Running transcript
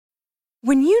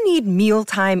When you need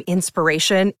mealtime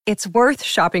inspiration, it's worth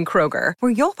shopping Kroger,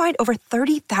 where you'll find over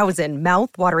 30,000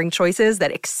 mouth-watering choices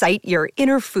that excite your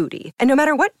inner foodie. And no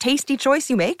matter what tasty choice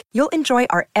you make, you'll enjoy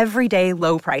our everyday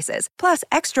low prices, plus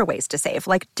extra ways to save,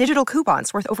 like digital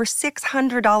coupons worth over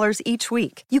 $600 each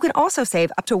week. You can also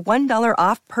save up to $1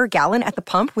 off per gallon at the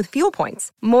pump with fuel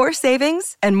points. More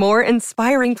savings and more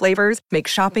inspiring flavors make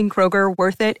shopping Kroger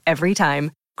worth it every time.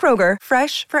 Kroger,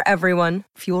 fresh for everyone.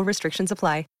 Fuel restrictions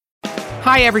apply.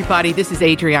 Hi, everybody. This is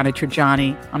Adriana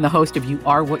Trajani. I'm the host of You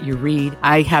Are What You Read.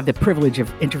 I have the privilege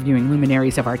of interviewing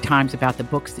luminaries of our times about the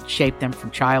books that shaped them from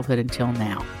childhood until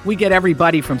now. We get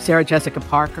everybody from Sarah Jessica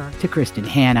Parker to Kristen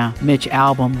Hanna, Mitch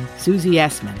Albom, Susie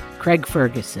Essman, Craig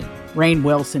Ferguson, Rainn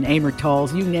Wilson, Amor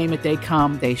Tolls, you name it, they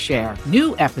come, they share.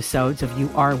 New episodes of You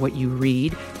Are What You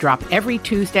Read drop every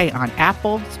Tuesday on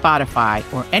Apple, Spotify,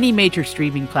 or any major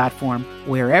streaming platform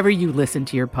wherever you listen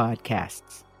to your podcasts.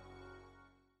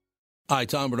 Hi,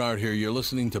 Tom Bernard here. You're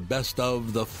listening to Best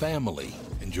of the Family.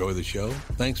 Enjoy the show.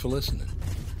 Thanks for listening.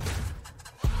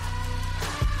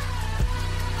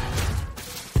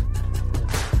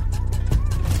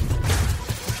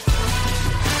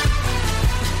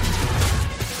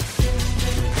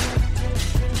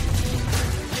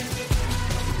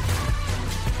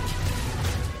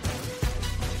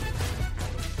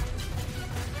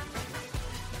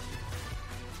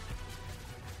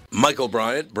 Michael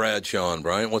Bryant, Bradshaw and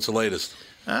Bryant, what's the latest?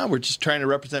 We're just trying to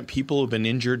represent people who've been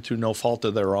injured through no fault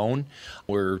of their own.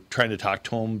 We're trying to talk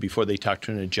to them before they talk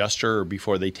to an adjuster or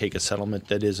before they take a settlement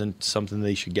that isn't something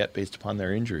they should get based upon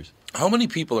their injuries. How many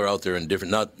people are out there in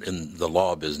different, not in the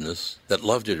law business, that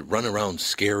love to run around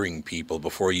scaring people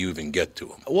before you even get to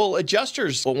them? Well,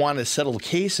 adjusters want to settle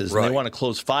cases and they want to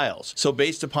close files. So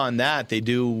based upon that, they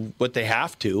do what they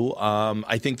have to.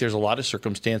 I think there's a lot of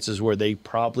circumstances where they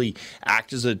probably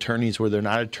act as attorneys where they're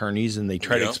not attorneys and they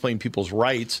try to explain people's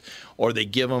rights, or they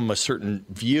give them a certain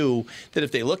view that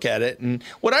if they look at it. And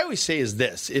what I always say is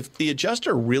this: if the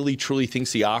adjuster really truly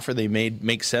thinks the offer they made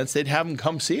makes sense, they'd have them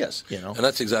come see us. And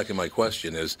that's exactly my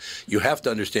question is, you have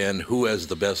to understand who has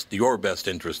your best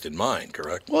interest in mind,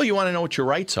 correct? Well, you want to know what your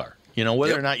rights are.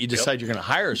 Whether or not you decide you're going to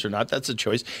hire us or not, that's a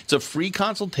choice. It's a free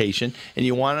consultation, and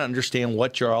you want to understand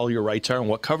what all your rights are and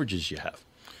what coverages you have.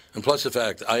 And plus the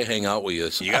fact I hang out with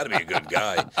you, so you got to be a good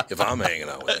guy if I'm hanging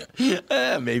out with you.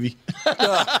 Maybe.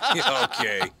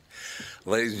 Okay.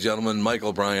 Ladies and gentlemen,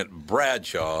 Michael Bryant,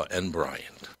 Bradshaw and Bryant.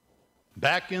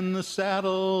 Back in the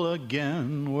saddle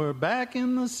again. We're back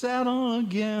in the saddle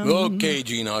again. Okay,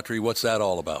 Gene Autry, what's that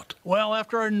all about? Well,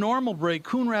 after our normal break,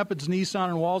 Coon Rapids Nissan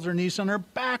and Walser Nissan are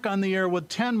back on the air with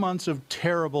 10 months of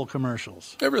terrible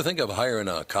commercials. Ever think of hiring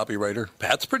a copywriter?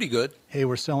 Pat's pretty good. Hey,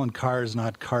 we're selling cars,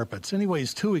 not carpets.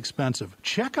 Anyways, too expensive.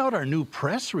 Check out our new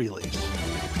press release.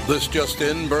 This just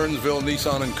in, Burnsville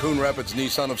Nissan and Coon Rapids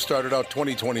Nissan have started out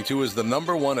 2022 as the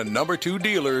number 1 and number 2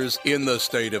 dealers in the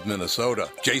state of Minnesota.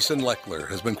 Jason Leckler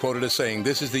has been quoted as saying,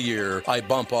 "This is the year I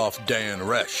bump off Dan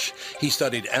Resch. He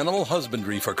studied animal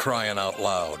husbandry for crying out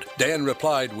loud." Dan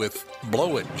replied with,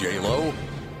 "Blow it, J-Lo."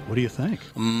 What do you think?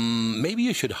 Maybe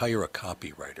you should hire a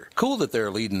copywriter. Cool that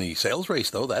they're leading the sales race,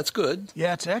 though. That's good.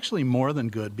 Yeah, it's actually more than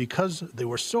good. Because they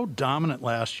were so dominant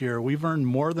last year, we've earned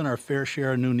more than our fair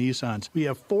share of new Nissans. We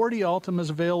have 40 Altimas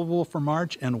available for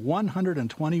March and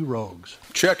 120 Rogues.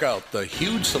 Check out the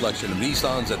huge selection of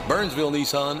Nissans at Burnsville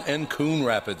Nissan and Coon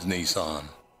Rapids Nissan.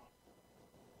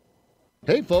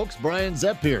 Hey folks, Brian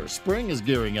Zepp here. Spring is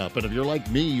gearing up, and if you're like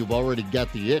me, you've already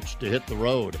got the itch to hit the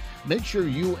road. Make sure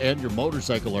you and your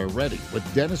motorcycle are ready with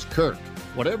Dennis Kirk.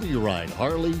 Whatever you ride,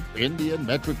 Harley, Indian,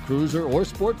 Metric Cruiser, or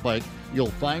sport bike,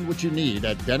 you'll find what you need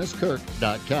at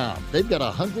DennisKirk.com. They've got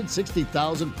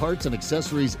 160,000 parts and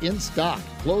accessories in stock,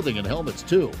 clothing and helmets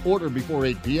too. Order before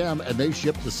 8 p.m. and they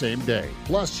ship the same day.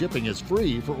 Plus, shipping is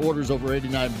free for orders over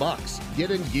 $89. Get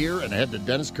in gear and head to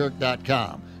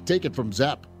DennisKirk.com. Take it from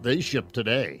Zepp. They ship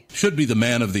today. Should be the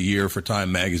man of the year for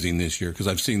Time Magazine this year, because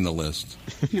I've seen the list.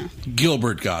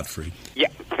 Gilbert Gottfried. Yeah,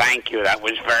 thank you. That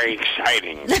was very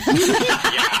exciting.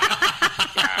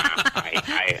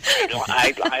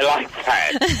 I like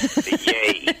that. The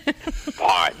yay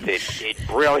part. It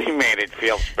really made it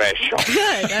feel special.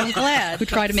 Good. I'm glad. We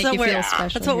try to make you feel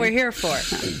special. That's what we're here for.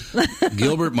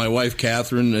 Gilbert, my wife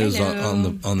Catherine is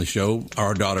on the show.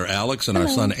 Our daughter Alex and our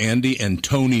son Andy and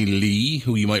Tony Lee,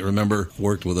 who you might remember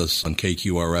worked with us on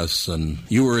KQRS, and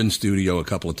you were in studio a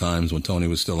couple of times when Tony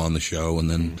was still on the show, and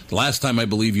then the last time I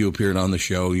believe you appeared on the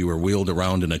show, you were wheeled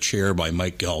around in a chair by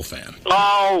Mike Gelfand.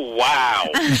 Oh, wow.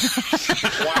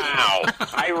 Wow.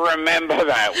 I remember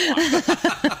that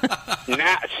one.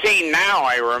 Now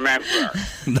I remember.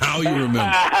 Now you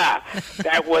remember.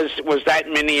 That was that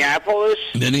Minneapolis?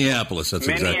 Minneapolis, that's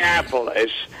exactly Minneapolis.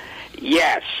 Right.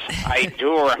 Yes, I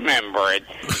do remember it,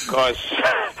 because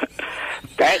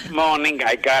that morning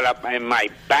I got up and my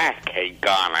back had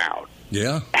gone out.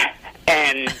 Yeah?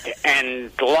 And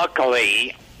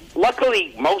luckily,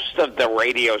 most of the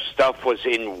radio stuff was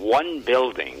in one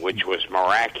building, which was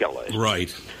miraculous.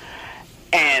 Right.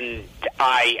 And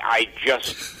I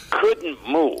just couldn't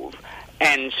move.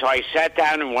 And so I sat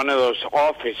down in one of those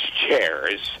office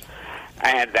chairs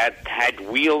and that had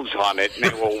wheels on it, and they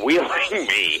were wheeling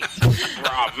me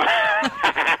from...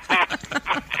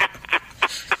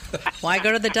 Why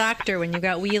go to the doctor when you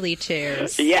got wheelie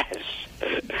chairs? Yes.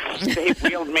 They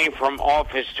wheeled me from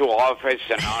office to office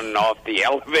and on and off the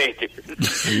elevator.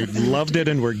 You loved it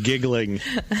and were giggling.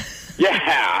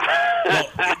 Yeah. Well,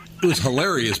 it was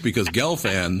hilarious because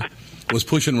Gelfand was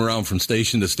pushing him around from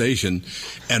station to station,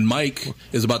 and Mike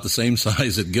is about the same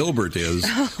size that Gilbert is.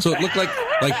 So it looked like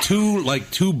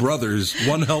two brothers,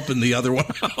 one helping the other one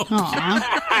out. Aww.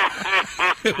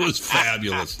 It was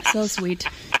fabulous. So sweet.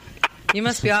 You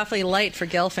must be awfully light for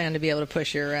Gelfand to be able to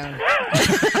push you around.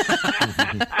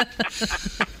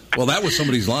 Well, that was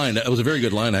somebody's line. That was a very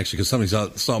good line, actually, because somebody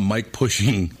saw Mike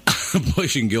pushing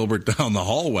Gilbert down the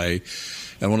hallway,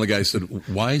 and one of the guys said,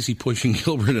 "Why is he pushing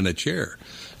Gilbert in a chair?"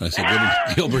 And I said,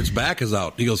 "Gilbert's back is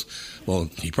out." He goes, "Well,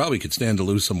 he probably could stand to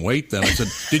lose some weight then." I said,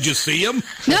 "Did you see him?"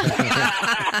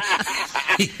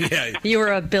 Yeah. You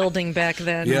were a building back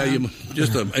then. Yeah,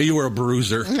 you were a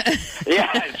bruiser.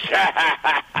 Yes.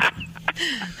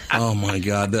 Oh my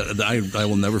God! I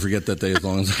will never forget that day as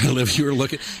long as I live. You were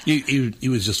looking. He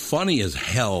was just funny as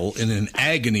hell and in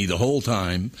agony the whole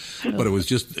time. But it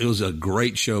was a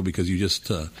great show because you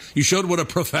showed what a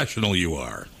professional you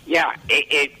are. Yeah,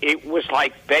 it was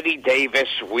like Betty Davis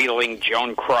wheeling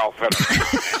Joan Crawford.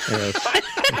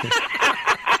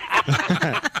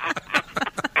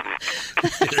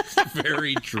 It's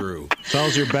very true.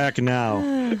 How's your back now?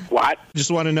 What?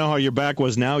 Just want to know how your back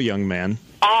was now, young man.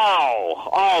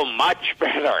 Oh, much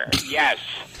better. Yes.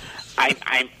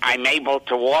 I'm able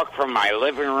to walk from my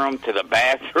living room to the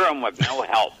bathroom with no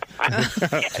help.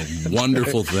 Yes.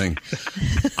 Wonderful thing.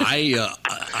 I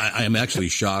am actually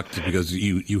shocked because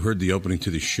you heard the opening to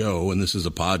the show, and this is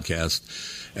a podcast,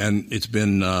 and it's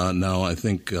been now, I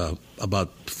think,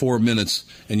 about 4 minutes,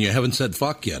 and you haven't said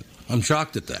fuck yet. I'm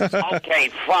shocked at that. Okay,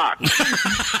 fuck.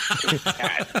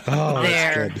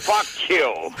 There. Fuck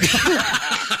you.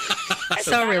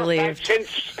 So relieved.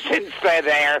 Since they're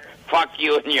there, fuck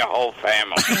you and your whole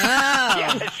family. Oh.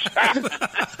 Yes.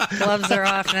 Gloves are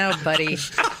off now, buddy.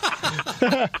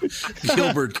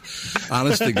 Gilbert,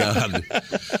 honest to God,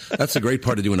 that's the great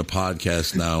part of doing a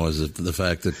podcast now is the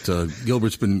fact that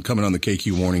Gilbert's been coming on the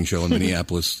KQ Morning Show in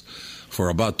Minneapolis for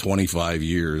about 25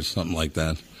 years, something like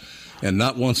that. And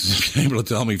not once has he been able to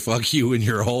tell me, fuck you and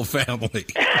your whole family.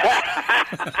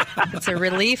 It's a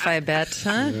relief, I bet,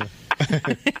 huh?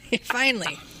 Yeah.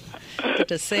 Finally, get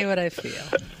to say what I feel.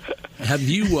 Have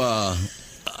you,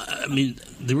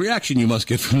 the reaction you must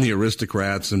get from the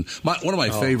Aristocrats, and one of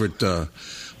my favorite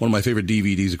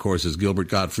DVDs, of course, is Gilbert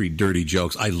Gottfried Dirty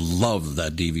Jokes. I love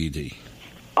that DVD.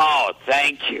 Oh,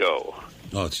 thank you.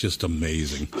 Oh, it's just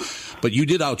amazing. But you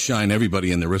did outshine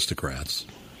everybody in the Aristocrats.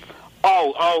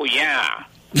 Oh, yeah.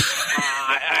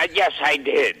 Yes, I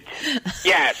did.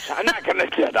 Yes, I'm not going to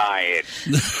deny it.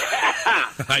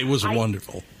 It was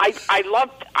wonderful. I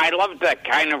loved the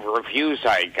kind of reviews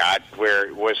I got where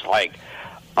it was like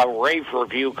a rave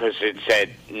review because it said,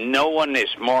 no one is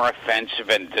more offensive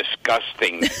and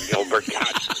disgusting than Gilbert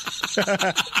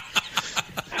Gottfried.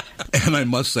 And I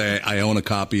must say, I own a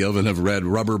copy of and have read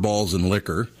Rubber Balls and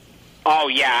Liquor. Oh,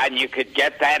 yeah, and you could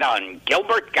get that on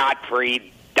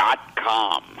GilbertGottfried.com.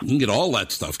 You can get all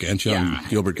that stuff, can't you, on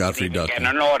GilbertGottfried.com? Get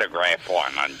an autograph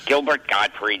one on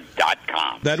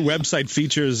GilbertGottfried.com. That website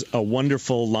features a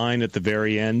wonderful line at the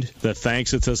very end. The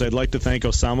thanks, it says, I'd like to thank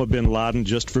Osama bin Laden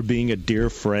just for being a dear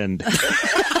friend.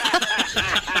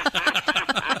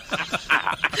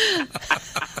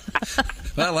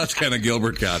 Well, that's kind of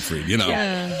Gilbert Gottfried, you know.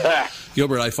 Yeah.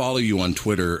 Gilbert, I follow you on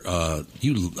Twitter.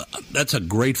 That's a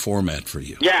great format for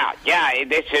you. Yeah.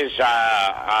 This is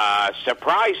a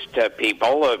surprise to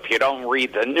people if you don't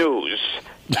read the news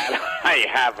that I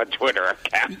have a Twitter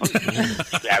account.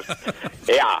 Yes.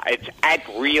 Yeah, it's at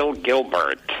Real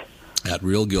Gilbert. At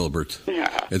Real Gilbert.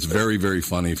 Yeah. It's very, very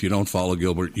funny. If you don't follow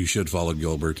Gilbert, you should follow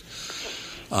Gilbert.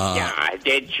 Yeah, I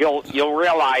did. You'll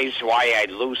realize why I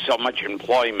lose so much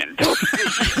employment.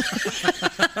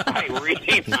 I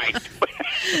read my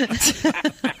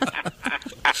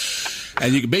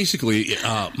And you can basically,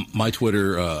 my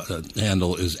Twitter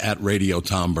handle is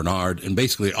 @RadioTomBernard, and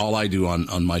basically all I do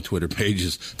on my Twitter page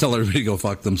is tell everybody to go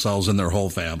fuck themselves and their whole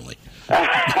family.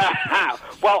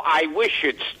 Well, I wish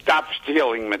you'd stop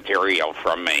stealing material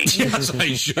from me. Yes,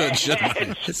 I should,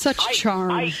 shouldn't I? Such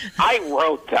charm. I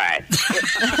wrote that.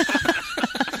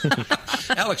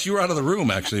 Alex, you were out of the room,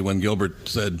 actually, when Gilbert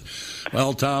said,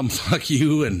 well, Tom, fuck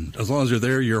you, and as long as you're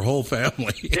there, your whole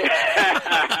family.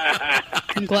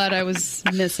 I'm glad I was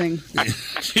missing.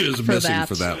 She was missing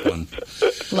for that one.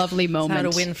 Lovely moment. How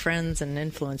to win friends and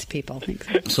influence people.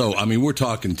 So, I mean, we're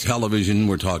talking television,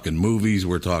 we're talking movies,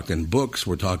 we're talking books,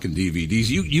 we're talking DVDs.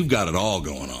 You've got it all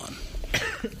going on.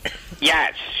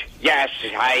 Yes,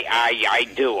 I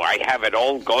do. I have it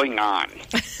all going on.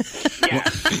 Yeah.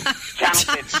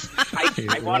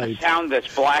 I want to sound as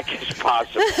black as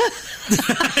possible.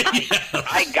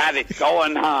 I got it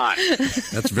going on.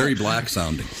 That's very black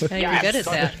sounding. Yeah, you're good at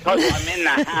that. Because I'm in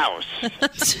the house.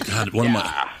 God,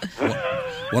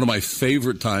 one of my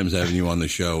favorite times having you on the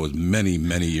show was many,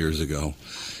 many years ago.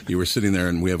 You were sitting there,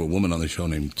 and we have a woman on the show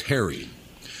named Terry,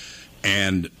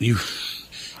 and you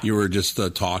were just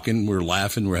talking. We were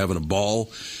laughing. We were having a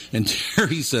ball, and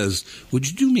Terry says, "Would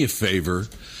you do me a favor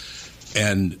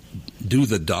and do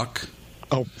the duck?"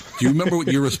 Oh, do you remember what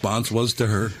your response was to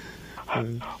her?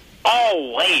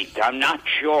 Oh, wait, I'm not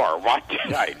sure. What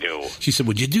did I do? She said,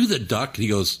 "Would you do the duck?" And he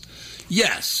goes,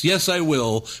 Yes, I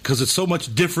will, because it's so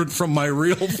much different from my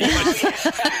real voice.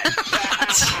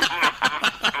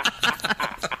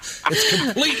 It's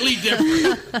completely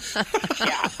different.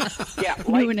 Yeah.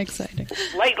 New and exciting.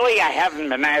 Lately, I haven't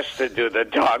been asked to do the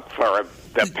duck for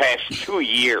the past 2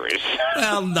 years.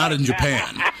 Well, not in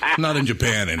Japan. Not in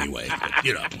Japan, anyway. But,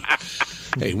 you know.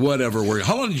 Hey, whatever.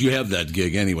 How long did you have that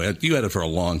gig, anyway? You had it for a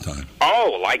long time.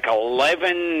 Oh, like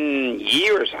 11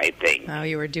 years, I think. Oh,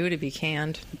 you were due to be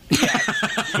canned.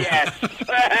 Yes.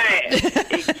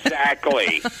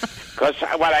 Exactly. Because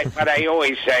what I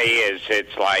always say is,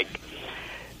 it's like,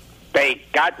 they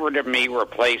got rid of me,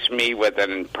 replaced me with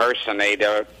an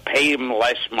impersonator, paid him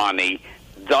less money,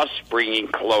 thus bringing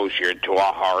closure to a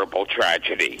horrible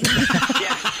tragedy.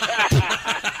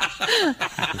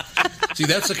 See,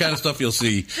 that's the kind of stuff you'll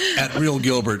see at Real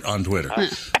Gilbert on Twitter.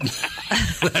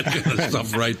 That kind of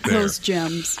stuff right there. Those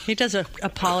gems. He does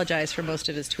apologize for most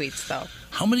of his tweets, though.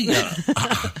 How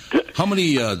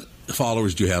many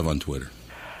followers do you have on Twitter?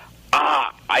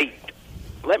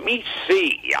 Let me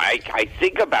see. I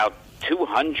think about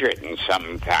 200 and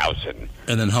some thousand.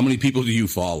 And then how many people do you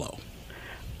follow?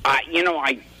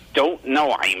 I don't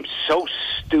know. I'm so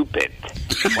stupid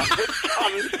when it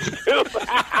comes to...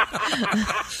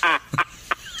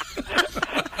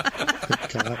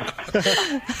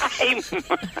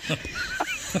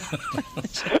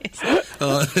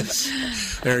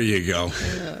 There you go.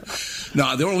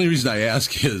 Now, the only reason I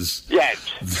ask is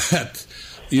that,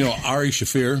 Ari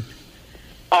Shaffir.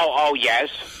 Oh, yes.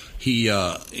 He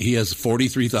has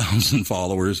 43,000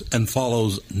 followers and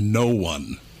follows no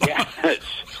one. Yes.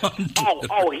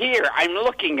 Here, I'm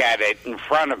looking at it in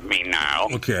front of me now.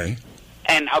 Okay.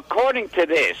 And according to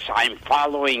this, I'm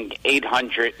following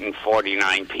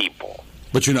 849 people.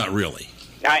 But you're not really.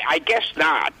 I guess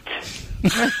not.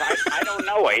 I don't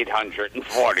know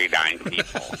 849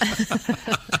 people.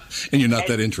 And you're not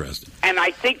that interested. And I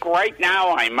think right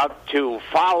now I'm up to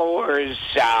followers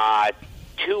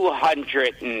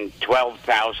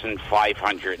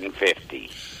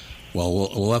 212,550. Well,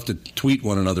 we'll have to tweet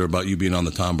one another about you being on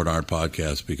the Tom Bernard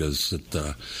podcast, because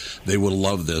they will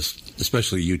love this,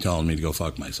 especially you telling me to go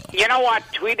fuck myself. You know what?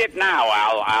 Tweet it now.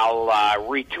 I'll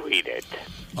retweet it.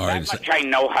 All right. That much I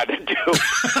know how to do.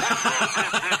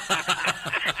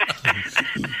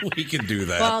 We can do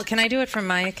that. Well, can I do it from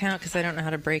my account? Because I don't know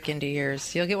how to break into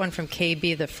yours. You'll get one from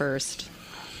KB the First.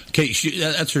 Kate,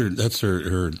 that's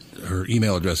her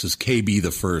email address is KB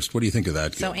the First. What do you think of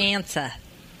that? So answer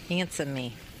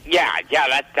me. Yeah,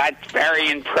 that's very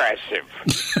impressive.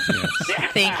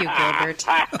 Thank you, Gilbert.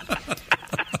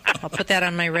 I'll put that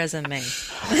on my resume.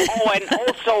 Oh, and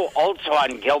also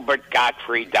on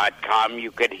GilbertGottfried.com, you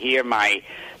could hear my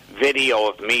video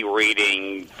of me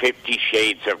reading 50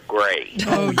 Shades of Grey.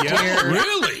 Oh, yeah.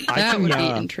 Really? That would be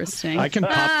interesting. I can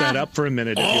pop that up for a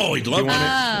minute. He'd love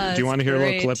it. Do you want to hear a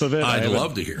little clip of it? I'd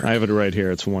love to hear it. I have it right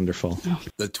here. It's wonderful.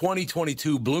 The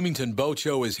 2022 Bloomington Boat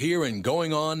Show is here and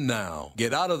going on now.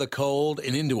 Get out of the cold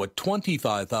and into a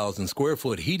 25,000 square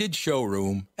foot heated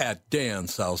showroom at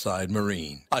Dan's Southside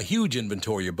Marine. A huge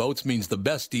inventory of boats means the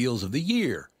best deals of the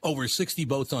year. Over 60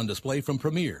 boats on display from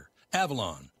Premier,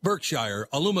 Avalon, Berkshire,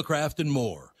 Alumacraft, and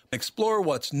more. Explore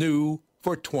what's new,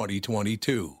 for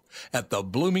 2022 at the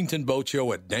Bloomington Boat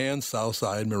Show at Dan's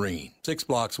Southside Marine. 6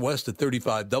 blocks west at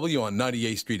 35W on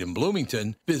 98th Street in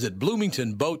Bloomington. Visit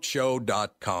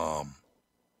bloomingtonboatshow.com.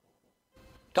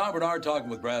 Tom Bernard talking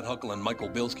with Brad Huckle and Michael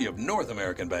Bilski of North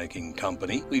American Banking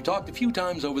Company. We've talked a few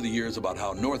times over the years about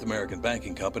how North American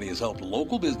Banking Company has helped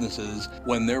local businesses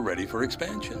when they're ready for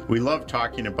expansion. We love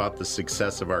talking about the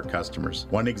success of our customers.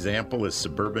 One example is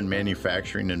Suburban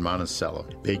Manufacturing in Monticello.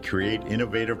 They create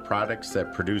innovative products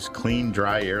that produce clean,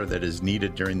 dry air that is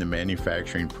needed during the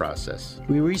manufacturing process.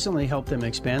 We recently helped them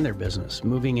expand their business.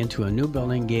 Moving into a new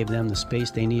building gave them the space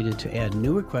they needed to add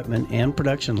new equipment and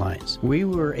production lines. We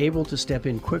were able to step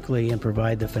in quickly and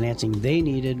provide the financing they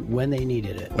needed when they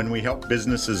needed it. When we help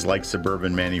businesses like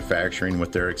Suburban Manufacturing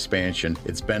with their expansion,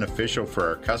 it's beneficial for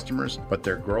our customers, but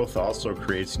their growth also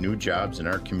creates new jobs in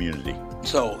our community.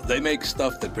 So they make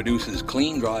stuff that produces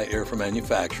clean, dry air for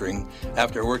manufacturing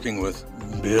after working with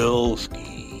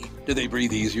Bilski. Do they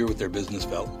breathe easier with their business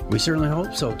felt? We certainly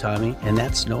hope so, Tommy, and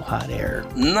that's no hot air.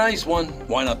 Nice one.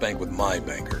 Why not bank with my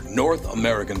banker? North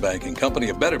American Banking Company,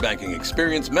 a better banking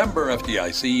experience, member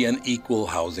FDIC, and equal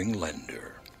housing lender.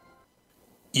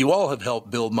 You all have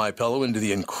helped build MyPillow into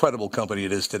the incredible company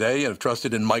it is today and have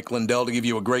trusted in Mike Lindell to give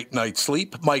you a great night's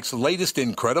sleep. Mike's latest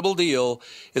incredible deal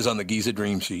is on the Giza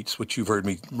Dream Sheets, which you've heard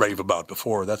me rave about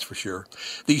before, that's for sure.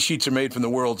 These sheets are made from the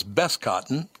world's best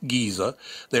cotton, Giza.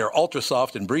 They are ultra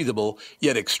soft and breathable,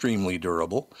 yet extremely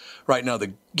durable. Right now,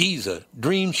 the Giza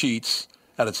Dream Sheets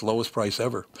at its lowest price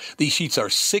ever. These sheets are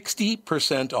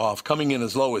 60% off, coming in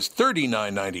as low as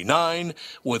 $39.99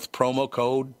 with promo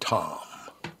code TOM.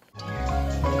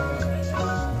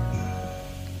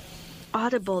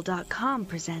 Audible.com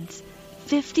presents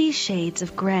 50 Shades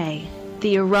of Grey,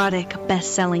 the erotic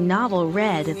best-selling novel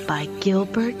read by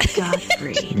Gilbert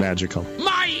Gottfried. Magical.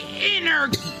 My inner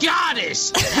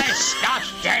goddess has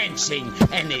stopped dancing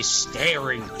and is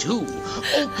staring too,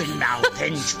 open-mouthed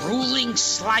and drooling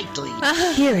slightly.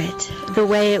 Hear it the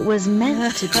way it was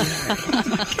meant to be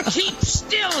heard. Keep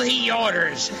still, he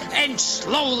orders, and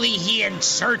slowly he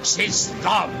inserts his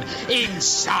thumb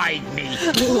inside me,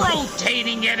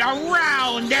 rotating it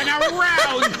around and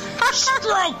around,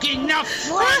 stroking the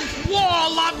front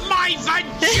wall of my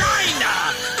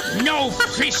vagina. No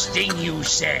fisting, you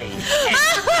say.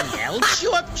 Anything else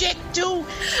you object to?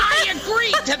 I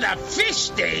agree to the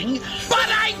fisting, but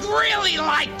I'd really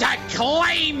like to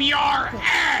claim your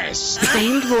ass.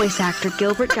 Famed voice actor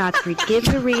Gilbert Gottfried gives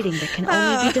a reading that can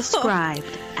only be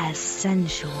described as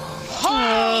sensual.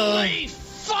 Holy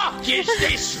fuck, is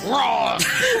this wrong?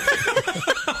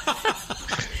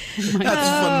 That's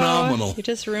phenomenal. You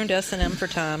just ruined S&M for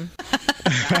Tom.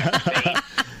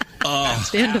 It's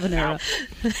the end of an era.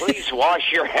 Please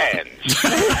wash your hands.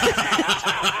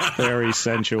 Very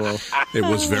sensual. It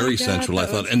was very God, sensual, I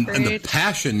thought. And the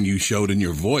passion you showed in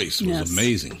your voice was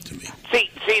amazing to me. See,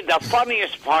 the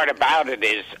funniest part about it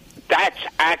is that's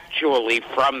actually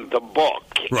from the book.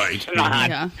 Right. It's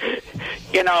not,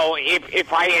 you know,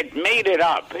 if I had made it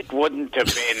up, it wouldn't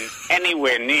have been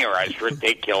anywhere near as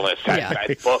ridiculous as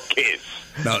that book is.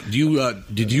 Now,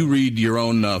 did you read your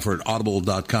own, for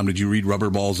Audible.com, did you read Rubber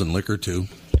Balls and Liquor, too?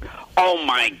 Oh,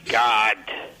 my God.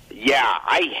 Yeah,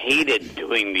 I hated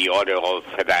doing the audio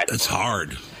for that. It's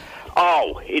hard.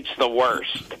 Oh, it's the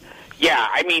worst. Yeah,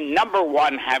 I mean, number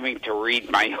one, having to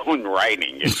read my own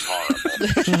writing is horrible.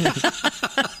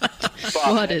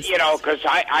 But, you know, because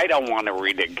I don't want to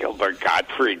read a Gilbert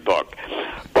Gottfried book.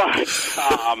 But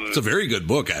it's a very good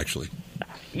book, actually.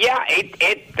 Yeah,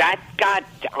 that got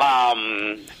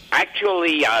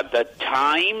actually the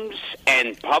Times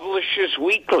and Publishers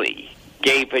Weekly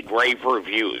gave it rave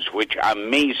reviews, which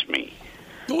amazed me.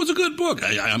 It was a good book.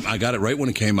 I got it right when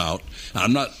it came out.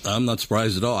 I'm not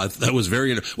surprised at all. That was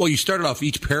very well. You started off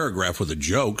each paragraph with a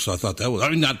joke, so I thought that was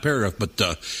not paragraph, but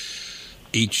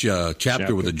each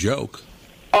chapter with a joke.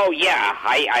 Oh yeah,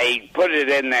 I put it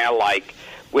in there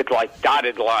with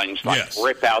dotted lines,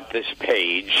 rip out this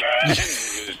page and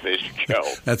use this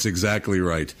joke. That's exactly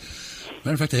right.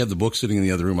 Matter of fact, I have the book sitting in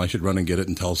the other room. I should run and get it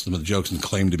and tell some of the jokes and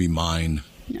claim to be mine.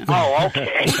 No. Oh,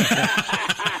 okay.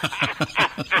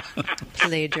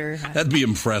 Later. That'd be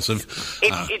impressive.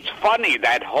 It's funny,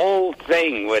 that whole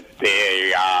thing with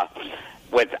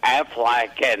with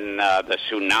Aflac and the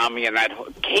tsunami and that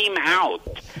came out.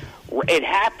 It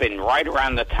happened right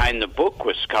around the time the book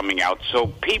was coming out, so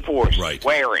people were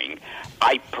swearing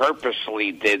I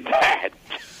purposely did that.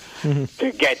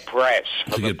 to get press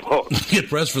for the book. Get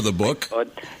press for the book?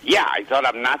 Yeah, I thought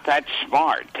I'm not that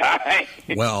smart.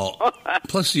 Well,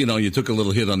 plus, you took a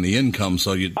little hit on the income,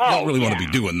 so you don't really want to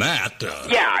be doing that.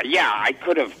 Yeah, I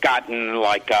could have gotten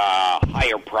like a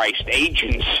higher-priced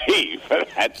agency for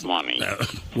that money.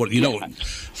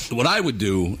 What I would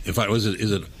do if I was,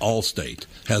 is it Allstate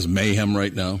has Mayhem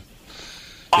right now?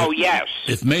 Oh, yes.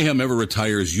 If Mayhem ever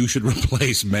retires, you should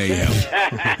replace Mayhem.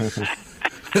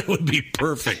 That would be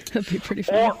perfect. That'd be pretty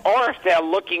funny. Or if they're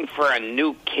looking for a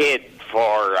new kid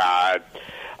for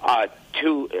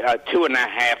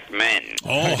 2.5 Men.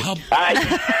 Oh,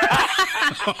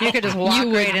 you could just walk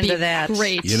right into that.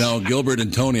 Great. Gilbert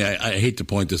and Tony, I hate to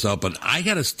point this out, but I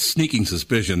got a sneaking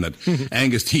suspicion that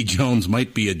Angus T. Jones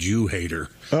might be a Jew hater.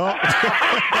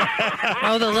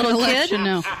 Oh, the little kid?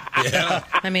 No. Yeah.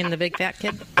 I mean, the big fat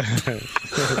kid.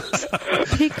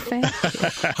 Big fat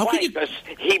kid. How can you? Because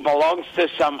he belongs to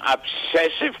some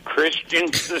obsessive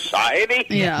Christian society?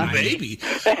 Yeah. Maybe.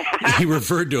 He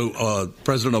referred to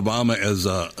President Obama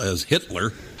as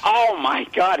Hitler. Oh, my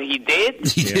God, he did?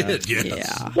 He did, yes.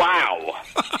 Yeah. Wow.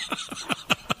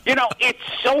 It's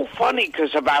so funny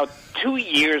because about 2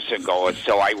 years ago or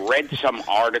so, I read some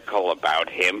article about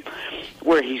him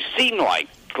where he seemed like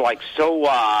so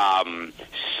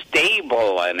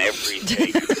stable and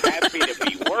everything, happy to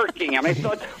be working. And I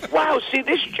thought, wow, see,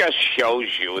 this just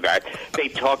shows you that they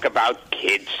talk about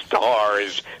kid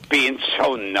stars being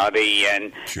so nutty.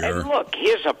 And look,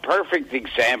 here's a perfect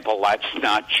example that's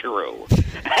not true.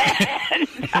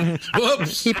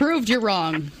 Whoops. He proved you're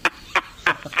wrong.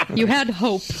 You had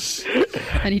hope,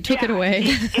 and he took it away.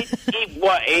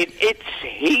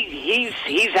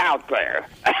 He's out there.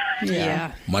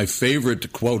 Yeah. My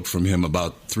favorite quote from him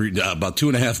about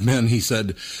 2.5 Men, he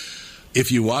said, if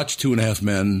you watch 2.5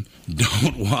 Men,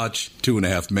 don't watch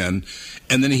 2.5 Men.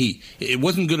 And then it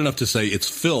wasn't good enough to say it's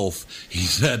filth. He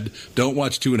said, don't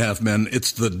watch 2.5 Men,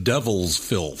 it's the devil's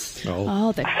filth.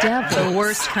 Oh, the devil. The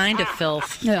worst kind of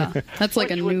filth. Yeah, that's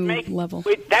like a new level.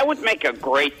 That would make a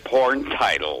great porn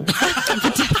title.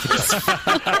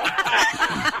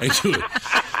 I do it.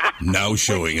 Now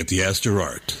showing at the Astor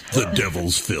Art, The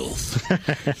Devil's Filth.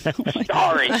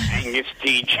 Sorry, Angus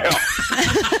T. Jones.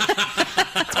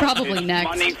 It's probably next.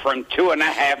 Money from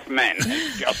 2.5 Men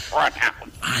just run out.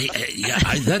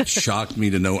 That shocked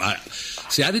me to know. I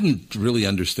didn't really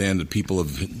understand that people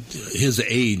of his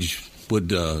age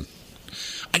would.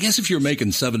 I guess if you're making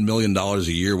 $7 million a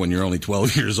year when you're only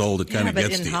 12 years old, it kind of gets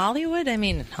to you. But in Hollywood,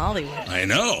 Hollywood. I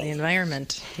know. The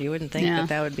environment. You wouldn't think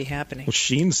that would be happening. Well,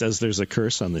 Sheen says there's a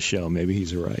curse on the show. Maybe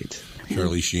he's right.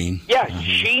 Charlie Sheen. Yeah,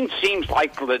 Sheen seems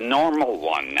like the normal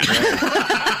one.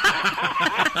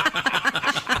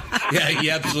 Yeah, he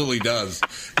absolutely does.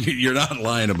 You're not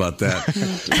lying about that.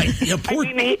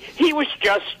 He was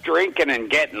just drinking and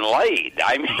getting laid.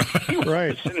 He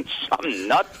was in some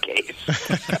nutcase.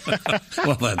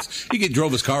 Well, he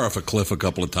drove his car off a cliff a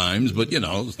couple of times, but it's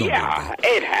no big deal.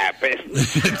 It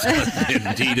happens.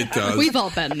 Indeed, it does. We've all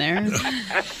been there.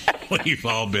 We've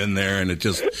all been there, and it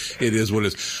is what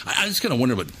it is. I just kind of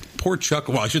wonder, but poor Chuck.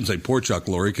 Well, I shouldn't say poor Chuck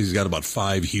Lorre because he's got about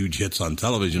 5 huge hits on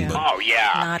television.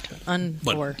 Yeah.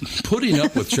 But, Not putting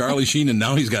up with Charlie Sheen, and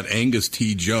now he's got Angus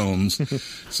T. Jones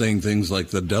saying things like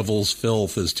the devil's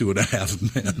filth is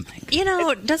 2.5 Men.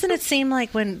 Doesn't it seem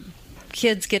like when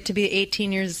kids get to be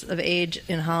 18 years of age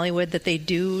in Hollywood that they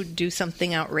do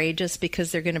something outrageous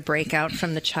because they're going to break out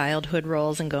from the childhood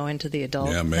roles and go into the adult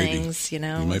things, You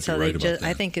might so be right about that.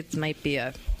 I think it might be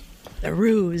a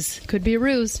ruse. Could be a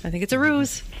ruse. I think it's a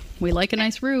ruse. We like a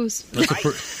nice ruse.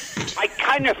 I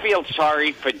kind of feel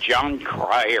sorry for John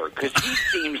Cryer because he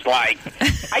seems like,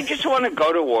 I just want to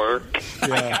go to work. I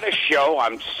got a show.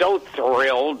 I'm so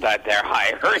thrilled that they're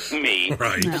hiring me.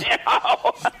 Right.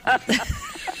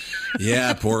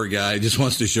 Yeah, poor guy. Just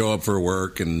wants to show up for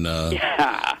work, and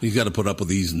he's got to put up with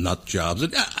these nut jobs.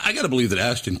 And I got to believe that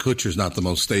Ashton Kutcher's not the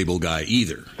most stable guy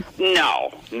either.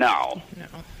 No.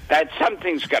 That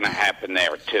something's going to happen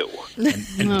there, too.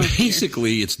 And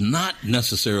basically, it's not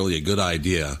necessarily a good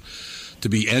idea to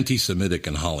be anti-Semitic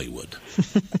in Hollywood.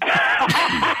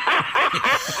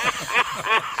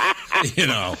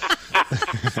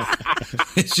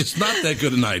 It's just not that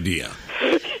good an idea.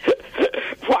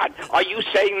 What? Are you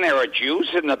saying there are Jews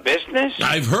in the business?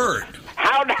 I've heard.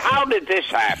 How did this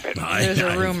happen? There's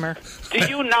a rumor. Do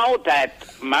you know that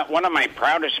one of my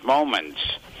proudest moments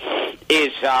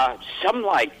is some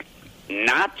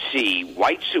Nazi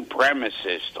white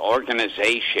supremacist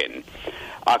organization?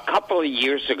 A couple of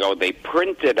years ago, they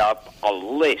printed up a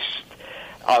list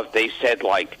of, they said,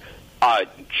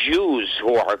 Jews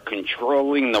who are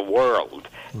controlling the world.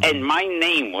 and my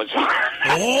name was on it.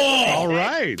 Oh, all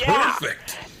right. Yeah.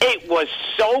 Perfect. It was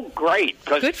so great.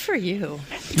 Good for you.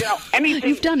 You know, anything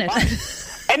You've done it.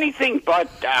 Anything but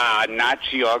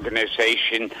Nazi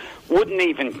organization wouldn't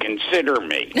even consider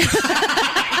me.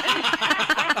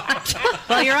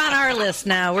 Well, you're on our list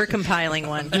now. We're compiling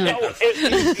one. So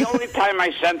it's the only time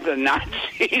I sent the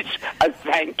Nazis a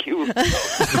thank you.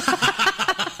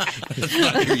 That's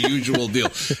not your usual deal.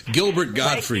 Gilbert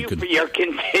Gottfried. Thank you for your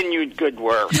continued good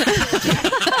work.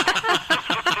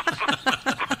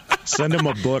 Send him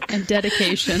a book. And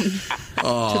dedication.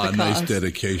 Oh, to the nice cause.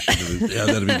 dedication. Yeah,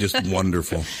 that'd be just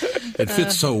wonderful. It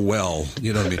fits so well.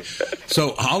 You know what I mean?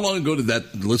 So how long ago did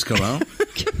that list come out?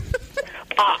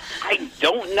 I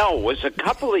don't know. It was a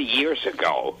couple of years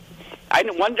ago. I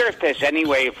wonder if there's any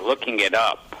way of looking it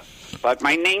up. But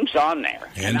my name's on there.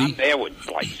 Andy? And I'm there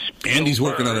with, like, Andy's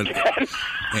working on it.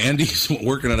 Andy's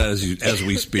working on it as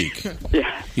we speak.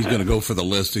 Yeah. He's going to go for the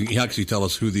list. He actually tell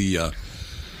us who the...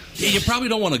 you probably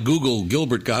don't want to Google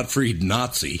Gilbert Gottfried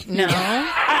Nazi. No.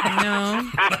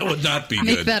 That would not be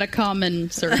Make good. that a common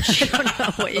search.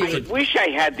 I wish I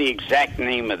had the exact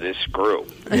name of this group.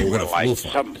 They were like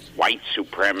some white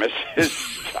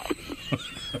supremacists.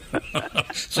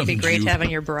 It'd be great having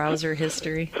your browser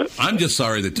history. I'm just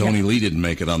sorry that Tony Lee didn't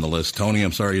make it on the list. Tony,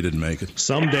 I'm sorry you didn't make it.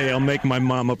 Someday I'll make my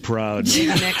mama proud. Maybe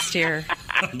next year.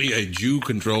 Be a Jew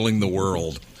controlling the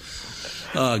world.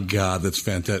 Oh, God, that's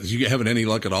fantastic. You having any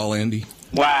luck at all, Andy?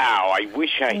 Wow, I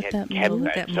wish I had kept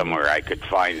that somewhere I could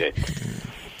find it.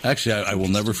 Actually, I will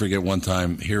never forget one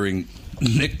time hearing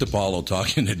Nick DiPaolo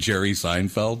talking to Jerry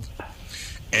Seinfeld.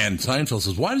 And Seinfeld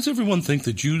says, why does everyone think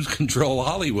the Jews control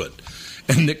Hollywood?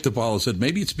 And Nick DiPaolo said,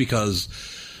 maybe it's because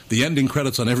the ending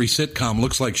credits on every sitcom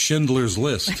looks like Schindler's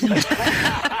List.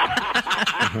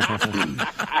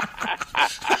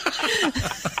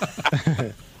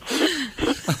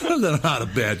 That's not a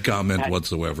bad comment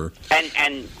whatsoever. And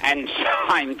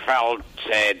Seinfeld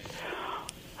said,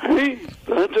 hey,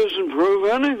 that doesn't prove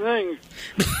anything.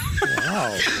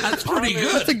 Wow. That's pretty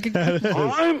good.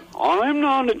 I'm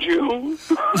not a Jew.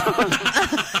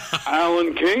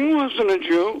 Alan King wasn't a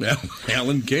Jew. Yeah,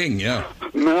 Alan King, yeah.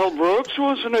 Mel Brooks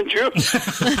wasn't a Jew.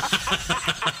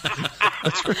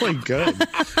 That's really good.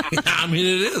 I mean,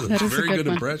 it is. That It's a is a very good good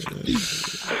one. impression.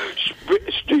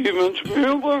 Steven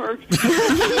Spielberg.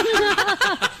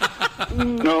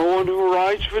 No one who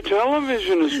writes for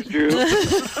television is a Jew.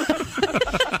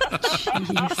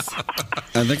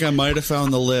 I think I might have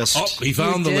found the list. Oh, he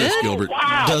found the list, Gilbert.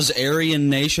 Wow. Does Aryan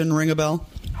Nation ring a bell?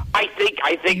 I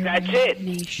think that's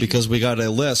it. Because we got a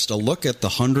look at the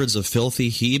hundreds of filthy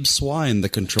Hebe swine that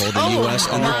control the U.S.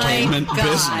 entertainment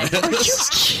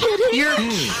business. You're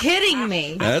kidding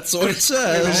me. That's what it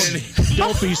says.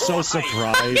 Don't be so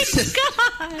surprised.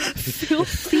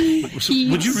 Filthy.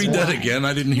 Would you read that again?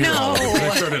 I didn't hear all of it.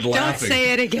 I started laughing. Don't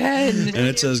say it again. And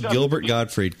it says Gilbert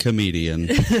Gottfried, comedian.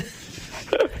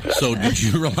 So did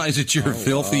you realize that you're a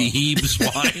filthy Hebe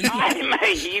swine? I'm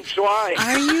a heap swine.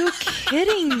 Are you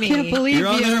kidding me? Can't believe You're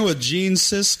on you. there with Gene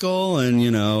Siskel and,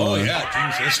 Oh, yeah,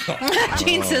 Gene Siskel.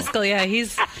 Gene Siskel, yeah,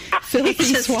 he's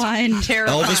Filthy swine.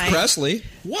 terrifying. Elvis Presley.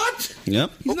 What?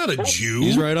 Yep. He's not a Jew.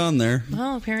 He's right on there.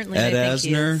 Well, apparently Ed they think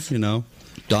he Asner, is.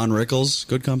 Don Rickles,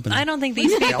 good company. I don't think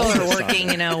these people are working,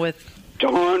 with...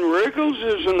 Don Rickles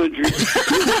isn't a Jew.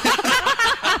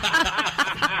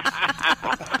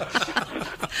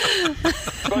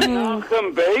 But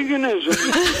Menachem Begin isn't.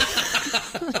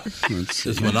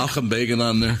 Is Menachem Begin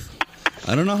on there?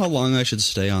 I don't know how long I should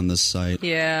stay on this site.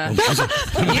 Yeah. You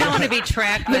don't want to be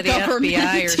tracked by the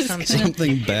FBI or something.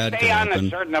 Something bad Stay could on a happen.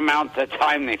 certain amount of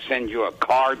time, they send you a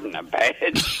card and a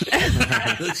badge.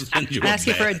 Ask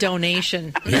you for a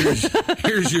donation.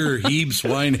 Here's your Hebe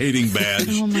swine-hating badge.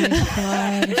 Oh, my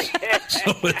God.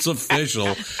 So it's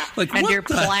official. Like, And what your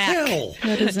the plaque. hell?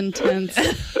 That is intense.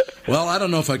 Well, I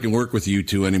don't know if I can work with you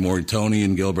two anymore, Tony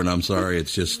and Gilbert. I'm sorry.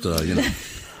 It's just,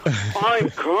 I'm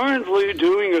currently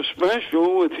doing a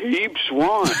special with Hebe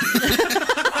Swan.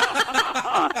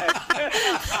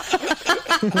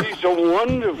 He's a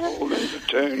wonderful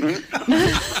entertainer.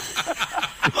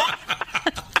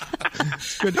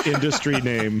 Good industry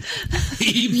name.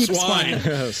 Hebe Swine.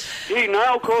 Yes. He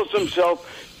now calls himself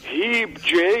Hebe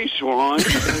J. Swan.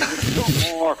 It's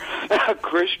a more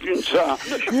Christian sound.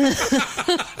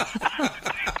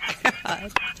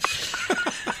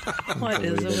 What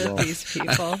is it with these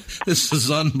people? This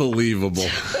is unbelievable.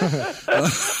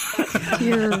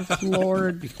 Dear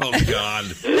Lord. Oh, God.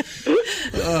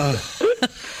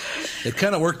 It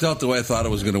kind of worked out the way I thought it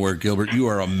was going to work, Gilbert. You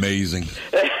are amazing.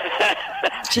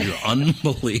 question. You're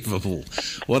unbelievable.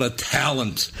 What a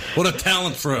talent. What a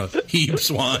talent for a Hebe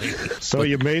swine. So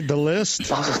you made the list?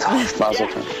 Mazel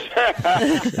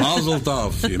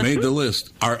tov. You made the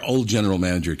list. Our old general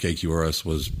manager at KQRS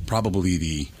was probably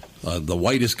the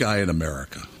whitest guy in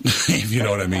America, if you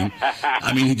know what I mean.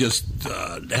 I mean, he just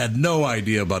had no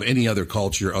idea about any other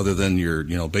culture other than your,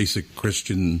 basic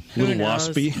Christian. Little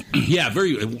waspy. Yeah,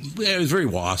 it was very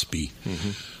waspy.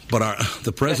 Mm-hmm. But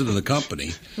the president of the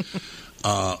company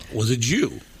was a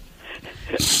Jew.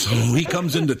 So he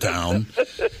comes into town,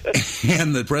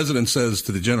 and the president says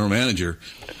to the general manager,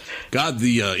 God,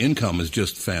 the income is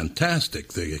just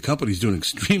fantastic. The company's doing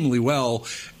extremely well.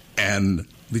 And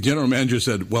the general manager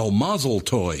said, well, mazel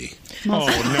toy. Oh,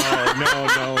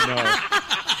 no.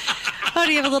 Oh,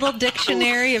 do you have a little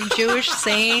dictionary of Jewish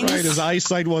sayings? Right, his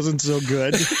eyesight wasn't so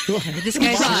good. This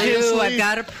guy's a Jew. I've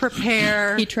got to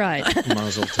prepare. He tried.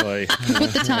 Mazel toy.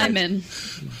 Put the time in.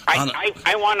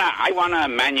 I wanna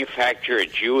manufacture a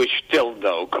Jewish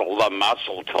dildo called a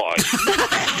mazel toy.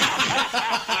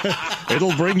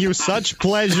 It'll bring you such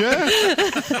pleasure.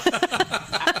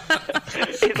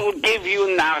 It'll give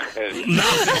you nachas.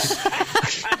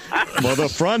 For the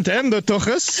front and the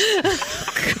tuchus.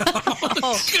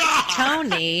 Oh,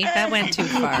 Tony, that went too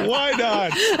far. Why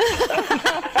not?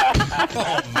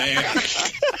 Oh, man.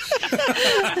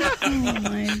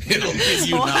 It'll give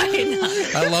you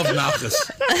nachas. I love nachas.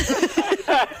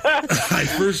 I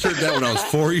first heard that when I was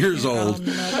 4 years old,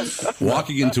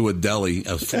 walking into a deli.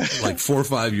 I was like 4 or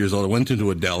 5 years old. I went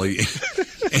into a deli,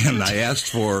 and I asked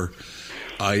for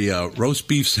a roast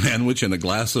beef sandwich and a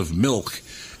glass of milk.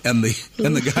 And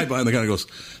the guy behind the counter goes,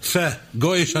 "Feh,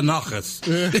 goyish anachas."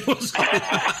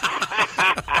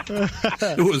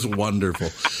 It was wonderful.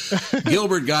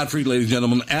 Gilbert Gottfried, ladies and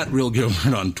gentlemen, at Real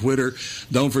Gilbert on Twitter.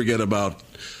 Don't forget about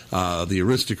The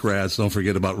Aristocrats. Don't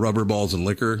forget about Rubber Balls and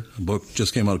Liquor. A book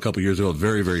just came out a couple years ago.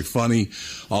 Very, very funny.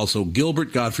 Also,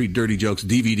 Gilbert Gottfried Dirty Jokes,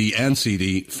 DVD and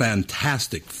CD.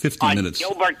 Fantastic. 50 minutes.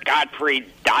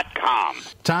 GilbertGottfried.com.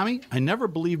 Tommy, I never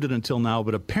believed it until now,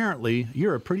 but apparently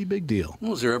you're a pretty big deal.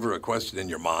 Was there ever a question in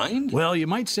your mind? Well, you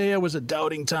might say I was a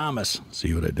doubting Thomas.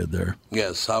 See what I did there?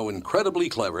 Yes, how incredibly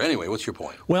clever. Anyway, what's your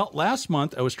point? Well, last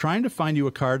month I was trying to find you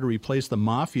a car to replace the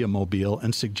Mafia Mobile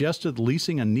and suggested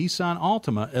leasing a Nissan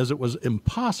Altima as it was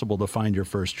impossible to find your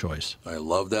first choice. I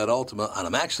love that Altima, and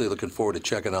I'm actually looking forward to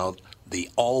checking out the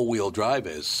all-wheel drive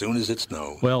as soon as it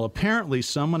snows. Well, apparently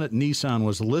someone at Nissan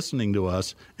was listening to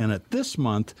us, and at this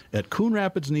month at Coon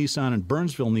Rapids Nissan and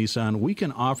Burnsville Nissan, we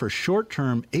can offer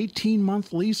short-term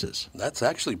 18-month leases. That's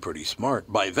actually pretty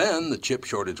smart. By then, the chip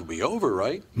shortage will be over,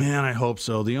 right? Man, I hope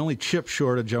so. The only chip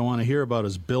shortage I want to hear about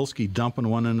is Bilski dumping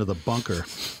one into the bunker.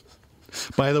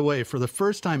 By the way, for the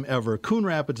first time ever, Coon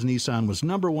Rapids Nissan was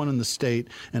 #1 in the state,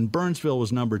 and Burnsville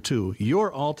was #2. Your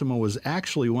Altima was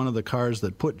actually one of the cars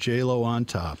that put J-Lo on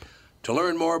top. To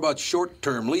learn more about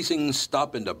short-term leasing,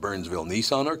 stop into Burnsville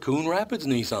Nissan or Coon Rapids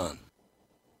Nissan.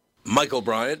 Michael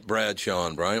Bryant, Bradshaw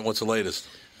and Bryant, what's the latest?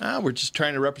 We're just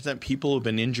trying to represent people who've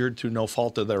been injured through no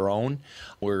fault of their own.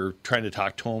 We're trying to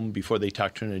talk to them before they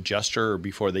talk to an adjuster or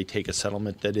before they take a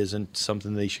settlement that isn't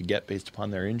something they should get based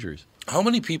upon their injuries. How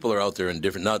many people are out there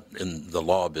not in the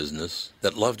law business,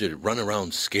 that love to run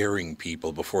around scaring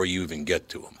people before you even get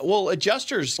to them? Well,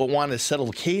 adjusters want to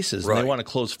settle cases and they want to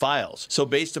close files. So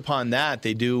based upon that,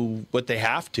 they do what they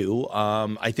have to.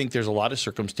 I think there's a lot of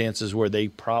circumstances where they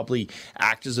probably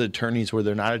act as attorneys where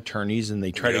they're not attorneys, and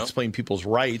they try to explain people's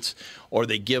rights, or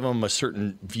they give them a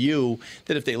certain view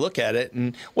that if they look at it.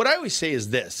 And what I always say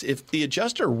is this: if the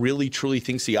adjuster really truly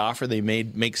thinks the offer they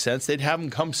made makes sense, they'd have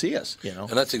them come see us. And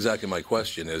that's exactly my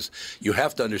question. Is you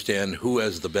have to understand who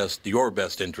has your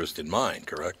best interest in mind,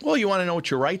 correct? Well, you want to know what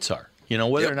your rights are.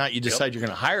 Whether or not you decide you're going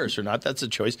to hire us or not, that's a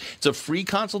choice. It's a free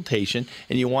consultation,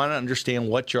 and you want to understand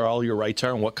what all your rights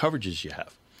are and what coverages you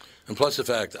have. And plus the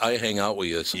fact I hang out with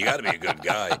you, so you got to be a good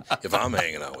guy if I'm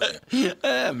hanging out with you.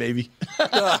 Maybe.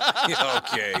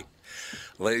 Okay.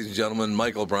 Ladies and gentlemen,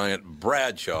 Michael Bryant,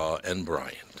 Bradshaw and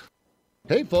Bryant.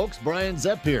 Hey folks, Brian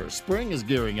Zepp here. Spring is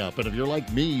gearing up, and if you're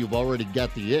like me, you've already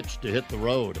got the itch to hit the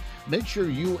road. Make sure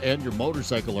you and your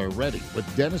motorcycle are ready with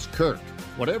Dennis Kirk.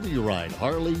 Whatever you ride,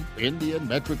 Harley, Indian,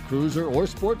 Metric Cruiser, or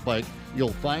Sport Bike,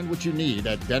 you'll find what you need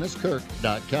at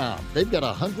DennisKirk.com. They've got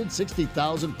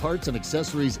 160,000 parts and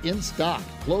accessories in stock,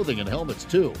 clothing and helmets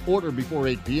too. Order before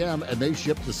 8 p.m. and they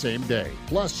ship the same day.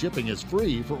 Plus, shipping is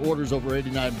free for orders over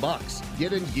 $89.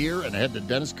 Get in gear and head to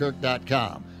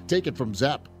DennisKirk.com. Take it from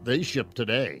Zepp. They ship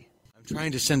today. I'm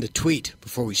trying to send a tweet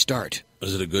before we start.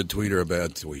 Is it a good tweet or a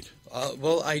bad tweet?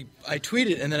 Well, I tweet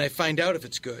it, and then I find out if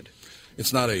it's good.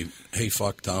 It's not a "Hey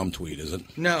fuck Tom" tweet, is it?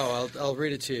 No, I'll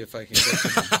read it to you if I can get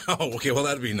it. Oh, okay. Well,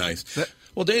 that'd be nice.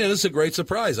 Well, Dana, this is a great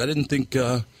surprise. I didn't think.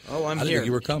 I'm I didn't here. think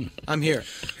you were coming. I'm here.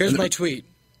 Here's my tweet.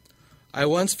 I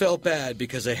once felt bad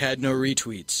because I had no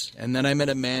retweets, and then I met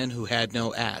a man who had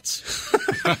no ats.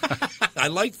 I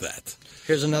like that.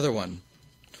 Here's another one.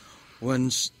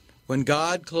 When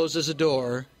God closes a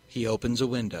door, he opens a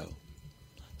window.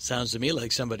 Sounds to me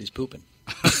like somebody's pooping.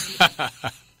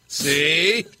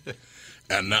 See?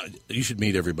 And now, you should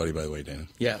meet everybody, by the way, Dana.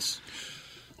 Yes.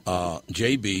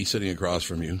 JB, sitting across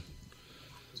from you.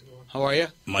 How are you?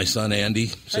 My son, Andy,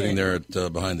 sitting there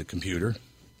behind the computer.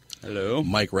 Hello.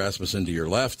 Mike Rasmussen to your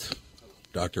left.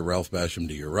 Dr. Ralph Basham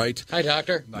to your right. Hi,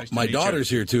 Doctor. My daughter's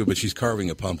here, too, but she's carving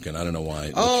a pumpkin. I don't know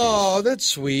why. Oh, that's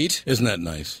sweet. Isn't that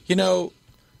nice? You know,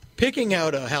 picking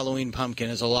out a Halloween pumpkin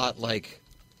is a lot like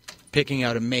picking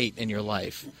out a mate in your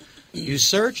life. You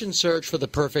search and search for the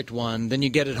perfect one, then you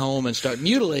get it home and start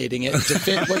mutilating it to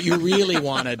fit what you really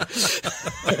wanted.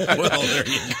 Well, there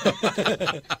you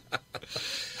go.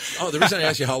 Oh, the reason I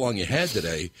asked you how long you had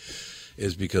today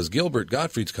is because Gilbert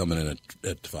Gottfried's coming in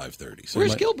at 5:30. So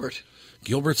Where's Gilbert?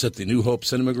 Gilbert's at the New Hope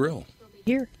Cinema Grill.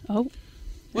 Here. Oh.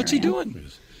 What's he doing?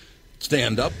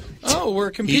 Stand up. Oh, we're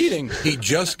competing. He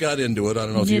just got into it. I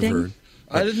don't know if you've heard.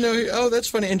 I didn't know. Oh, that's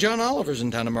funny. And John Oliver's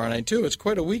in town tomorrow night, too. It's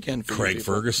quite a weekend for Craig you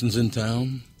people. Ferguson's in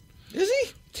town. Is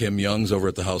he? Tim Young's over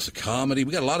at the House of Comedy.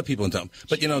 We got a lot of people in town.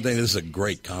 But, Dana, this is a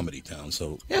great comedy town.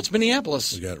 So yeah, it's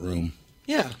Minneapolis. We got room.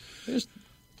 Yeah.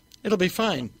 It'll be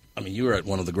fine. I mean, you were at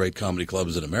one of the great comedy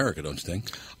clubs in America, don't you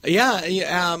think? Yeah,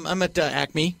 I'm at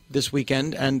Acme this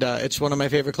weekend, and it's one of my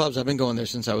favorite clubs. I've been going there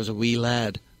since I was a wee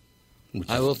lad.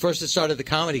 First it started at the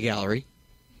Comedy Gallery.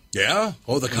 Yeah?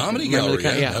 Oh, the Comedy Gallery.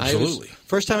 Yeah, absolutely.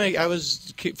 First time I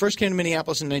first came to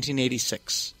Minneapolis in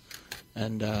 1986,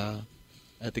 and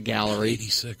at the Gallery.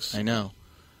 86. I know.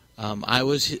 I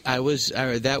was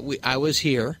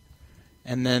here,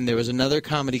 and then there was another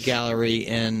Comedy Gallery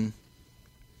in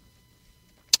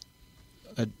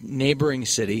a neighboring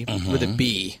city with a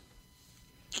B.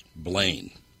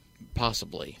 Blaine.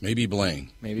 Possibly. Maybe Blaine.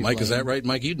 Maybe Mike, Blaine. is that right?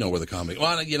 Mike, you'd know where the comedy...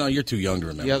 Well, you're too young to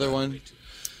remember. The other one.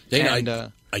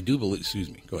 Dana, I do believe... Excuse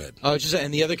me. Go ahead. Oh,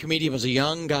 and the other comedian was a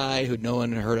young guy who no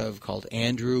one had heard of called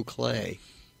Andrew Clay.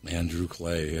 Andrew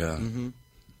Clay, yeah. Mm-hmm.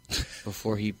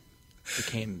 Before he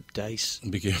became Dice.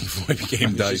 Before he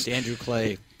became Dice. Just Andrew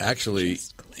Clay. Actually,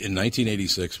 in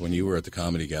 1986, when you were at the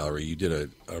Comedy Gallery, you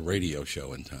did a radio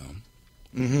show in town.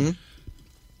 Mm-hmm.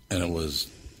 And it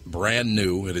was brand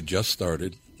new. It had just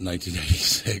started,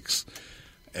 1986.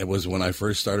 It was when I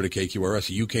first started at KQRS.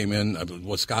 You came in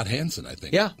with Scott Hansen, I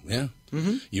think. Yeah. Yeah.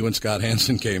 Mm-hmm. You and Scott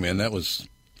Hansen came in. That was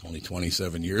only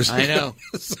 27 years ago. I know.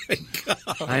 It's like,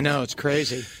 I know. It's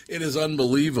crazy. It is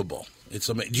unbelievable. It's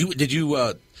amazing. Did you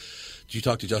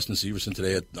talk to Justin Severson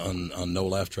today on No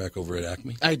Laugh Track over at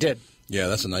Acme? I did. Yeah,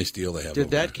 that's a nice deal they have.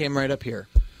 Dude, that came right up here.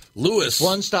 Lewis.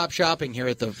 One-stop shopping here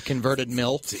at the converted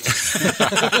mill.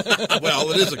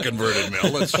 Well, it is a converted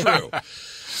mill. That's true.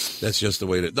 That's just the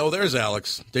way to... Oh, there's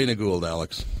Alex. Dana Gould,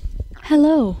 Alex.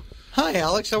 Hello. Hi,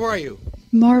 Alex. How are you?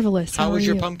 Marvelous. How was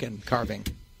your you? pumpkin carving?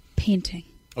 Painting.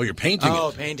 Oh, you're painting it?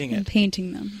 Oh, painting it. I'm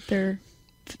painting them. They're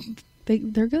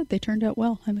good. They turned out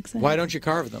well. I'm excited. Why don't you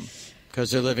carve them?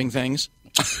 Because they're living things?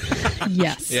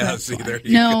 Yes. Yeah, see, there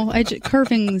you go. No,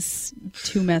 carving's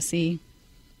too messy.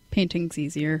 Painting's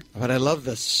easier. But I love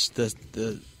this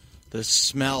the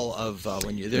smell of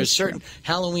when you... There's certain...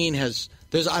 Halloween has...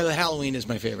 Halloween is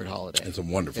my favorite holiday. It's a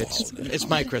wonderful holiday. It's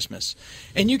my Christmas.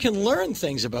 And you can learn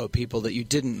things about people that you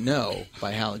didn't know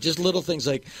by Halloween. Just little things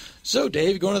like, so,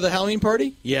 Dave, you going to the Halloween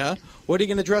party? Yeah. What are you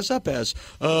going to dress up as?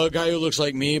 A guy who looks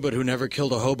like me but who never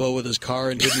killed a hobo with his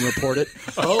car and didn't report it.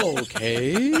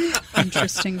 Okay.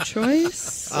 Interesting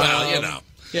choice. Well,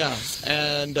 Yeah.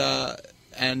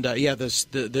 And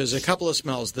there's a couple of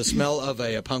smells. The smell of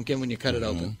a pumpkin when you cut it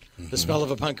open. Mm-hmm. The smell of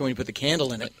a pumpkin when you put the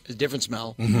candle in it is a different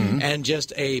smell. Mm-hmm. And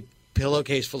just a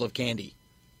pillowcase full of candy.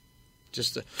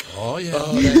 Just that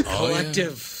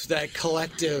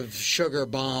collective sugar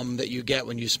bomb that you get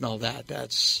when you smell that.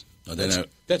 That's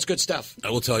good stuff. I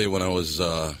will tell you, when I was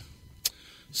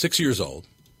 6 years old,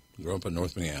 grew up in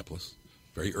North Minneapolis,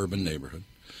 very urban neighborhood.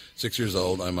 6 years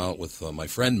old, I'm out with my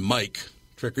friend Mike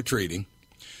trick-or-treating.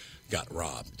 Got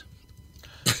robbed.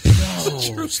 It's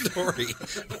a true story.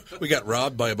 We got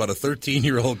robbed by about a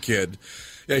 13-year-old kid.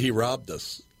 Yeah, he robbed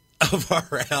us of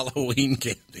our Halloween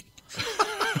candy.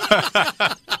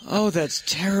 Oh, that's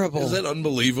terrible. Is that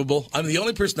unbelievable? I'm the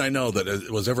only person I know that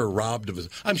was ever robbed of his...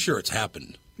 I'm sure it's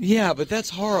happened. Yeah, but that's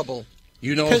horrible.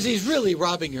 Because he's really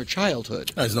robbing your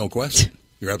childhood. There's no question.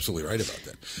 You're absolutely right about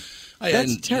that.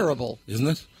 That's terrible. Isn't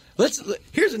it?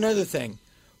 Here's another thing.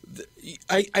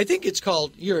 I think it's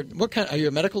called. Are you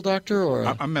a medical doctor or?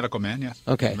 I'm a medical man. Yes.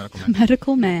 Okay.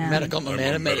 Medical man. Medical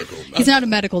man. He's not a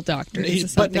medical doctor.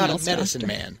 But not a medicine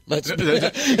man. Let's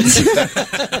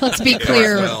be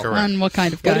clear on what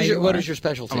kind of guy What is your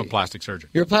specialty? I'm a plastic surgeon.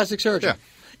 You're a plastic surgeon.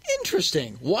 Yeah.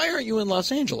 Interesting. Why aren't you in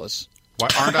Los Angeles? Why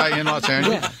aren't I in Los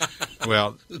Angeles?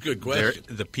 Well, good question.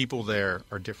 The people there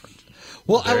are different.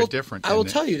 Well, I will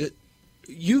tell you that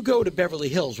you go to Beverly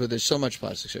Hills where there's so much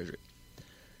plastic surgery.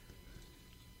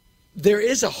 There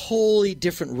is a wholly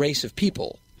different race of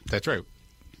people. That's right.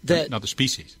 Another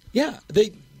species. Yeah,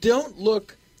 they don't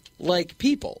look like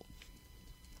people.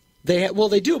 They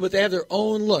do, but they have their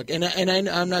own look. And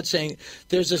I'm not saying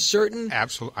there's a certain.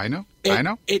 Absolutely, I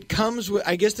know. It comes with.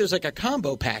 I guess there's like a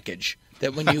combo package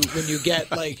that when you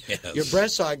get like your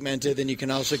breasts augmented, then you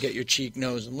can also get your cheek,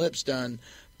 nose, and lips done.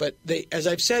 But as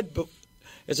I've said,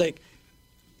 it's like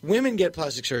women get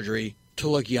plastic surgery to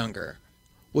look younger,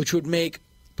 which would make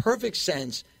perfect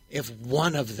sense if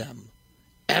one of them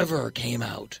ever came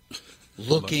out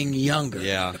looking younger.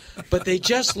 Yeah. But they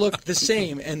just look the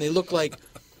same, and they look like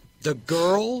the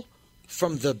girl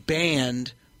from the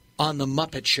band on the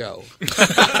Muppet Show.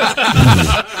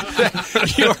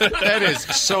 That is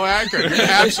so accurate. You're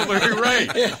absolutely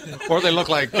right. Yeah. Or they look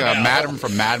like Madam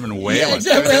from Madam and Whalen. Yeah,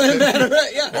 exactly. Madam,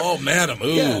 right, yeah. Oh, Madam.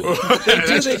 Ooh. Yeah.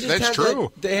 That's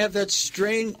true. They have that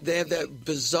strange. They have that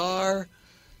bizarre.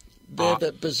 They have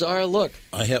that bizarre look.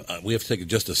 We have to take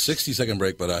just a 60-second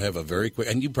break, but I have a very quick,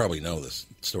 and you probably know this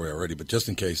story already, but just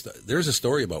in case, there's a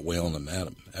story about Whalen and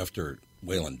Madam after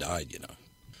Whalen died, you know.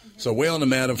 So Whalen and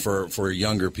Madam for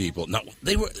younger people. Now,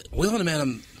 Whalen and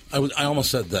Madam, I almost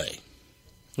said they.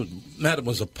 Madam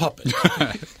was a puppet.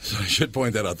 So I should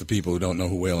point that out to people who don't know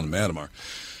who Whalen and Madam are.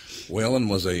 Whalen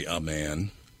was a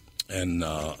man, and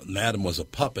Madam was a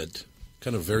puppet,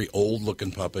 kind of very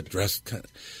old-looking puppet, dressed kind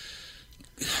of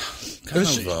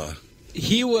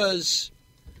he was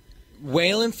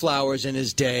Waylon Flowers in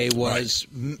his day was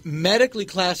medically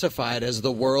classified as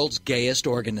the world's gayest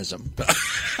organism,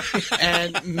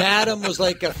 and Madam was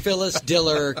like a Phyllis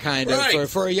Diller kind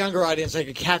of for a younger audience, like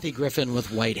a Kathy Griffin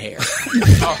with white hair,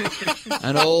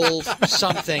 an old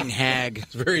something hag.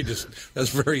 That's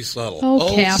very subtle. Oh,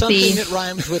 old Kathy. Something that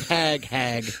rhymes with hag.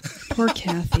 Poor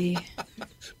Kathy.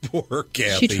 Poor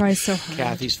Kathy. She tries so hard.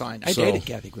 Kathy's fine. I dated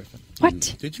Kathy Griffin.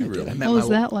 What? Did you really? What was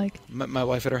that like? Met my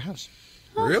wife at her house.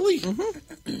 Really?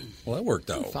 Mm-hmm. Well, that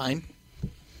worked out. Fine.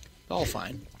 All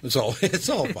fine. It's all fine.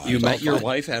 You It's met all your fine.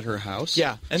 wife at her house?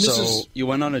 Yeah. And this so you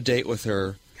went on a date with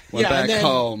her, went and back then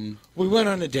home. We went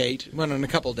on a date, went on a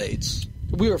couple dates.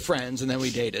 We were friends, and then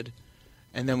we dated.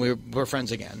 And then we were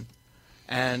friends again.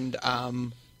 And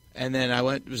then I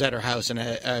was at her house, and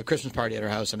a Christmas party at her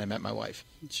house, and I met my wife.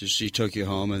 She took you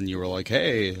home, and you were like,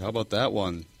 hey, how about that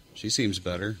one? She seems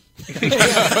better.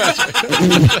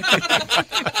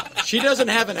 She doesn't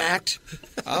have an act.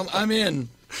 I'm in.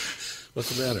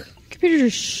 What's the matter? Computer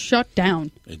just shut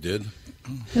down. It did?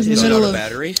 It was in the middle of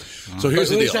battery. So here's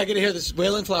the Wait a deal. second to hear this.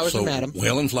 Whalen Flowers and Madam.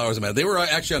 Whalen Flowers and Madam. They were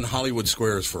actually on Hollywood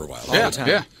Squares for a while. All the time.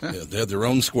 Yeah, they had their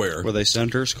own square. Were they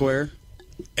center square?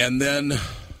 And then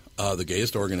the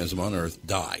gayest organism on earth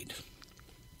died.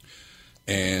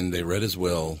 And they read his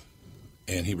will,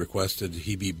 and he requested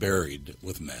he be buried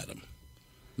with Madam.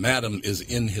 Madam is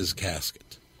in his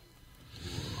casket.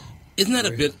 Isn't that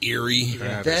a bit eerie?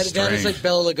 That is like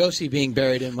Bela Lugosi being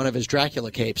buried in one of his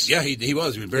Dracula capes. Yeah, he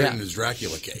was. He was buried in his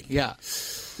Dracula cape. Yeah.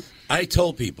 I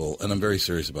told people, and I'm very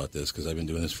serious about this because I've been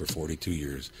doing this for 42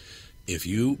 years, if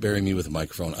you bury me with a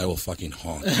microphone, I will fucking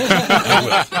honk.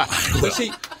 I will.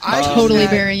 See, totally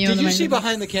burying you in the Did you see microphone.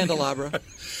 Behind the Candelabra?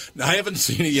 I haven't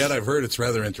seen it yet. I've heard it's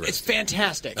rather interesting. It's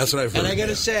fantastic. That's what I've heard. And I got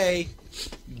to say,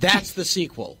 that's the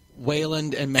sequel.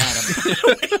 Wayland and Madam.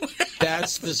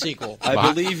 That's the sequel.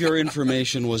 I believe your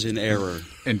information was in error.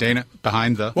 And Dana,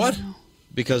 behind the... What?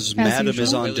 Because As Madam usual?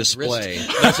 is on display.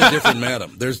 That's a different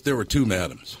Madam. There were two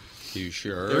Madams. You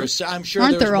sure? I'm sure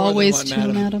Aren't there there was more always than two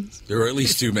one Madam. madams? There were at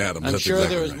least two Madams. I'm That's sure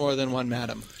exactly there was right. more than one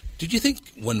Madam. Did you think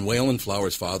when Whalen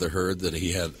Flowers' father heard that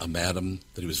he had a Madam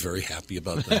that he was very happy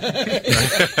about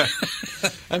that?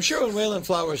 I'm sure when Wayland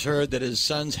Flowers heard that his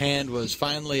son's hand was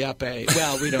finally up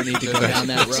well, we don't need to go down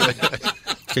that road.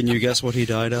 Can you guess what he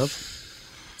died of?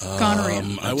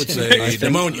 Gonorrhea. I would say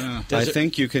pneumonia. I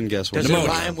think you can guess what Does it it is.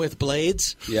 rhyme with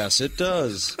blades? Yes, it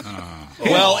does.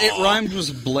 Well, it rhymed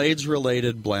with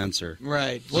blades-related Blancer.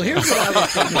 Right. Well, here's what I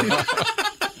was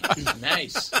thinking.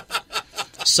 Nice.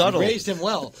 Subtle. You raised him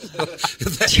well.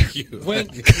 Thank you.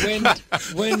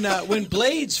 When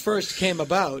Blades first came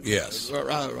about, Yes.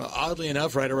 oddly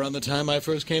enough, right around the time I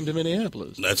first came to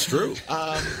Minneapolis, That's true.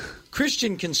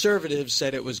 Christian conservatives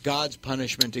said it was God's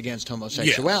punishment against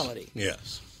homosexuality.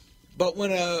 Yes. But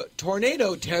when a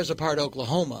tornado tears apart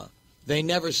Oklahoma, they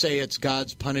never say it's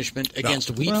God's punishment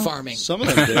against wheat farming. Some of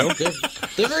them do.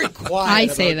 They're very quiet I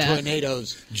say about that.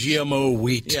 tornadoes. GMO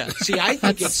wheat. Yeah. See, I think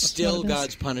That's it's still what it is.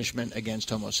 God's punishment against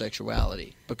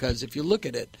homosexuality. Because if you look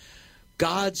at it,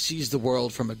 God sees the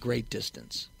world from a great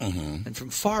distance. Mm-hmm. And from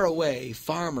far away,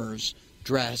 farmers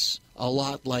dress a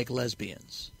lot like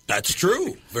lesbians. That's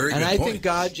true. Very And good I point. think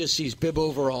God just sees bib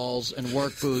overalls and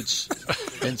work boots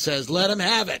and says, let him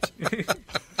have it.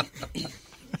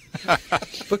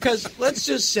 Because let's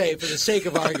just say, for the sake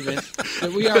of argument,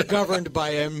 that we are governed by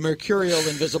a mercurial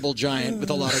invisible giant with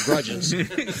a lot of grudges.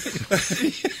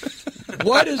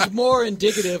 What is more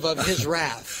indicative of his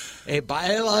wrath? A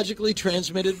biologically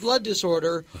transmitted blood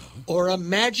disorder or a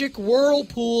magic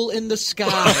whirlpool in the sky?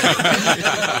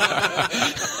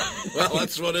 Well,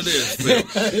 that's what it is,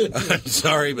 Phil. I'm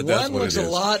sorry, but that's One what it looks is. a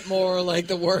lot more like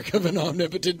the work of an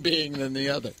omnipotent being than the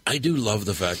other. I do love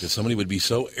the fact that somebody would be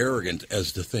so arrogant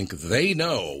as to think they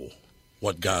know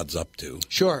what God's up to.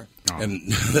 Sure.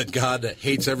 And that God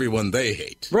hates everyone they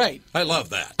hate. Right. I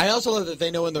love that. I also love that they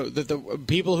know that the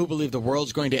people who believe the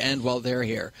world's going to end while they're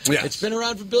here. Yes. It's been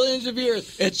around for billions of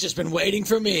years. It's just been waiting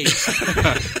for me.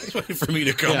 For me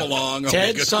to come along.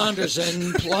 Ted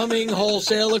Saunderson, plumbing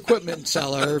wholesale equipment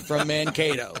seller from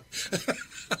Mankato.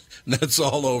 That's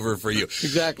all over for you.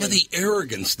 Exactly. Yeah, the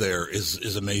arrogance there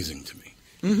is amazing to me.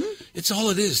 Mm-hmm. It's all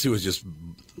it is, too, is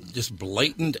just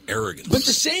blatant arrogance. But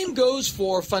the same goes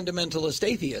for fundamentalist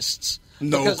atheists.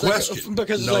 No question.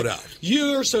 Because No it's doubt.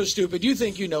 You're so stupid. You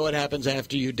think you know what happens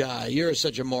after you die. You're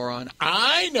such a moron.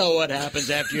 I know what happens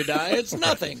after you die. It's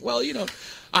nothing. Well, you know,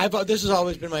 this has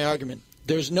always been my argument.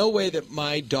 There's no way that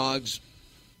my dogs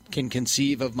can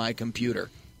conceive of my computer.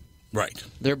 Right.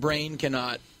 Their brain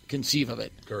cannot conceive of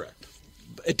it. Correct.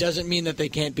 It doesn't mean that they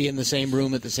can't be in the same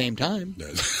room at the same time.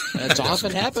 That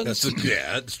often happens.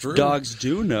 Yeah, it's true. Dogs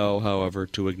do know, however,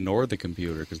 to ignore the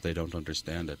computer because they don't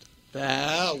understand it.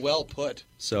 Ah, well put.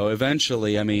 So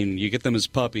eventually, I mean, you get them as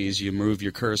puppies, you move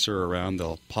your cursor around,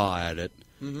 they'll paw at it.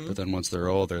 Mhm. But then once they're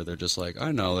older, they're just like,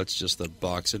 I know, it's just a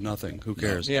box of nothing. Who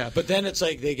cares? Yeah, but then it's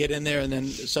like they get in there and then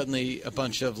suddenly a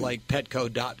bunch of like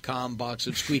Petco.com box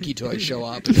of squeaky toys show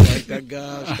up. It's like, oh,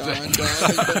 gosh, darn dog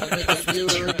has been on the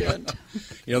computer again.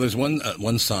 You know, there's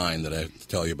one sign that I have to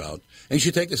tell you about, and you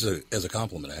should take this as a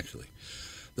compliment, actually.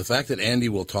 The fact that Andy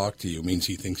will talk to you means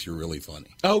he thinks you're really funny.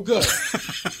 Oh, good.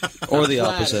 Or the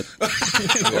opposite.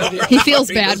 He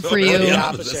feels bad for you, the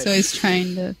opposite. so he's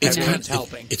trying to.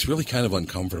 It's really kind of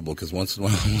uncomfortable because once in a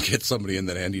while we'll get somebody in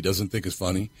that Andy doesn't think is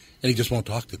funny, and he just won't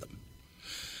talk to them.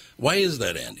 Why is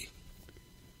that, Andy?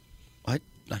 I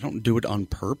don't do it on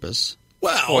purpose.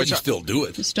 Well, you still do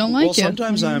it. Just don't like well, you.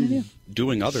 sometimes What are you gonna I'm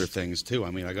doing other things, too.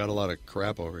 I mean, I got a lot of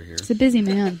crap over here. He's a busy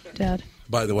man, Dad.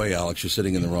 By the way, Alex, you're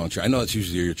sitting in the wrong chair. I know that's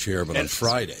usually your chair, but on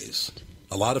Fridays,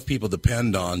 a lot of people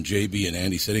depend on JB and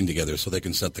Andy sitting together so they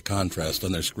can set the contrast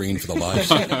on their screen for the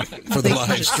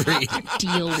live stream.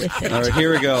 Deal with it. All right,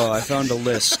 here we go. I found a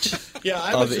list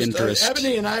of interest.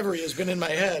 Ebony and Ivory has been in my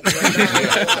head.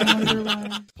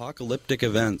 Apocalyptic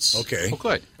events. Okay.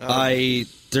 good.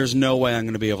 There's no way I'm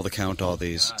going to be able to count all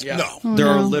these. Yeah. No. Oh, There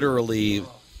are no. literally,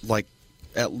 like,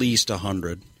 at least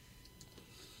 100.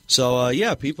 So,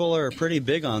 yeah, people are pretty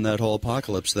big on that whole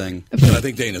apocalypse thing. And I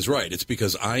think Dana's right. It's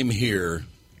because I'm here.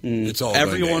 It's all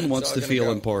Everyone going wants all to gonna feel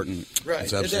go. important. Right.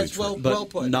 That's absolutely That's well, true. But well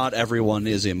put. not everyone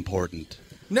is important.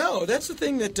 No, that's the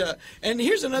thing that, and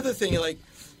here's another thing, like,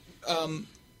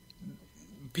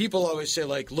 people always say,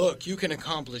 like, look, you can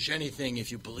accomplish anything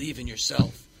if you believe in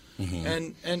yourself.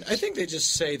 Mm-hmm. And I think they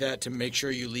just say that to make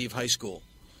sure you leave high school.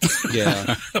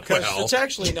 Yeah. Because Well. it's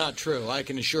actually not true, I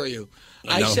can assure you.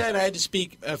 I No. said I had to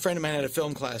speak, a friend of mine had a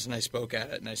film class, and I spoke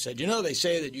at it, and I said, you know, they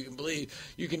say that you can believe,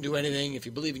 you can do anything if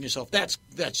you believe in yourself. That's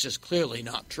just clearly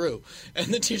not true.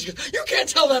 And the teacher goes, you can't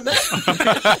tell them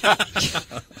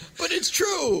that. But it's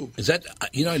true. Is that,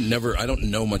 I don't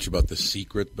know much about The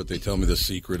Secret, but they tell me The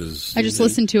Secret is... I just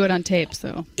listened to it on tape,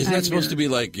 so. Isn't that supposed to be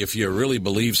like, if you really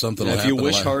believe something will If happen? you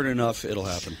wish hard enough, it'll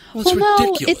happen. Well, it's no,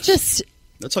 ridiculous. it just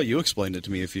That's how you explained it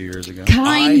to me a few years ago.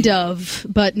 kind of,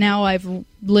 but now I've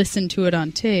listened to it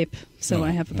on tape, so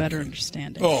I have a better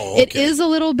understanding. Oh, It okay. is a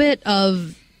little bit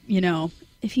of,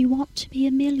 if you want to be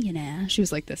a millionaire. She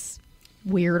was like this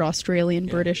weird Australian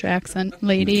British accent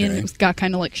lady, and Okay. it was got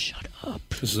kind of like, shut up.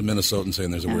 This is a Minnesotan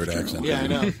saying there's a weird accent. Yeah, I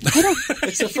know.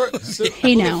 It's the first.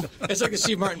 Hey, now. It's like a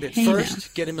Steve Martin bit. Hey,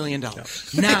 First, get $1 million.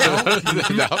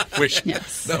 Now, wish.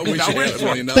 Yes. No, we should have $1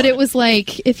 million. But it was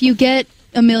like, if you get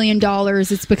 $1 million,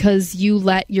 it's because you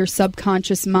let your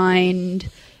subconscious mind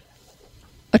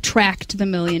attract the $1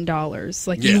 million.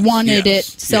 Like you wanted it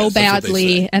so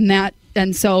badly,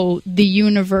 and so the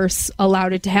universe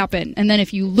allowed it to happen. And then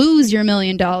if you lose your $1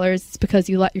 million, it's because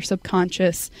you let your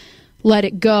subconscious let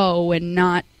it go and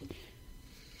not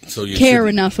care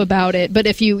enough about it. But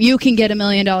if you can get $1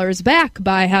 million back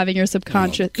by having your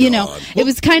subconscious, it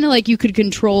was kind of like you could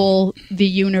control the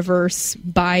universe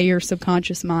by your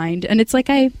subconscious mind. And it's like,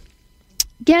 I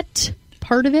get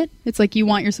part of it. It's like you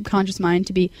want your subconscious mind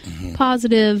to be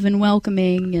positive and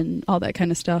welcoming and all that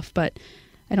kind of stuff, but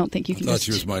I don't think you can. I thought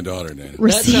she was my daughter, Nan.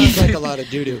 That sounds like a lot of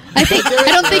doo-doo. I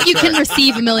don't think you can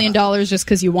receive $1 million just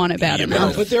because you want it bad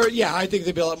enough. But I think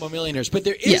there'd be a lot more millionaires. But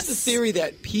there is the theory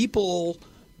that people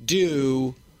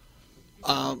do.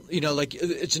 Like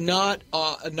it's not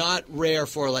rare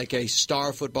for like a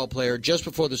star football player just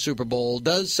before the Super Bowl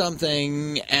does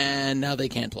something and now they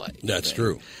can't play. That's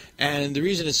true. And the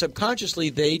reason is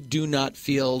subconsciously they do not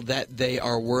feel that they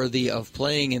are worthy of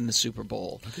playing in the Super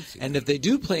Bowl. And if they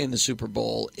do play in the Super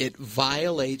Bowl, it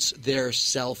violates their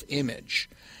self-image.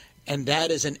 And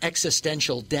that is an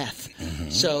existential death.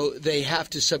 So they have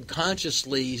to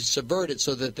subconsciously subvert it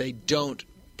so that they don't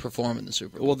perform in the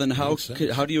Super Bowl. Well, then how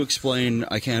do you explain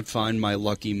I can't find my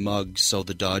lucky mug, so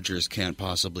the Dodgers can't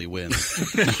possibly win?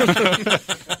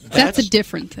 That's a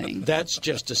different thing. That's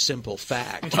just a simple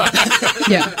fact. But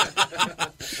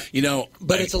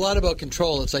it's a lot about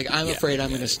control. It's like, I'm afraid I'm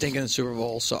going to stink in the Super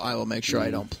Bowl, so I will make sure I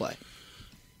don't play.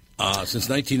 Since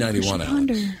 1991,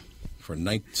 Alex,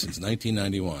 since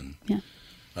 1991,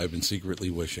 I've been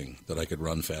secretly wishing that I could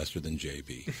run faster than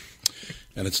JB.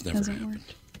 And it's never happened.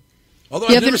 Although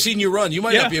I've never seen you run. You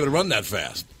might not be able to run that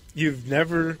fast. We've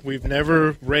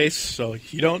never raced, so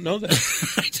you don't know that.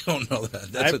 I don't know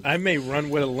that. I may run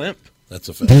with a limp. That's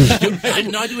a fact. I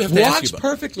do have to ask you about Walks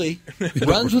perfectly,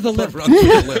 runs with a limp.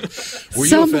 Were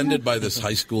you offended by this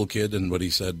high school kid and what he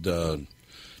said? Do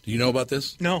you know about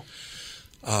this? No.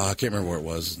 I can't remember where it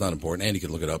was. It's not important. Andy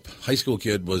could look it up. High school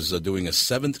kid was doing a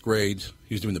 7th grade.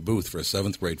 He was doing the booth for a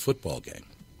 7th grade football game.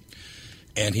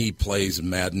 And he plays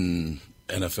Madden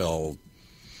NFL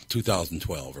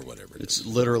 2012 or whatever it is. It's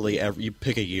literally you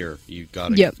pick a year, you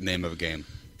got a name of a game.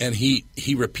 And he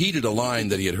repeated a line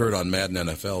that he had heard on Madden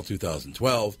NFL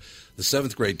 2012. The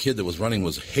 7th grade kid that was running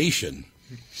was Haitian.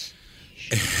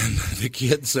 And the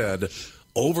kid said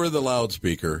over the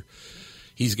loudspeaker,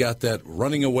 he's got that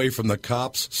running away from the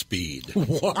cops speed.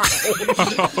 Wow.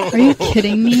 Are you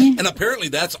kidding me? And apparently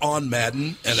that's on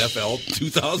Madden NFL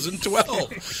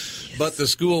 2012. But the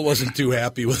school wasn't too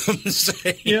happy with him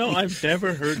saying. I've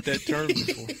never heard that term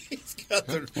before.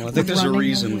 Well, I think there's a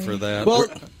reason for that. Well,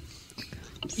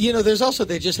 there's also,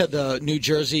 they just had the New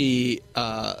Jersey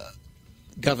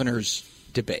governor's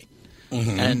debate.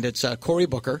 And it's Cory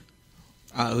Booker,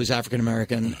 who's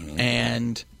African-American,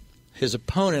 and his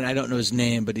opponent, I don't know his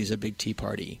name, but he's a big Tea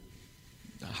Party,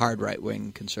 hard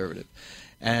right-wing conservative.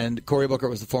 And Cory Booker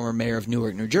was the former mayor of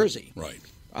Newark, New Jersey. Right.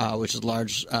 Which is a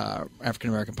large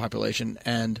African-American population.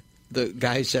 And the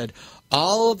guy said,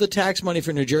 all of the tax money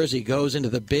for New Jersey goes into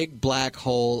the big black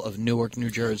hole of Newark, New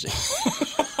Jersey.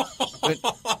 But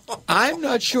I'm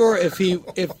not sure if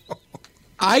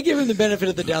I give him the benefit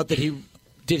of the doubt that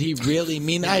did he really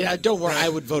mean that? I don't worry, I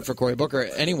would vote for Cory Booker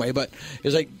anyway, but it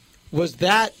was like, was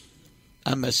that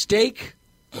a mistake?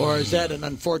 Or is that an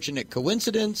unfortunate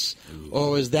coincidence?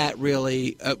 Or was that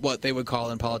really what they would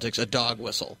call in politics a dog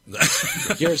whistle?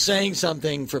 You're saying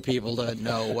something for people to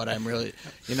know what I'm really...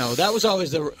 that was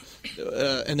always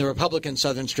in the Republican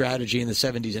Southern strategy in the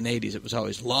 70s and 80s. It was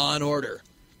always law and order.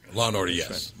 Law and order,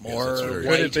 yes. More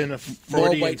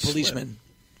white policemen.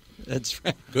 That's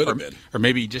right. Could have been. Or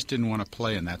maybe he just didn't want to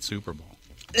play in that Super Bowl.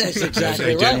 That's exactly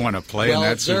right. He didn't right. want to play in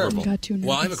that Super Bowl.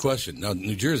 Well, I have a question. Now,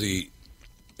 New Jersey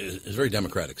is a very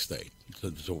democratic state.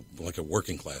 It's like a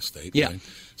working class state. Yeah. Right?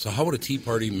 So how would a Tea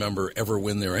Party member ever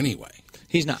win there anyway?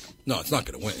 He's not. No, it's not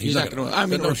going to win. He's not going to win. I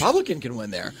mean, a Republican can win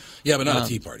there. Yeah, but not a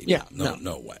Tea Party. Yeah.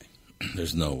 No way.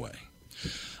 There's no way.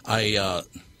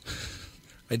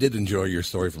 I did enjoy your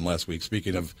story from last week.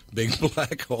 Speaking of big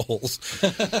black holes,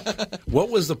 what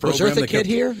was the program? Was Eartha Kitt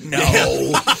here? No.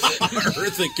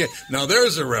 Eartha Kitt. Now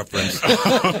there's a reference.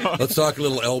 Let's talk a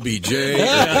little LBJ.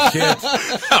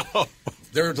 Eartha Kitt.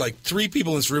 There are like 3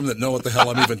 people in this room that know what the hell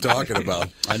I'm even talking about.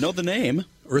 I know the name.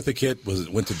 Eartha Kitt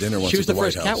went to dinner once at the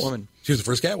White House. She was the first Catwoman. She was the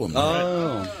first Catwoman.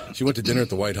 Oh. Right? She went to dinner at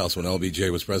the White House when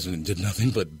LBJ was president and did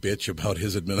nothing but bitch about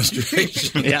his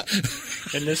administration. Yeah.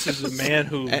 And this is a man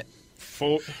who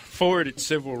forwarded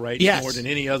civil rights more than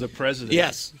any other president.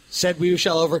 Yes. Said we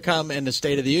shall overcome in the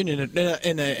State of the Union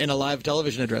in a live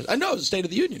television address. I know it was the State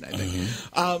of the Union, I think.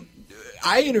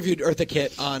 I interviewed Eartha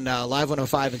Kitt on Live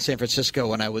 105 in San Francisco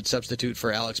when I would substitute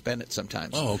for Alex Bennett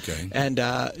sometimes. Oh, okay. And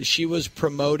she was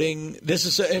promoting this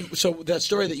is so that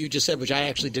story that you just said, which I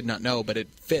actually did not know, but it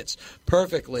fits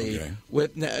perfectly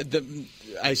with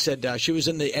I said she was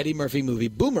in the Eddie Murphy movie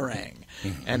Boomerang,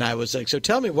 and I was like, so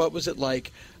tell me, what was it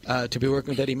like to be working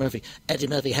with Eddie Murphy? Eddie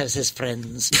Murphy has his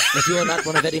friends. If you are not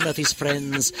one of Eddie Murphy's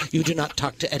friends, you do not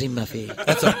talk to Eddie Murphy.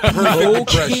 That's a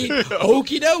perfect impression.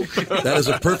 Okie doke. That is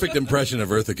a perfect impression of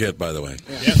Eartha Kitt, by the way.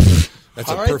 Yeah. That's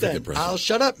All a right, perfect then. impression. I'll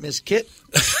shut up, Miss Kitt.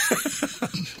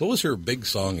 What was her big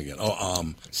song again?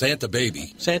 Oh, Santa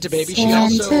Baby. Santa Baby. She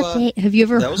also. Have you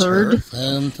ever heard?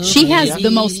 She has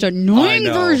the most annoying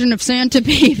version of Santa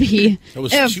Baby ever.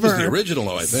 She was the original,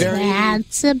 I think.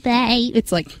 Santa Baby.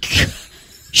 It's like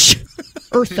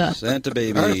Eartha. Santa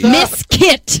Baby. Miss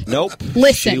Kitt. Nope.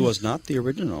 Listen. She was not the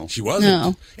original. She wasn't.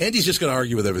 No. Andy's just going to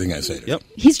argue with everything I say to him. Yep.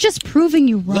 He's just proving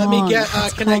you wrong. Let me get.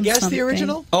 Can I guess Something. the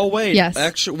original? Oh, wait. Yes.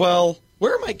 Actually, well.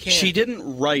 Where are my cans? She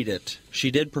didn't write it. She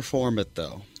did perform it,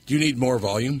 though. Do you need more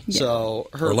volume? Yeah. So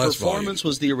her or less performance volume?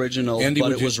 was the original, Andy,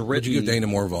 but it was written. Would you give Dana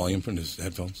more volume from his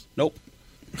headphones? Nope.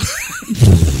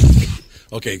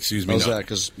 Okay, excuse me. How's no. that?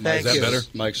 Because is that better?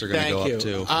 Mics are going to go up,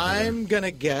 too. I'm going to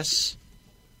guess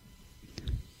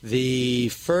the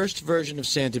first version of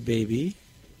Santa Baby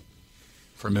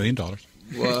for $1 million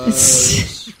was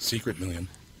Secret Million.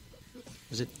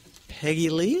 Was it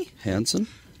Peggy Lee Hansen?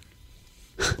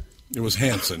 It was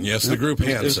Hansen. Yes, the group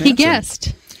Hansen. He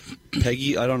guessed.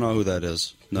 Peggy, I don't know who that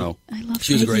is. No. I love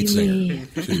She was a great Peggy Lee. singer.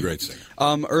 She was a great singer.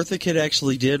 Eartha Kitt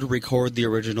actually did record the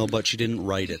original, but she didn't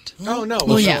write it. Oh, no.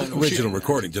 Well, yeah. Original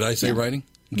recording. Did I say writing?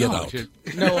 Get out.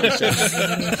 No one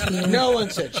said no one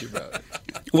said she wrote it.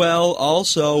 Well,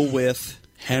 also with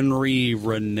Henry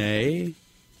Renee.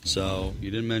 So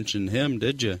you didn't mention him,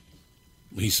 did you?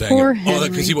 He sang Poor it. Oh, Henry.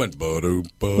 because he went ba-doo,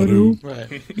 ba-doo, Right.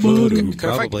 ba-doo.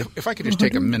 Probably. If I could just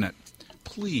take a minute,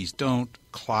 please don't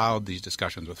cloud these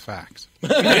discussions with facts.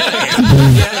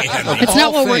 It's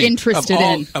not what we're interested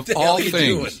in. Of all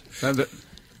things.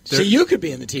 So you could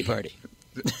be in the Tea Party.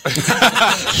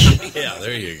 Yeah,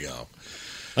 there you go.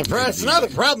 It's not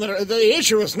the problem. The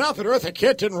issue is not that Eartha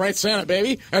Kitt didn't write Santa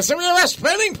Baby. It's that we have a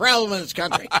spending problem in this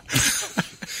country.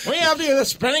 We have to get the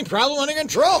spending problem under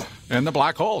control. And the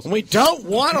black holes. We don't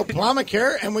want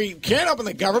Obamacare, and we can't open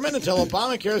the government until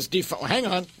Obamacare is default. Hang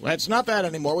on. It's not that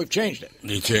anymore. We've changed it.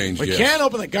 You changed, We yes. can't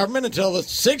open the government until the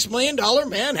 $6 million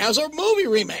man has a movie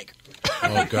remake.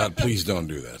 Oh, God, please don't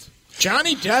do that.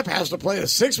 Johnny Depp has to play the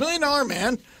 $6 million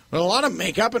man with a lot of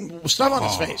makeup and stuff on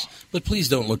his face. But please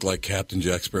don't look like Captain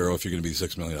Jack Sparrow if you're going to be the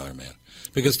 $6 million man.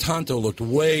 Because Tonto looked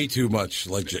way too much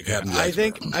like Captain Jack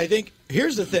Sparrow. I think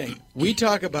here's the thing. We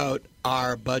talk about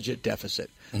our budget deficit.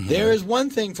 Mm-hmm. There is one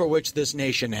thing for which this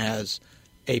nation has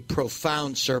a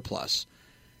profound surplus,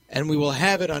 and we will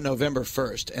have it on November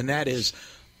 1st, and that is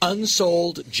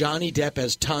unsold Johnny Depp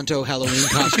as Tonto Halloween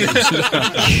costumes.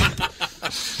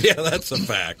 Yeah, that's a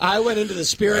fact. I went into the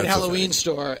Spirit Halloween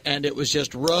store, and it was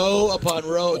just row upon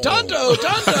row. Tonto,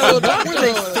 Tonto, Tonto. What were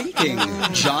they thinking?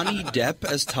 Johnny Depp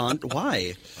as Tonto?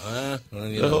 Why?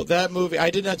 That movie, I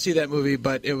did not see that movie,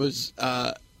 but it was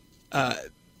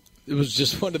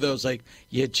just one of those, like,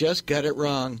 you just got it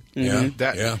wrong.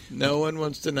 Yeah, No one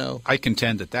wants to know. I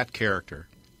contend that character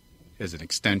is an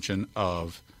extension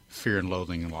of Fear and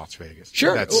Loathing in Las Vegas.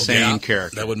 Sure. That same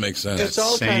character. That would make sense. It's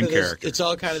all Same kind of character. it's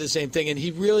all kind of the same thing, and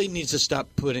he really needs to stop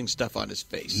putting stuff on his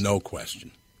face. No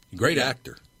question. Great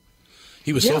actor.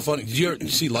 He was so funny. Did you ever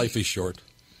see Life is Short?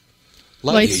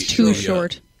 Life's too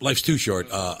short. Life's too short.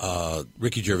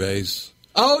 Ricky Gervais.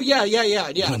 Oh, yeah.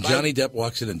 When Johnny Depp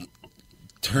walks in and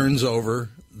turns over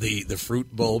the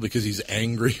fruit bowl because he's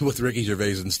angry with Ricky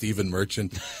Gervais and Stephen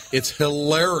Merchant, it's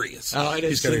hilarious. Oh, I didn't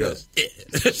He's kinda see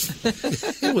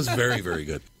goes, It was very, very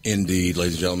good. Indeed,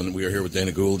 ladies and gentlemen, we are here with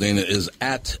Dana Gould. Dana is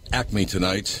at Acme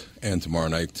tonight and tomorrow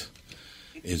night.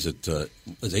 Is it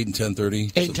is 8 and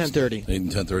 10:30? 8 and 10:30. 8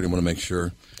 and 10:30. I want to make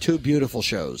sure. Two beautiful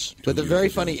shows. With a very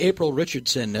funny April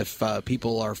Richardson, if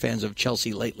people are fans of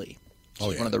Chelsea lately.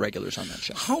 She's one of the regulars on that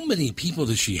show. How many people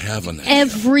does she have on that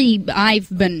I've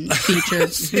been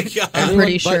featured. I'm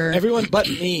pretty sure. Everyone but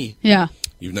me. Yeah.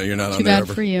 You're not Too on there bad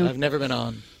ever? for you. I've never been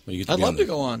on. Well, you get I'd be love on to the-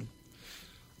 go on.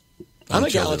 I'm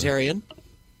egalitarian.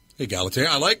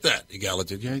 Egalitarian. I like that.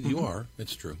 Egalitarian. Yeah, you are.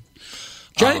 It's true.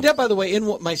 Johnny Depp, by the way, in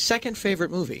my second favorite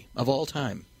movie of all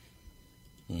time.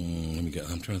 I'm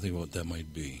trying to think of what that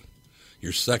might be.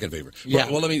 Your second favorite.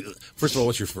 Yeah. Well, first of all,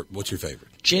 what's your favorite?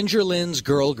 Ginger Lynn's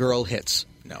Girl Hits.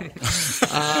 No.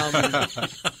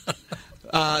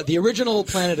 The original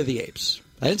Planet of the Apes.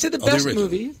 I didn't say the best original.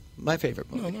 movie. My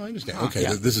favorite movie. No, I understand. Okay,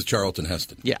 this is Charlton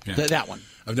Heston. Yeah, that one.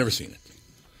 I've never seen it.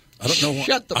 I don't know.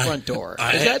 Shut the front door.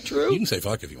 Is that true? You can say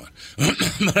fuck if you want.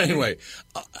 But anyway,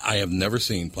 I have never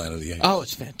seen Planet of the Apes. Oh,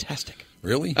 it's fantastic.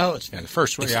 Really? Oh, it's the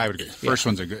first one. Yeah, I would agree. First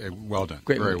one's well done.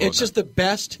 Great. Very well it's done. just the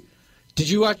best. Did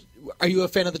you watch? Are you a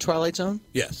fan of the Twilight Zone?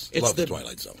 Yes, It's love the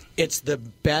Twilight Zone. It's the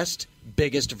best,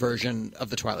 biggest version of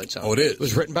the Twilight Zone. Oh, it is. It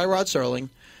was written by Rod Serling.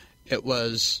 It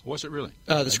was. Was it really?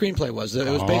 The screenplay was. It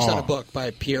was based on a book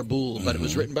by Pierre Boulle, but it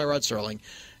was written by Rod Serling,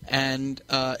 and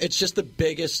it's just the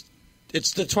biggest.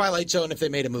 It's the Twilight Zone if they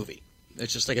made a movie.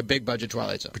 It's just like a big budget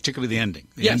Twilight Zone. Particularly the ending.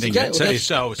 The Yes, ending. exactly.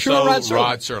 So Pure Rod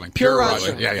Rod Serling. Serling. Pure Rod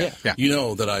Serling. Yeah. You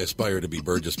know that I aspire to be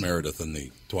Burgess Meredith in the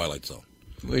Twilight Zone.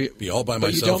 Be all by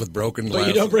But you myself don't- with broken but glass.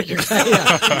 you don't break your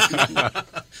glass. Yeah.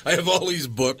 I have all these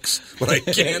books, but I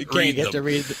can't read get them. to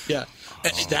read. A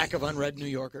stack of unread New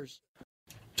Yorkers.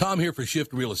 Tom here for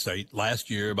Shift Real Estate. Last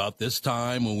year, about this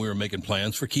time, when we were making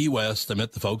plans for Key West, I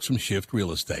met the folks from Shift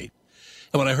Real Estate.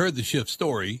 And when I heard the Shift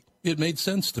story, it made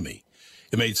sense to me.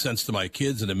 It made sense to my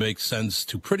kids, and it makes sense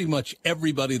to pretty much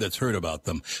everybody that's heard about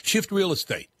them. Shift Real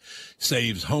Estate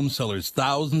saves home sellers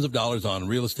thousands of dollars on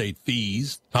real estate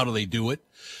fees. How do they do it?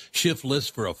 Shift lists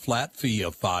for a flat fee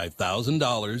of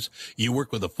 $5,000. You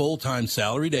work with a full-time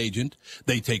salaried agent.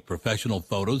 They take professional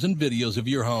photos and videos of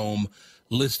your home,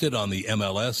 list it on the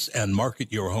MLS, and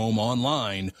market your home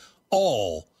online,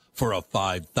 all for a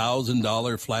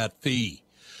 $5,000 flat fee.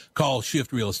 Call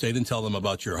Shift Real Estate and tell them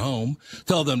about your home.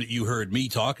 Tell them that you heard me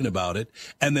talking about it,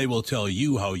 and they will tell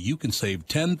you how you can save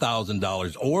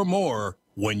 $10,000 or more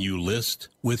when you list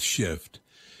with Shift.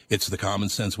 It's the common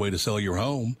sense way to sell your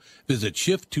home. Visit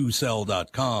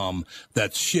shift2sell.com.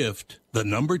 That's shift, the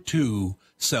number 2,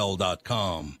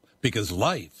 sell.com. Because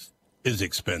life is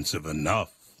expensive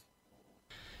enough.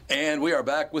 And we are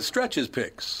back with Stretch's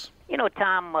picks. You know,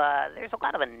 Tom, there's a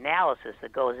lot of analysis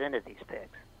that goes into these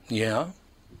picks. Yeah?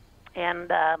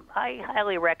 And I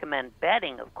highly recommend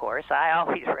betting, of course. I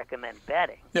always recommend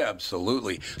betting. Yeah,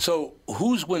 absolutely. So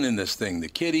who's winning this thing? The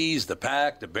Kitties, the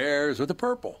Pack, the Bears, or the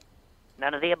Purple?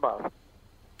 None of the above.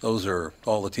 Those are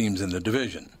all the teams in the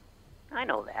division. I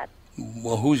know that.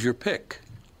 Well, who's your pick?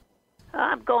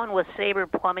 I'm going with Sabre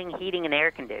Plumbing, Heating, and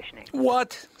Air Conditioning.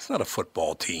 What? It's not a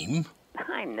football team.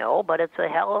 I know, but it's a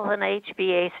hell of an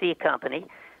HVAC company.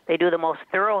 They do the most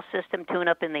thorough system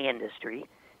tune-up in the industry.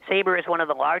 Sabre is one of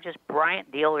the largest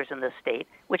Bryant dealers in the state,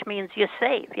 which means you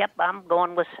save. Yep, I'm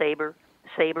going with Sabre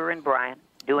and Bryant,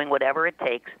 doing whatever it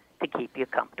takes to keep you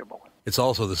comfortable. It's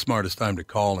also the smartest time to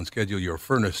call and schedule your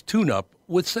furnace tune-up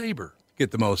with Sabre.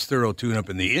 Get the most thorough tune-up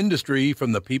in the industry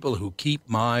from the people who keep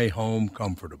my home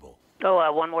comfortable.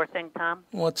 Oh, one more thing, Tom.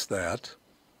 What's that?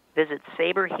 Visit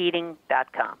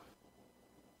saberheating.com.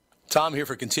 Tom here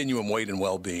for Continuum Weight and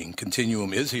Wellbeing.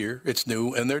 Continuum is here, it's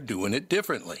new, and they're doing it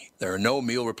differently. There are no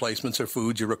meal replacements or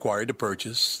foods you're required to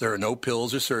purchase. There are no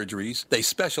pills or surgeries. They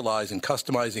specialize in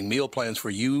customizing meal plans for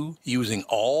you using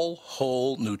all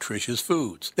whole, nutritious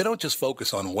foods. They don't just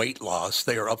focus on weight loss.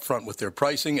 They are upfront with their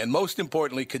pricing, and most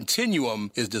importantly, Continuum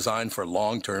is designed for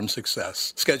long-term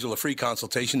success. Schedule a free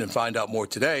consultation and find out more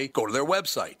today. Go to their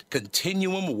website,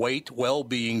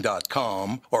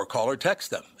 continuumweightwellbeing.com, or call or text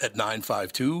them at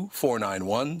 952-491-6527.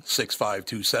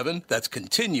 That's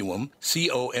Continuum,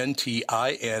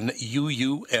 CONTINUUM,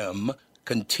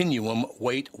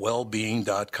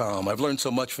 continuumweightwellbeing.com. I've learned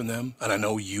so much from them, and I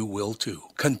know you will too.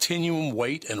 Continuum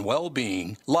Weight and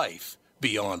Wellbeing, life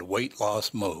beyond weight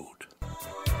loss mode.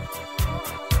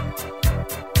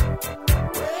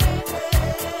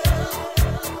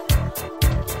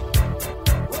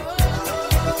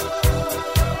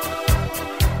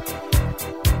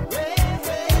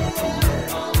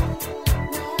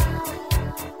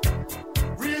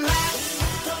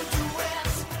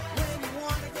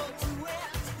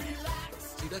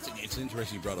 It's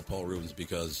interesting you brought up Paul Rubens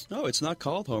because... No, it's not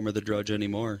called Homer the Drudge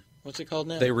anymore. What's it called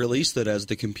now? They released it as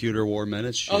the Computer Wore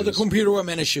Menace Shoes. Oh, the Computer Wore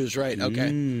Menace Shoes, right. Okay.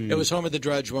 It was Homer the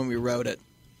Drudge when we wrote it.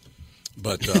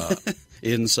 But...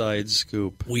 Inside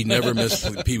scoop. We never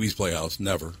missed Pee-wee's Playhouse,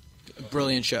 never.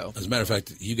 Brilliant show. As a matter of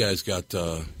fact, you guys got...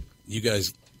 you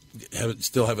guys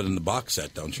still have it in the box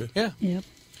set, don't you? Yeah. Yep.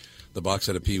 The box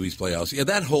set of Pee-wee's Playhouse. Yeah,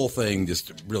 that whole thing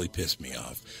just really pissed me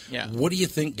off. Yeah. What do you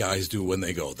think guys do when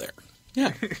they go there?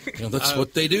 Yeah. You know, that's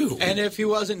what they do. And if he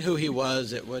wasn't who he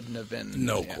was, it wouldn't have been.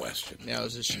 No question. Yeah, it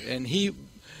was and he,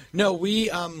 no,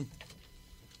 we,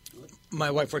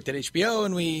 my wife worked at HBO,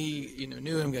 and we,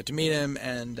 knew him, got to meet him,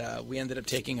 and we ended up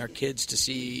taking our kids to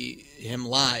see him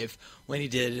live when he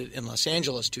did it in Los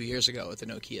Angeles 2 years ago at the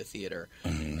Nokia Theater.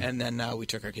 Mm-hmm. And then we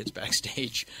took our kids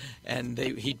backstage, and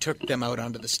he took them out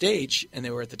onto the stage, and they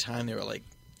were at the time, they were like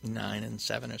 9 and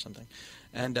 7 or something.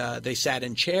 And they sat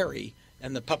in Cherry,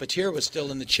 and the puppeteer was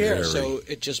still in the chair, so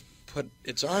it just put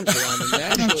its arms around him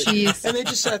naturally. And they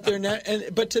just sat there.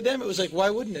 But to them, it was like, why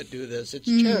wouldn't it do this? It's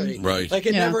charity. Right. Like,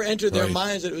 it never entered their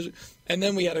minds that it was. And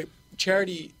then we had a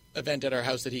charity event at our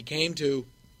house that he came to,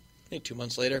 I think 2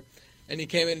 months later, and he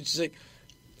came in and she's like,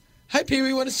 "Hi, Pee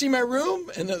Wee, want to see my room?"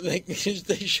 And then, like,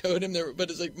 they showed him there, but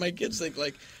it's like my kids think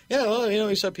like, "Yeah, well,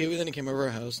 we saw Pee Wee, then he came over our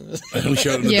house." And we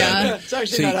showed him the bed. Yeah, it's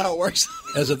actually not how it works.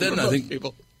 As a then, I think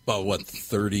about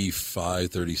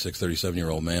 35, 36,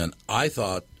 37-year-old man, I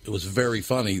thought it was very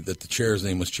funny that the chair's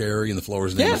name was Cherry and the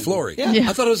floor's name was Flory. Yeah.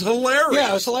 I thought it was hilarious.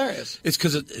 Yeah, it was hilarious. It's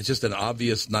because it's just an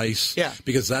obvious, nice. Yeah.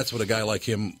 Because that's what a guy like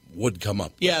him would come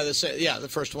up. Yeah, the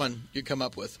first one you come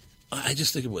up with. I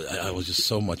just think it was just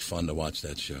so much fun to watch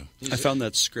that show. I found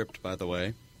that script, by the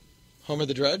way. Homer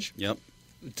the Drudge? Yep.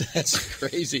 That's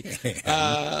crazy.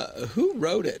 Who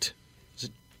wrote it? Was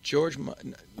it George? No,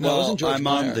 it wasn't George I'm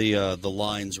Meyer. on the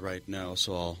lines right now,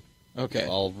 so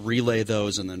I'll relay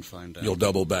those and then find out. You'll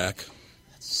double back.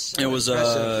 It was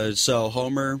so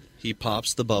Homer, he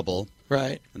pops the bubble,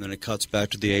 right, and then it cuts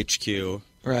back to the HQ.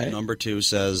 Right. Number 2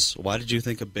 says, "Why did you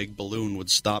think a big balloon would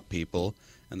stop people?"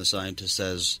 And the scientist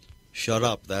says, "Shut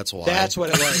up, that's why." That's what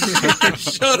it was.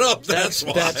 Shut up, that's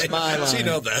why. That's my line. See,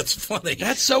 that's funny.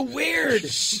 That's so weird.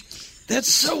 That's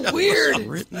so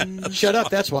weird. Shut up,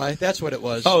 that's why. That's what it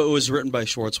was. Oh, it was written by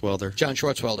Schwartzwelder. John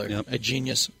Schwartzwelder, a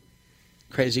genius.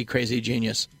 Crazy, crazy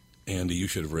genius. Andy, you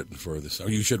should have written for this. Or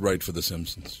you should write for The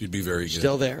Simpsons. You'd be very good.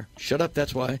 Still there. Shut up,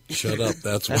 that's why. Shut up,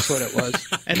 that's why. That's what it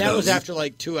was. And that was after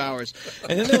like 2 hours.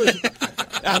 And then there was...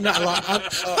 I'm not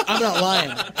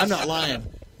lying. I'm not lying.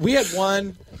 We had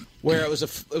one where it was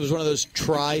one of those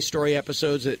tri-story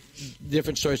episodes that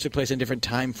different stories took place in different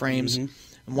time frames. Mm-hmm.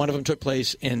 And one of them took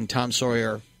place in Tom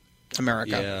Sawyer,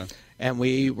 America. Yeah. And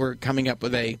we were coming up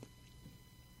with a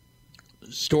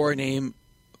store name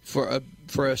for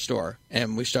a store,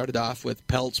 and we started off with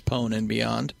Peltz, Pone, and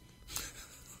Beyond.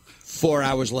 4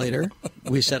 hours later,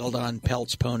 we settled on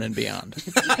Peltz, Pone, and Beyond.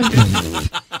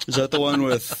 Is that the one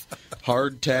with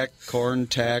hard tack, corn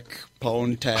tack,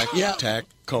 pone tack, tack,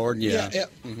 corn? Yeah.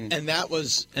 Mm-hmm. And that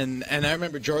was, and I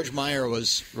remember George Meyer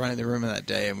was running the room that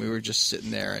day, and we were just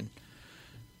sitting there, and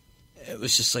it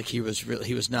was just like he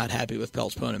was not happy with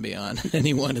Peltz, Pone, and Beyond, and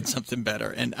he wanted something better.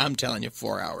 And I'm telling you,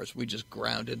 4 hours, we just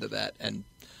ground into that, and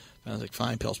I was like,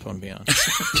 fine, Peltz, Pone, and Beyond.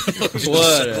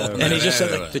 Whatever. And he just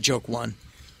said, like, the joke won.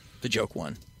 The joke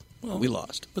won. Well, we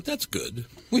lost. But that's good.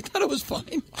 We thought it was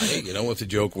fine. Hey, if the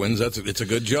joke wins, it's a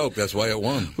good joke. That's why it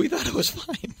won. We thought it was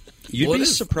fine. You'd be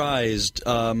surprised.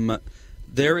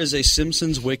 There is a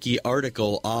Simpsons Wiki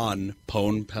article on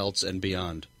Pone, Peltz, and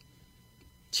Beyond.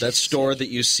 That store that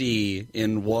you see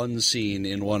in one scene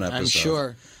in one episode. I'm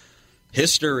sure.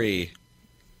 History.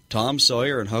 Tom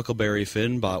Sawyer and Huckleberry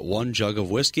Finn bought 1 jug of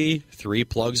whiskey, 3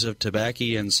 plugs of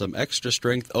tobacco, and some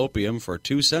extra-strength opium for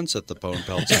 2 cents at the Pone,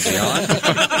 Peltz, and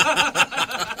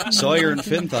Beyond. Sawyer and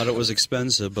Finn thought it was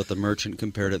expensive, but the merchant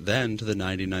compared it then to the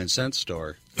 99-cent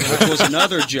store, which was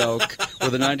another joke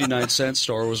where the 99-cent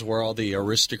store was where all the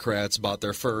aristocrats bought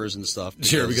their furs and stuff.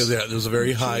 Sure, because there was a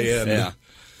very high end. Yeah.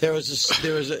 This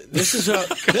is how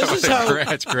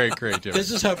That's great joke. This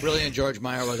is how brilliant George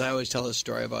Meyer was. I always tell this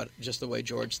story about just the way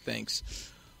George thinks.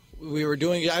 We were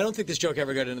doing. I don't think this joke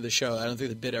ever got into the show. I don't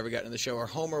think the bit ever got into the show. Where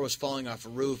Homer was falling off a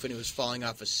roof and he was falling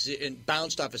off and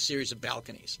bounced off a series of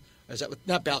balconies. Is that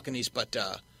not balconies, but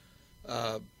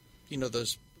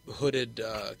those hooded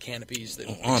canopies that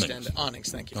extend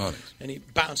awnings. Thank you. Awnings. And he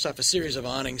bounced off a series of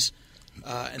awnings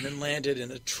and then landed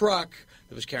in a truck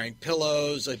that was carrying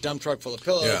pillows, a dump truck full of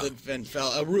pillows, and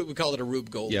fell. We called it a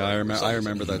Rube Goldberg. Yeah, I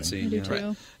remember that scene. Yeah. Right.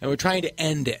 And we're trying to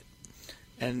end it,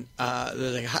 and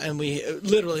we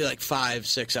literally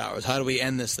 5-6 hours. How do we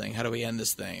end this thing?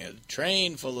 A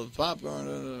train full of popcorn.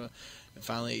 And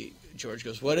finally, George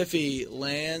goes, "What if he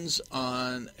lands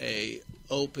on a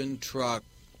open truck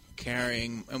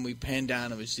carrying?" And we pan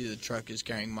down and we see the truck is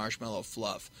carrying marshmallow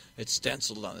fluff. It's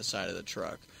stenciled on the side of the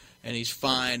truck. And he's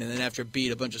fine, and then after a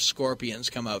beat, a bunch of scorpions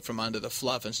come out from under the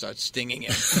fluff and start stinging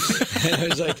him. And I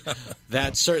was like,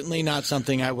 that's certainly not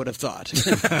something I would have thought.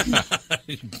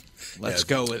 Let's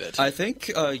go with it. I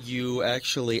think you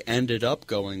actually ended up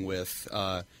going with,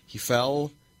 he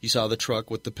fell, you saw the truck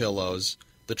with the pillows,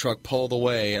 the truck pulled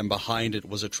away, and behind it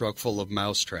was a truck full of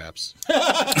mouse traps.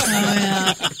 Oh,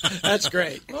 yeah. That's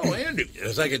great. Oh, Andy,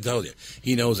 as I can tell you,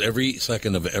 he knows every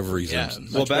second of every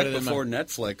Simpsons. Well, back before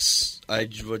Netflix, I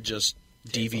would just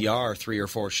DVR 3 or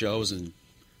 4 shows and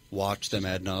watch them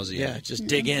ad nauseum. Yeah, just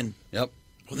dig in. Yep.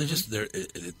 Well, they're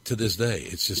to this day,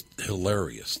 it's just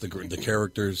hilarious. The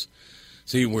characters,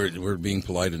 See, we're being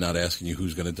polite and not asking you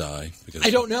who's going to die. Because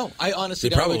I don't know. I honestly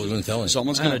they don't probably wouldn't tell you.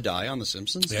 Someone's going to die on The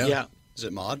Simpsons? Yeah. Is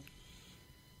it Maude?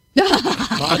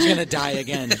 Maude's going to die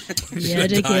again. She's going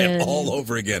to die all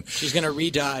over again. She's going to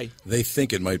re-die. They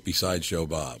think it might be Sideshow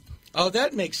Bob. Oh,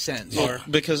 that makes sense.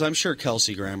 Because I'm sure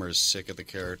Kelsey Grammer is sick of the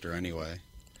character anyway.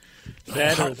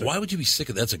 Why would you be sick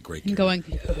of that? That's a great character. Going.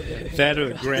 That or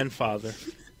the grandfather.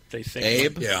 They think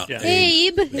Abe? Yeah.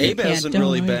 Abe. Abe hasn't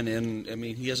really been in. I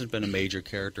mean, he hasn't been a major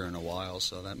character in a while,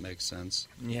 so that makes sense.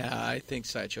 Yeah, I think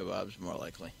Sideshow Bob's more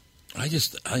likely. I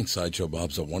think Sideshow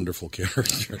Bob's a wonderful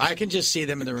character. I can just see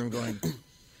them in the room going,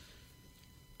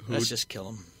 let's just kill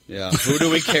him. Yeah. Who do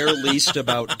we care least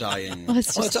about dying? Well, it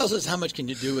tells us how much can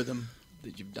you do with them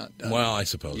that you've not done. Well, I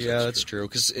suppose. Yeah, that's true.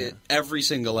 Because every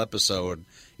single episode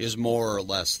is more or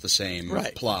less the same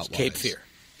plot. Cape Fear.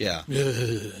 Yeah.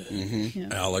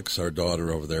 Mm-hmm. Alex, our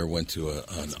daughter over there, went to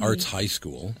an arts high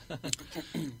school,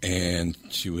 and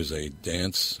she was a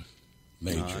dance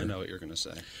major. I know what you're going to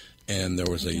say. And there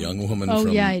was a young woman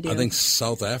from, I think,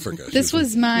 South Africa. This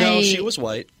was my... No, she was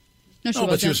white. No, she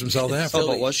wasn't. But she was from South Africa. Oh,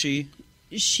 but was she?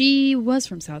 She was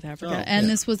from South Africa, and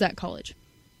this was at college.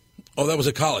 Oh, that was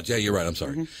at college. Yeah, you're right. I'm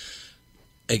sorry.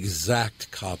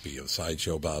 Exact copy of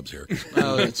Sideshow Bob's haircut.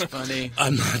 Oh, that's funny.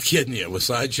 I'm not kidding you. It was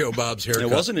Sideshow Bob's haircut. It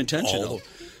wasn't intentional.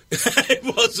 It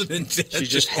wasn't intentional. She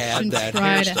just had that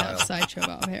try hairstyle. To have Sideshow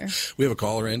Bob hair. We have a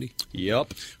caller, Andy?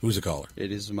 Yep. Who's the caller?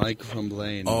 It is Mike from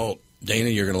Blaine. Oh, Dana,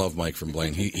 you're going to love Mike from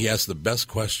Blaine. He asks the best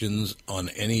questions on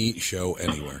any show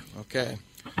anywhere. Okay.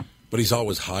 But he's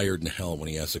always hired in hell when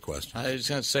he asks a question. I was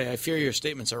going to say, I fear your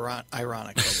statements are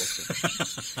ironic.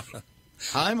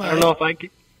 Hi, Mike. I don't know if I can...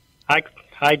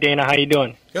 Hi, Dana. How you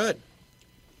doing? Good.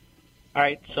 All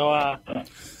right. So I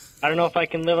don't know if I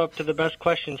can live up to the best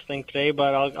questions thing today,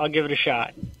 but I'll give it a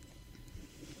shot.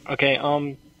 Okay.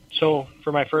 So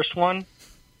for my first one,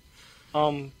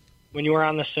 when you were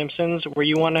on The Simpsons, were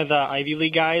you one of the Ivy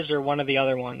League guys or one of the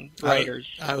other writers?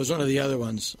 I was one of the other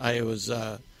ones. I was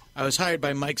hired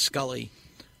by Mike Scully,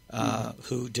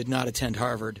 who did not attend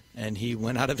Harvard, and he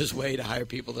went out of his way to hire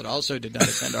people that also did not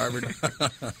attend Harvard.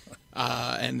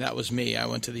 And that was me. I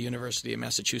went to the University of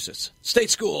Massachusetts State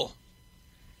School.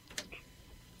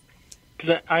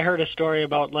 Because I heard a story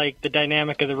about like the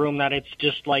dynamic of the room, that it's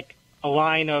just like a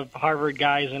line of Harvard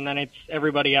guys and then it's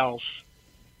everybody else.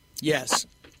 Yes,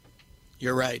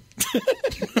 you're right.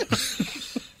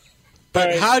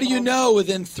 But how do you know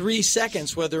within 3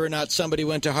 seconds whether or not somebody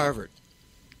went to Harvard?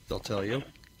 They'll tell you.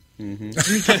 Mm-hmm.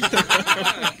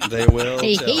 They will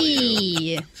tell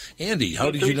you. Andy,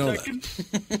 how did you know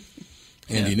that?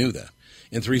 Andy knew that.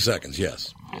 In 3 seconds,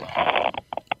 yes.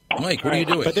 Mike, what are you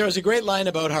doing? But there was a great line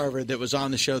about Harvard that was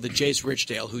on the show that Jace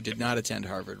Richdale, who did not attend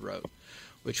Harvard, wrote,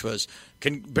 which was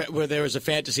where there was a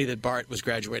fantasy that Bart was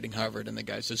graduating Harvard, and the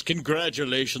guy says,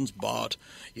 "Congratulations, Bart.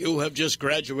 You have just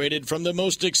graduated from the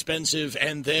most expensive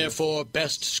and therefore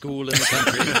best school in the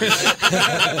country."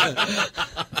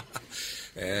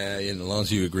 As long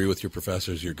as you agree with your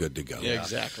professors, you're good to go. Yeah,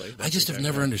 exactly. I just have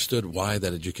never understood why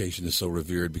that education is so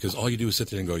revered, because all you do is sit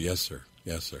there and go, yes, sir.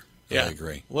 Yes, sir. Yeah. I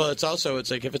agree. Well, it's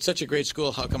like, if it's such a great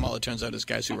school, how come all it turns out is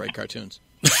guys who write cartoons?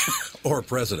 Or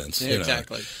presidents. Yeah,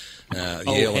 exactly.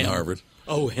 Yale and Harvard.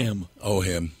 Oh, him. Oh,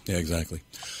 him. Yeah, exactly.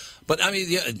 But, I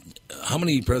mean, how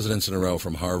many presidents in a row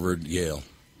from Harvard, Yale?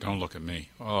 Don't look at me.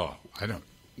 Oh, I don't.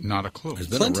 Not a clue.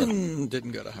 Clinton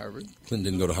didn't go to Harvard. Clinton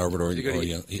didn't go to Harvard or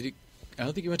Yale. I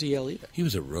don't think he went to Yale either. He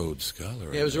was a Rhodes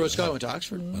Scholar. Yeah, he was a Rhodes Scholar. Went to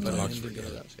Oxford. Went to Oxford.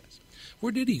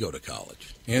 Where did he go to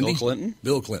college? Andy? Bill Clinton?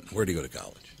 Bill Clinton. Where did he go to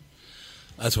college?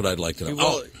 That's what I'd like to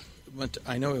know.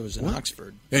 I know he was in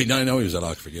Oxford. Hey, I know he was at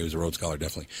Oxford. Yeah, he was a Rhodes Scholar,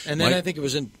 definitely. And then I think it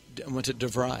was went to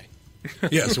DeVry.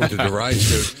 Yes, went to DeVry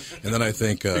too. And then I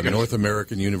think North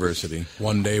American University.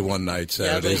 One day, one night,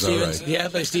 Saturdays, all right. The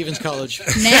Adlai Stevens College.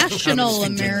 National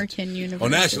American University. Oh,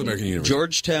 National American University.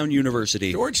 Georgetown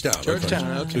University. Georgetown.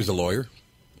 Okay. He's a lawyer.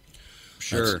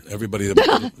 Sure. That's everybody,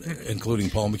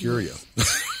 including Paul Mercurio.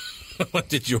 What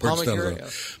did Georgetown?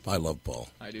 I love Paul.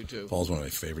 I do too. Paul's one of my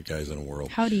favorite guys in the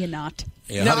world. How do you not?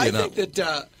 Yeah, no, I think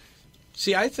that.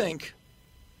 I think,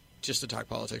 just to talk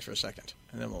politics for a second,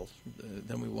 and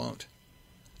then we won't.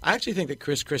 I actually think that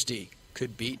Chris Christie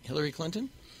could beat Hillary Clinton,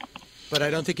 but I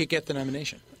don't think he'd get the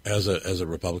nomination. As a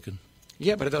Republican?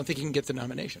 Yeah, but I don't think he can get the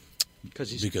nomination because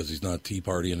he's not Tea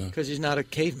Party enough. Because he's not a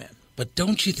caveman. But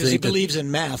don't you think because he believes in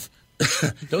math?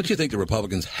 Don't you think the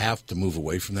Republicans have to move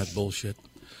away from that bullshit?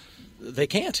 They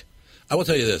can't. I will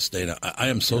tell you this, Dana. I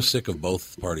am so sick of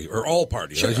both parties, or all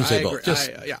parties. Sure, I should say both. Agree.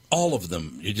 Just all of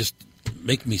them. You just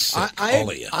make me sick.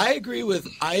 All of you. I agree with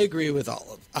all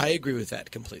of. I agree with that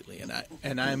completely,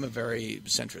 and I'm a very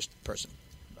centrist person.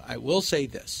 I will say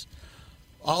this: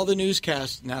 all the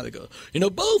newscasts, now they go,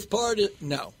 both parties.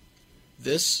 No.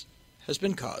 This has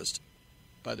been caused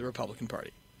by the Republican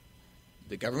Party.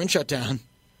 The government shutdown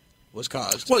was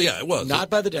caused. Well, yeah, it was. Not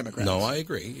by the Democrats. No, I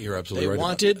agree. You're absolutely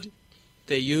right.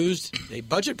 They used a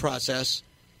budget process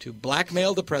to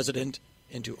blackmail the president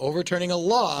into overturning a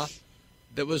law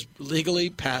that was legally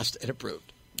passed and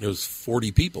approved. It was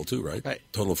 40 people, too, right? Right.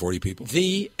 Total of 40 people.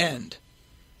 The end.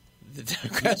 The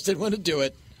Democrats didn't want to do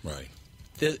it. Right.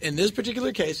 In this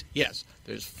particular case, yes,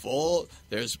 there's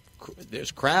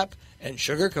crap and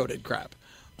sugar-coated crap.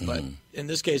 But in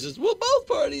this case, both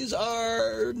parties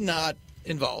are not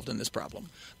involved in this problem.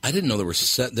 I didn't know there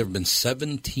have been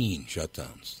 17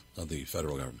 shutdowns of the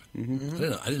federal government. Mm-hmm.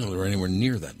 I didn't know there were anywhere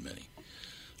near that many.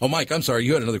 Oh, Mike, I'm sorry.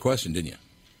 You had another question, didn't you?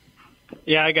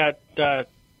 Yeah, I got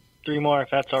 3 more, if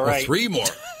that's all right. 3 more?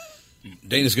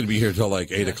 Dana's going to be here until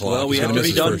like 8 o'clock. Well, we have to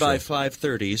be done by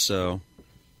 5:30, so...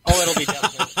 Oh, it'll be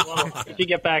done. Well, if you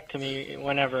get back to me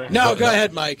whenever. No, go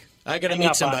ahead, Mike. I got to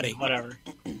meet somebody. Whatever.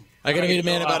 I got to meet a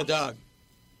man about a dog.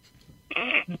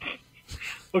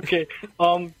 Okay.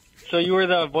 So you were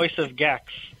the voice of Gex.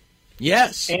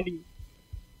 Yes.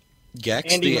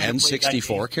 Gex, the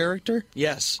N64 character?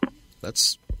 Yes.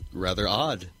 That's rather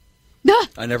odd.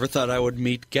 I never thought I would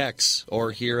meet Gex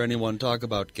or hear anyone talk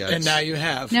about Gex. And now you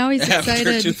have. Now he's excited.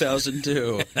 After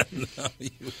 2002. Now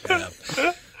you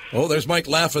have. Oh, there's Mike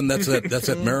laughing. That's that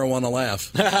marijuana laugh.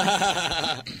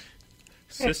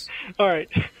 All right.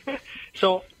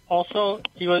 So also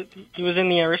he was in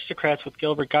the Aristocrats with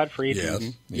Gilbert Gottfried.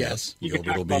 Yes. Yes. You can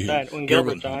talk about that when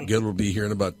Gilbert's on. Gilbert will be here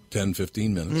in about 10,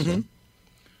 15 minutes. Mm-hmm. So.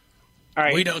 All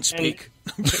right. We don't speak.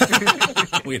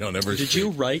 We don't ever Did you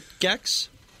write Gex?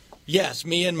 Yes,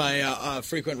 me and my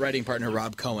frequent writing partner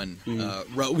Rob Cohen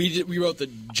wrote. We wrote the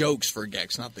jokes for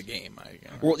Gex, not the game.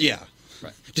 Well, yeah.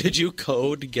 Right. Did you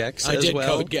code Gex I as did well?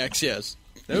 code Gex, yes.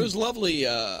 It was lovely.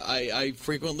 I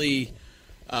frequently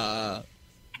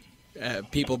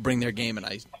people bring their game and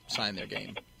I sign their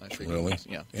game. Really?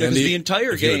 Yeah. Because the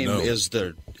entire game is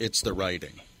the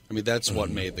writing. I mean, that's what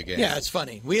made the game. Yeah, it's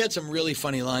funny. We had some really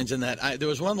funny lines in that. There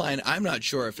was one line, I'm not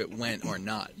sure if it went or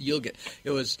not. It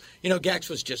was, Gex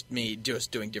was just me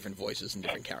just doing different voices and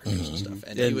different characters and stuff.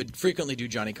 And he would frequently do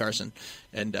Johnny Carson.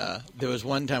 And there was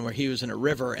one time where he was in a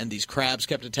river and these crabs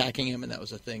kept attacking him, and that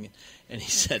was a thing. And he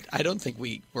said, I don't think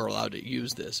we were allowed to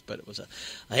use this, but it was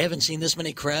I haven't seen this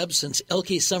many crabs since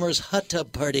Elke Summer's hot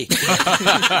tub party.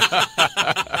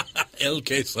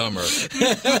 Elke Summer.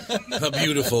 A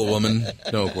beautiful woman,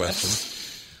 no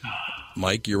question.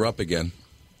 Mike, you're up again.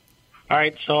 All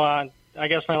right, so I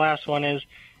guess my last one is,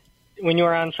 when you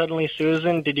were on Suddenly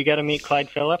Susan, did you get to meet Clyde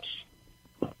Phillips?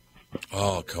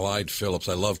 Oh, Clyde Phillips.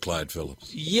 I love Clyde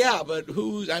Phillips. Yeah, but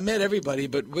I met everybody,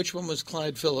 but which one was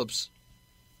Clyde Phillips?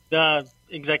 The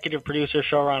executive producer,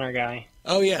 showrunner guy.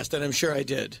 Oh, yes, then I'm sure I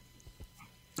did.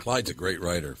 Clyde's a great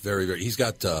writer. Very, very. He's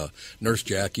got Nurse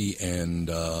Jackie and...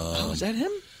 is that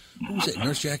him? Who was it?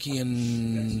 Nurse Jackie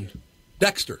and...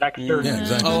 Dexter. Dexter. Yeah,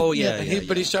 exactly. Oh, yeah.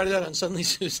 But he started out on Suddenly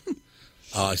Susan.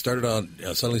 I started on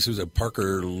Suddenly Susan.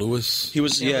 Parker Lewis. He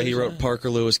was. He wrote Parker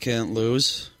Lewis Can't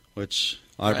Lose, which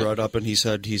I brought up, and he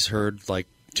said he's heard like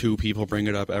 2 people bring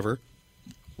it up ever.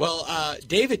 Well,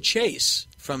 David Chase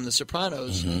from The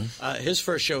Sopranos, his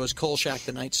first show was Kolchak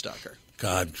the Night Stalker.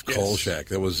 God, Kolchak.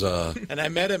 That was... And I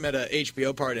met him at a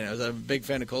HBO party, and I was a big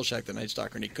fan of Kolchak the Night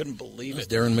Stalker, and he couldn't believe it.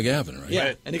 Darren McGavin, right?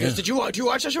 Yeah. And he goes, "Did you watch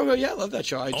that show?" I go, "Yeah, I love that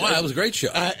show." That was a great show.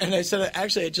 And I said,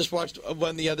 "Actually, I just watched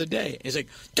one the other day." He's like,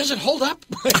 "Does it hold up?"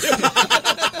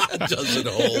 Does it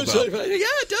hold up? Yeah,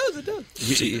 it does. It does.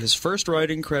 See, his first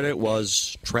writing credit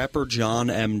was Trapper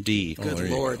John M.D. Good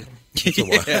Lord.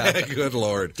 Yeah. Good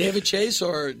Lord. David Chase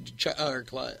or the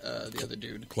other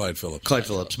dude? Clyde Phillips. Clyde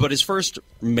Phillips. But his first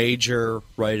major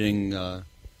writing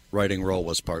role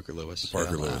was Parker Lewis.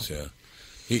 Parker Lewis, yeah.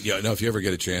 Now, if you ever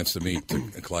get a chance to meet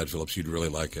Clyde Phillips, you'd really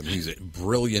like him. He's a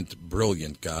brilliant,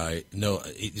 brilliant guy. No,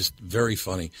 he's just very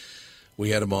funny.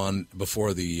 We had him on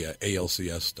before the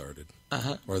ALCS started,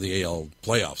 or the AL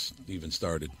playoffs even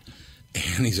started.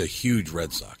 And he's a huge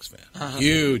Red Sox fan.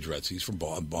 Huge Reds. He's from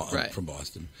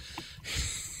Boston.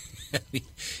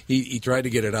 he tried to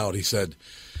get it out. He said,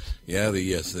 "Yeah,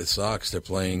 the Sox they're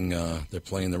playing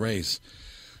the Rays.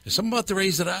 There's something about the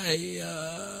Rays that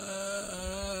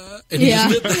and he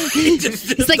just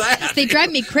did It's like that. they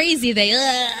drive me crazy. They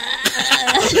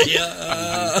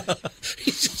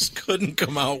he just couldn't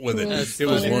come out with it. That's it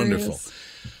was hilarious. wonderful.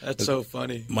 That's so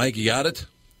funny. Mike, you got it?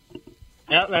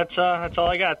 Yeah, that's all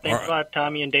I got. Thanks a lot,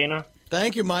 Tommy and Dana.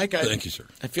 Thank you, Mike. Thank you, sir.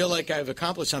 I feel like I've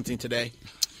accomplished something today.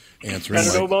 Answering. I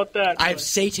don't know about that. I've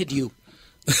sated you.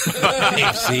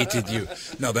 I've sated you.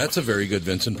 Now, that's a very good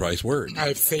Vincent Price word.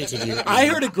 I've sated you. I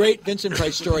heard a great Vincent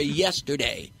Price story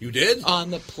yesterday. You did?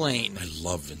 On the plane. I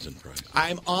love Vincent Price.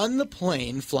 I'm on the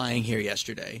plane flying here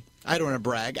yesterday. I don't want to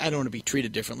brag. I don't want to be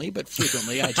treated differently, but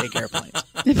frequently I take airplanes.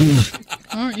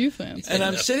 Aren't you fancy? And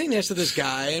I'm sitting next to this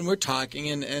guy, and we're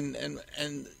talking,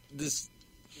 and this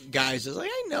guy says, like,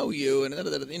 I know you. And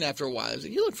then after a while, I was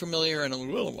like, you look familiar. And I'm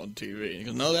like, well, I'm on TV. And he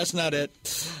goes, no, that's not it.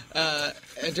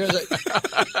 It turns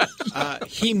out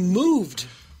he moved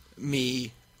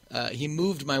me. He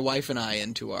moved my wife and I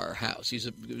into our house. He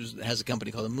has a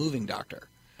company called The Moving Doctor.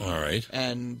 All right.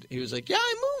 And he was like, yeah,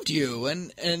 I moved you.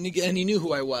 And he knew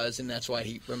who I was, and that's why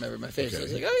he remembered my face. Okay. I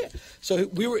was like, oh, yeah. So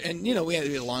we were, and, we had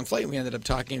a long flight, and we ended up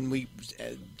talking, and we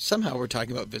somehow were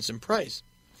talking about Vincent Price.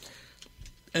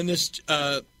 And this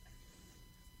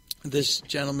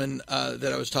gentleman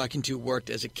that I was talking to worked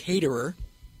as a caterer,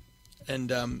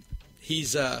 and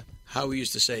he's, how we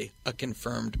used to say, a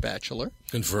confirmed bachelor.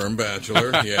 Confirmed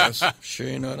bachelor, yes. Sure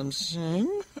you know what I'm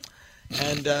saying?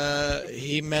 And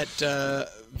he met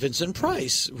Vincent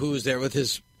Price, who was there with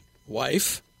his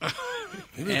wife.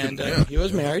 And he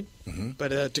was married. Mm-hmm.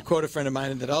 But to quote a friend of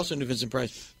mine that also knew Vincent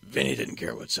Price, Vinny didn't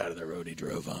care what side of the road he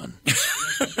drove on.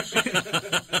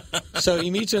 So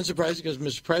he meets Vincent Price. He goes,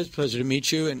 Mr. Price, pleasure to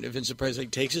meet you. And Vincent Price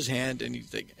takes his hand, and he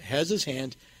has his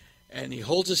hand, and he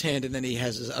holds his hand, and then he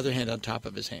has his other hand on top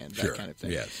of his hand, that kind of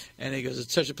thing. Yes. And he goes,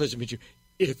 it's such a pleasure to meet you.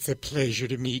 It's a pleasure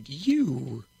to meet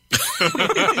you.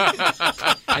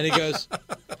 And he goes,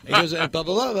 blah, blah,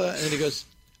 blah, blah. And then he goes,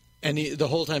 and the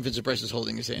whole time Vincent Price is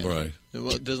holding his hand. Right.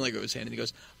 Well, it doesn't let go of his hand. And he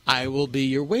goes, I will be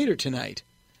your waiter tonight.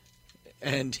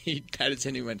 And he patted his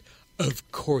hand and he went,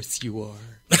 of course you are.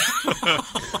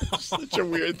 Such a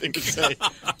weird thing to say.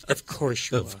 Of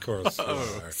course you are. Of course you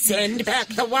are. Send back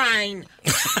the wine.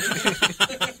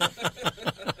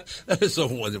 That's a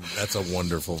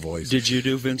wonderful voice. Did you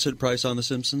do Vincent Price on The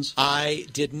Simpsons? I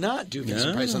did not do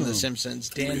Vincent Price on The Simpsons.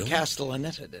 Dan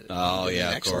Castellaneta did it. Oh, did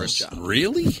yeah, of course. Job.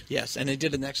 Really? Yes, and he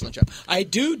did an excellent job. I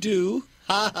do, doo-doo.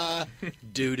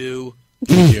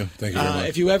 Thank you very much.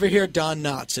 If you ever hear Don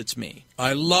Knotts, it's me.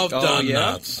 I love Don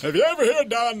Knotts. Have you ever heard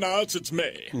Don Knotts? It's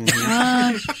me.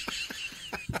 Mm-hmm.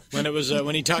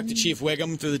 When he talked to Chief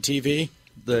Wiggum through the TV.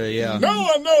 No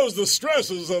one knows the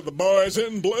stresses of the boys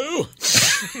in blue.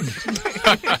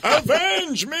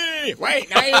 Avenge me! Wait,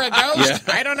 now you're a ghost?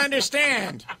 Yeah. I don't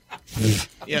understand.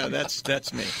 Yeah,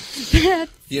 that's me.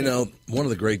 One of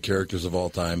the great characters of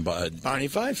all time, Barney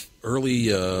Fife.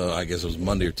 Early, I guess it was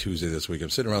Monday or Tuesday this week.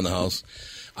 I'm sitting around the house.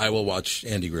 I will watch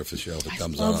Andy Griffith's show if it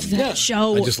comes on. I love that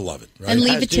show. I just love it. Right? And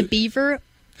Leave It to Beaver.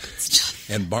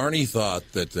 And Barney thought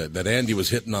that Andy was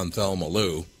hitting on Thelma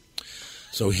Lou,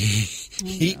 so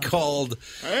he called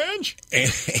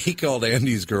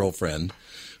Andy's girlfriend,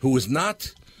 who was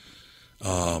not.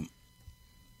 What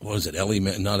was it? Ellie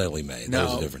Mae? Not Ellie Mae. That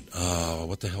was different.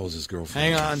 What the hell was his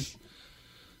girlfriend? Hang on.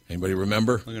 Anybody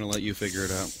remember? I'm going to let you figure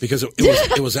it out. Because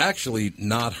it was actually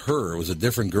not her. It was a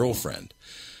different girlfriend.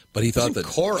 But he thought that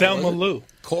Cora, Thelma Lou.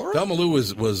 Cora? Thelma Lou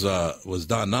was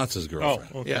Don Knotts'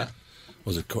 girlfriend. Oh, okay. Yeah.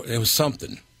 Was it? It was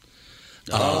something.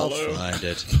 I'll find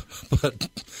it. But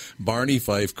Barney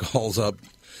Fife calls up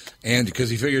Andy because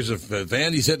he figures if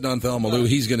Andy's hitting on Thelma Lou,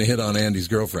 he's going to hit on Andy's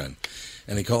girlfriend.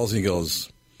 And he calls and he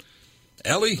goes,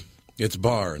 Ellie, it's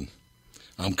Barn.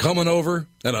 I'm coming over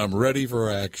and I'm ready for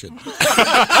action.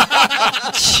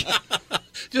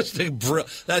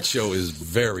 That show is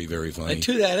very, very funny. And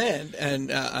to that end,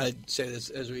 and I'd say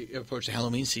this as we approach the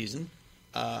Halloween season,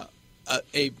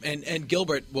 and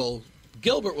Gilbert will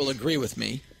agree with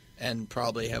me and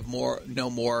probably have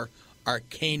no more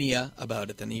arcania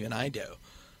about it than even I do.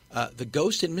 The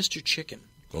Ghost and Mr. Chicken.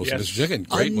 Ghost and Mr. Chicken.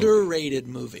 Great underrated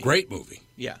movie. Great movie.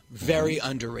 Yeah, very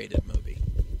underrated movie.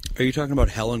 Are you talking about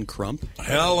Helen Crump?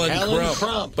 Helen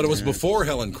Crump. But it was before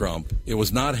Helen Crump. It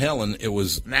was not Helen. It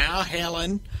was... Now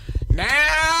Helen.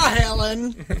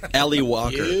 Ellie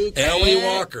Walker. Ellie,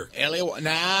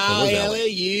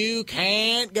 you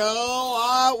can't go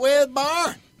out with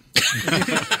Barn.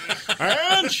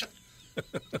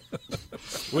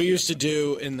 We used to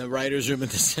do in the writer's room at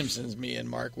The Simpsons, me and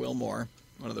Mark Wilmore,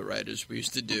 one of the writers, we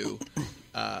used to do...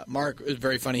 Mark was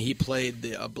very funny. He played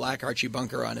the Black Archie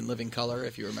Bunker on In Living Color,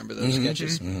 if you remember those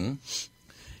sketches. Mm-hmm.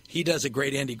 He does a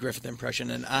great Andy Griffith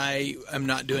impression, and I am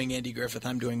not doing Andy Griffith.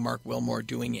 I'm doing Mark Wilmore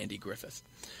doing Andy Griffith.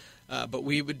 But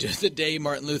we would do the day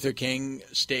Martin Luther King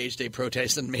staged a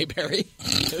protest in Mayberry.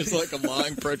 It was like a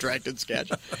long, protracted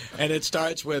sketch. And it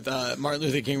starts with Martin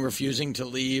Luther King refusing to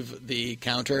leave the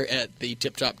counter at the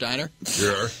Tip Top Diner.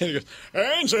 Sure. He goes,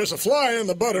 and there's a fly in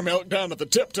the buttermilk down at the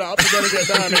Tip Top. You better get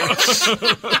down here.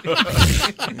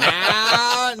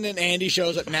 and then Andy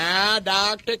shows up. Now,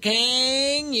 Dr.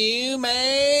 King, you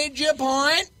made your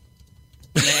point.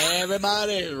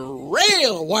 Everybody's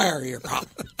real aware of your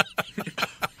problem.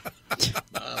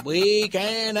 We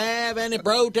can't have any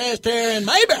protest here in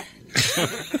Mayberry.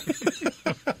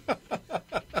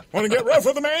 Want to get rough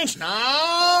with the man?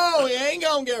 No, we ain't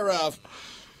going to get rough.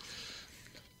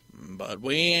 But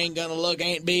we ain't going to look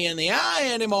Aunt B in the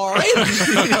eye anymore either.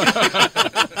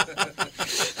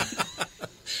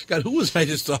 God, who was I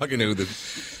just talking to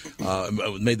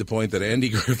that made the point that Andy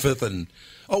Griffith and...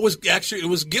 Oh, it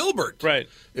was Gilbert. Right.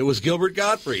 It was Gilbert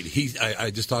Gottfried.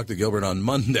 I just talked to Gilbert on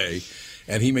Monday,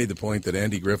 and he made the point that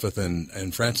Andy Griffith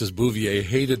and Francis Bouvier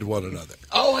hated one another.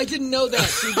 Oh, I didn't know that.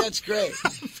 See, that's great.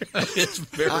 It's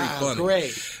very funny.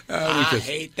 Great. I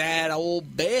hate that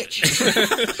old bitch.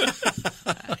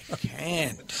 I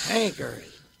can't take her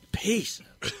as a piece of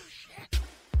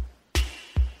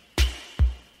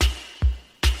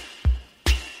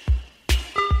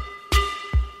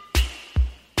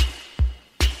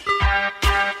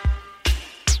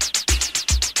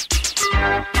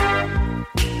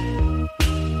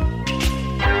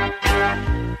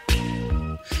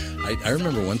I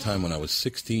remember one time when I was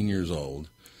 16 years old,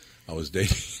 I was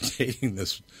dating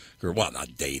this girl. Well,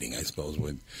 not dating, I suppose.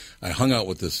 When I hung out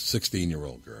with this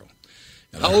 16-year-old girl.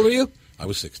 And How old were you? I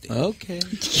was 16. Okay.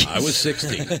 I was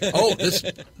 16. Oh,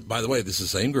 by the way, this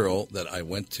is the same girl that I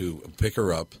went to pick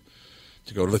her up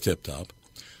to go to the Tip Top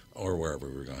or wherever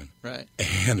we were going. Right.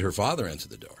 And her father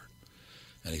answered the door.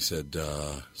 And he said,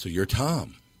 so you're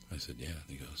Tom? I said, yeah. And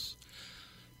he goes,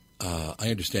 I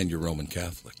understand you're Roman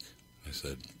Catholic. I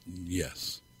said,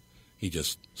 yes. He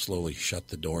just slowly shut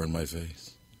the door in my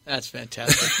face. That's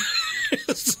fantastic.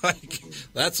 It's like,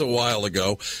 that's a while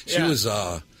ago. She was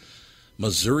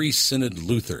Missouri Synod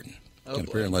Lutheran. And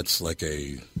apparently that's like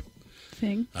a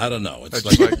thing. I don't know. It's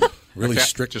like really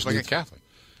strict. Just like a Catholic.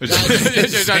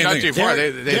 It's not too far.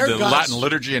 They have the God's, Latin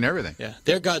liturgy and everything. Yeah,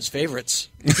 they're God's favorites.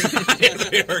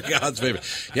 They are God's favorite.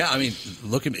 Yeah, I mean,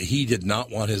 look at me. He did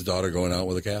not want his daughter going out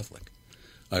with a Catholic.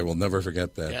 I will never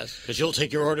forget that. Yes, because you'll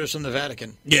take your orders from the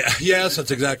Vatican. Yeah, yes,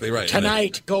 that's exactly right.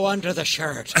 Tonight, go under the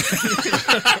shirt.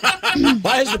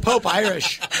 Why is the Pope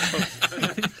Irish?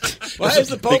 Why is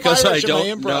the Pope because Irish? Because I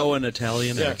don't know an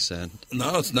Italian accent.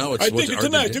 No, it's I think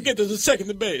tonight to get to the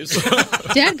second base.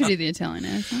 Dad could do the Italian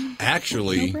accent.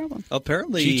 Actually, no problem.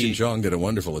 Apparently, Cheech and Chong did a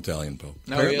wonderful Italian Pope.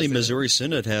 Apparently, Missouri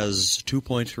Synod has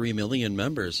 2.3 million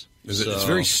members. It's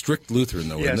very strict Lutheran,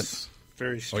 though, isn't it?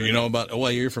 Very strict. Oh, you know about? Oh,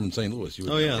 well, you're from St. Louis. You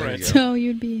would know. Right. So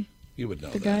you'd be. You would know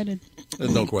the that. guided.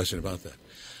 There's no question about that.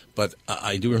 But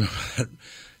I do remember that.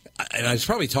 And I was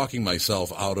probably talking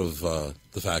myself out of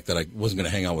the fact that I wasn't going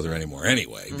to hang out with her anymore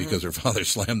anyway, because her father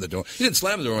slammed the door. He didn't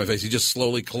slam the door in my face. He just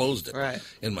slowly closed it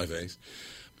in my face.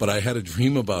 But I had a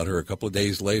dream about her a couple of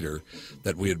days later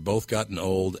that we had both gotten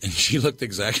old, and she looked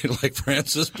exactly like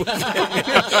Frances Bouvier.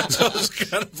 So I was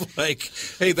kind of like,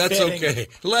 hey, that's okay.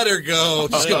 Let her go.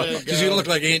 She's going to look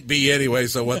like Aunt B anyway,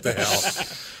 so what the hell?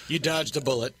 You dodged a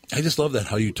bullet. I just love that,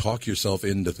 how you talk yourself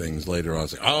into things later on.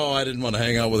 It's like, oh, I didn't want to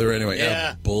hang out with her anyway.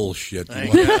 Yeah. Bullshit.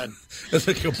 Thank God. That's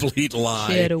a complete lie.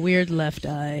 She had a weird left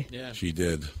eye. Yeah. She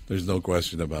did. There's no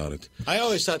question about it. I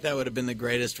always thought that would have been the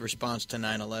greatest response to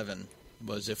 9/11.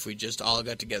 Was if we just all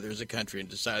got together as a country and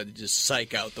decided to just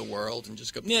psych out the world and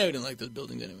just go, yeah, we didn't like those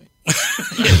buildings anyway.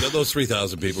 Yeah, those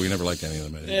 3,000 people, we never liked any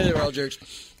of them. Yeah, they were all jerks.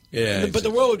 Yeah, but the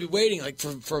world would be waiting like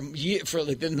for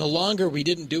like then the longer we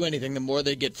didn't do anything, the more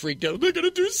they get freaked out. They're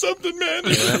gonna do something, man.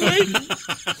 They're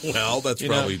waiting. Well, that's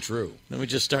probably true. Then we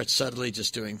just start subtly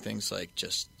just doing things like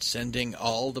just sending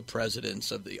all the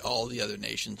presidents of all the other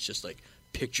nations just like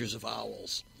pictures of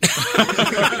owls.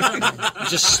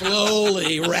 Just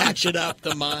slowly ratchet up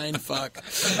the mind fuck.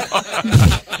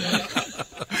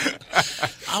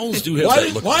 Owls do have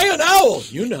that look. Why an owl?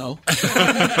 You know.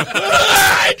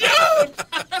 I don't.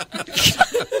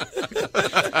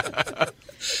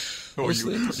 Oh,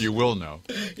 you will know.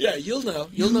 Yeah, you'll know.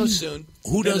 You'll know soon.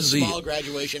 Who does the small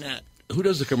graduation hat? Who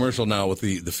does the commercial now with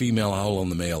the female owl and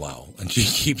the male owl? And she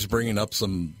keeps bringing up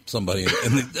somebody,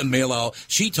 and the male owl,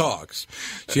 she talks.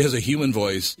 She has a human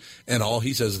voice, and all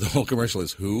he says the whole commercial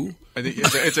is, who?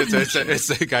 It's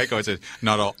Geico. It says,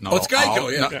 not all. It's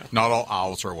Geico, not all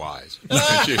owls are wise. And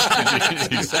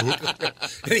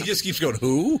he just keeps going,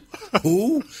 who?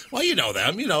 Who? Well, you know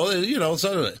them. You know,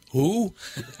 so, who?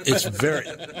 It's very,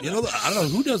 I don't know,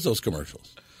 who does those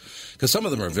commercials? Because some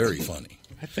of them are very funny.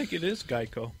 I think it is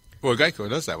Geico. Well, Geico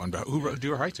does that one, but who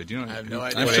do writes it? Do you know? I have no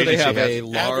idea. I'm sure they have a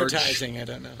large advertising. I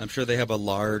don't know. I'm sure they have a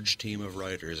large team of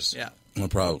writers. Yeah, well,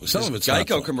 probably some of it's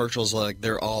Geico commercials. Like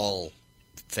they're all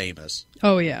famous.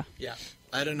 Oh yeah. Yeah.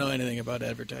 I don't know anything about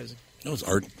advertising. It was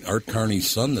Art Carney's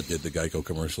son that did the Geico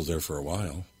commercials there for a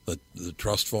while. The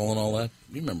Trust Fall and all that.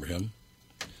 You remember him?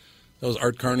 That was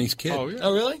Art Carney's kid. Oh, yeah.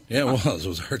 Oh, really? Yeah, it was. It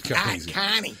was Art Carney's kid.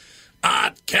 Connie.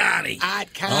 Art Carney.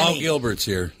 Art Carney. Oh, Gilbert's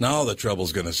here. Now the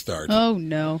trouble's going to start. Oh,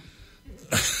 no.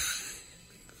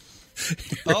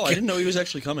 Oh, I didn't know he was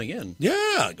actually coming in.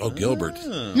 Yeah. Oh, Gilbert.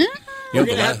 We're going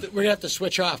to have to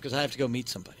switch off because I have to go meet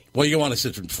somebody. Well, you want to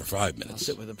sit for 5 minutes. I'll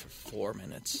sit with him for 4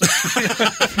 minutes.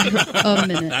 A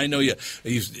minute. I know you.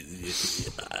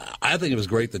 I think it was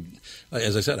great that,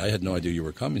 as I said, I had no idea you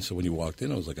were coming. So when you walked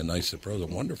in, it was like a nice surprise, a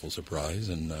wonderful surprise.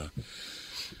 And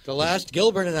the last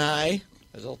Gilbert and I,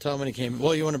 as I'll tell him when he came.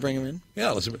 Well, you want to bring him in?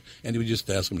 Yeah, Andy, we just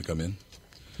ask him to come in.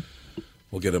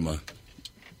 We'll get him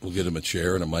a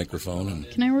chair and a microphone. And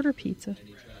Can I order pizza?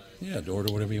 Yeah,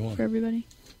 order whatever you want. For everybody?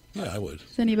 Yeah, I would.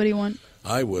 Does anybody want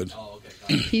I would.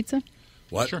 pizza?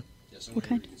 What? Sure. What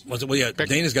kind? Well, yeah,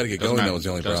 Dana's got to get going. That was the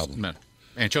only problem.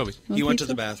 Anchovies. He went to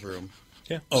the bathroom.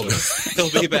 Yeah. Oh,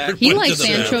 he'll be back. He likes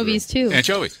anchovies, too.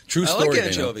 Anchovies. True I story, like Dana.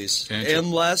 anchovies,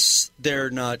 unless they're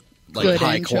not like Good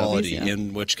high anchovies, quality, yeah.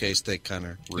 in which case they kind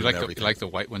of You ruin like everything. you like the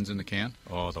white ones in the can?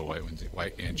 Oh, the white ones,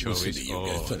 white anchovies. Listen to you Oh,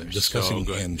 guys, they're discussing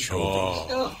so good.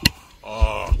 anchovies.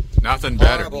 Oh, nothing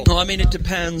better. Well, I mean, it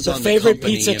depends The on favorite the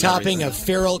company pizza and topping everything. of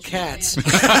feral cats.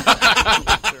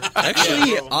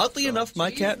 Actually, oddly enough,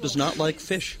 my cat does not like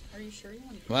fish. Are you sure you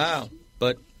want to? Wow.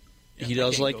 But he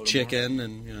does like chicken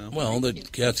and, Well, the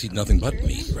cats eat nothing but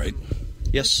meat, right?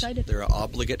 Yes, they're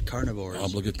obligate carnivores.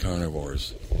 Obligate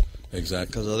carnivores. Exactly.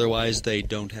 Because otherwise they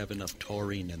don't have enough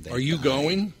taurine and they Are you die.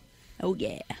 going? Oh,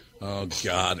 yeah. Oh,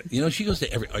 God. You know, she goes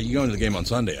to Are you going to the game on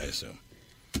Sunday, I assume?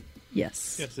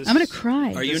 Yes. Yes, I'm going to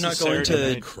cry. Are you not going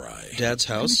to Dad's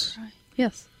house?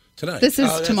 Yes. Tonight. This is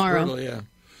that's tomorrow. brutal, yeah.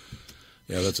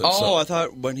 Yeah, that's Oh, I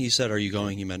thought when he said, "Are you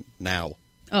going?" he meant now.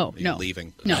 Oh, Are you no.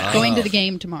 leaving? No, going to the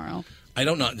game tomorrow. I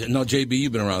don't know. No, JB,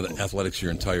 you've been around athletics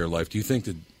your entire life. Do you think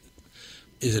that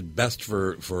is it best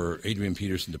for Adrian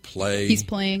Peterson to play? He's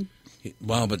playing.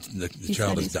 Well, but the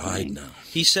child has died playing. now.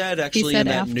 He said actually said in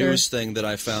that after. news thing that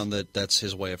I found that that's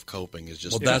his way of coping is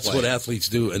just Well, to that's play. what athletes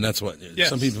do, and that's what Yes.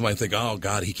 some people might think. Oh,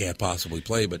 God, he can't possibly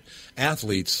play. But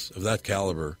athletes of that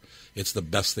caliber, it's the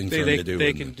best thing for them to do. They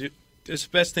And- can do. It's the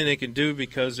best thing they can do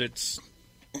because it's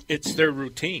their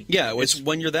routine. Yeah, it's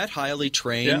when you're that highly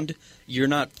trained, you're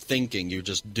not thinking, you're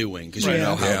just doing because you Right.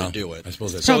 know how Yeah. to do it. I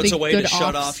suppose that's so it's a Probably way to good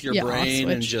shut off- off your yeah, off brain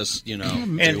and switch. just, do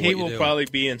And what he you will do. probably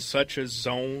be in such a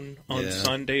zone on Yeah.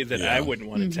 Sunday that Yeah. I wouldn't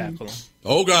want to tackle him.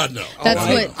 Oh, God, no. That's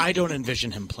I, what I don't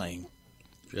envision him playing.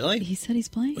 Really? he said he's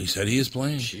playing. He said he is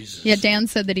playing. Jesus. Yeah, Dan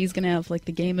said that he's going to have like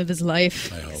the game of his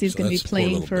life I hope because he's so. going to That's be poor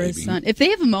playing little for his baby. son. If they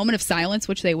have a moment of silence,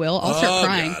 which they will, I'll start Oh,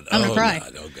 crying. God. I'm going Oh, to cry.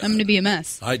 God. Oh, God. I'm going to be a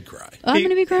mess. I'd cry. I'm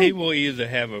going to be crying. He will either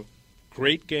have a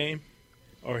great game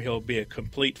or he'll be a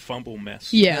complete fumble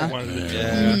mess. Yeah. One of the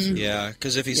two. Yeah,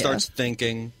 because if he starts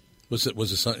thinking, Was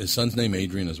his son's name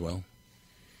Adrian as well?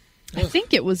 I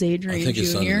think it was Adrian I think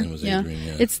his son's Jr. name was Adrian,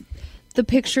 yeah. It's the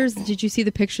pictures. Did you see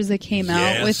the pictures that came out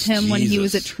Yes, with him when he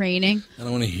was at Jesus. training? I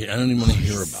don't even want to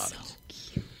hear about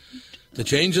it. To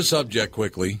change the subject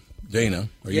quickly, Dana,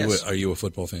 are Yes. you a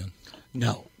football fan?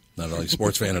 No. Not at all. You a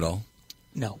sports fan at all?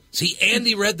 No. See,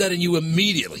 Andy read that and you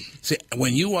immediately. See,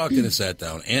 when you walked in and sat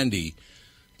down, Andy,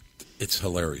 it's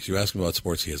hilarious. You ask him about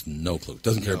sports, he has no clue.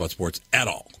 Doesn't care about sports at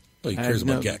all. Well, he I cares have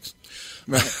about no- Gex.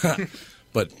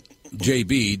 But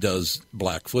JB does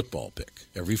black football pick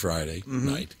every Friday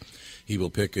night. He will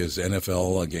pick his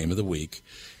NFL game of the week.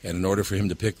 And in order for him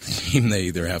to pick the team, they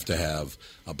either have to have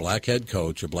a black head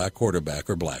coach, a black quarterback,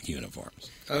 or black uniforms.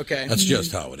 Okay. That's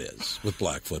just how it is with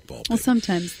black football. Well, pick.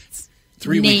 sometimes it's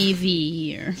 3 weeks.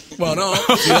 Navy or Well, no,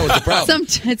 you know what's the problem?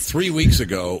 Sometimes 3 weeks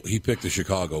ago, he picked the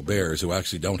Chicago Bears, who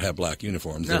actually don't have black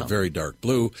uniforms. They're No. very dark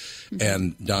blue.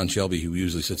 And Don Shelby, who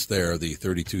usually sits there, the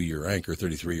 32-year anchor,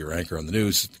 33-year anchor on the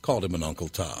news, called him an Uncle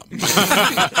Tom.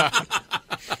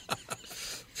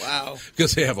 Wow.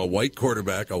 Because they have a white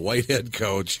quarterback, a white head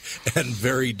coach, and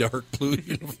very dark blue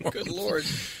uniforms. Good Lord.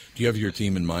 Do you have your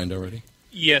team in mind already?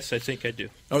 Yes, I think I do.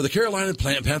 Are the Carolina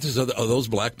Panthers, are those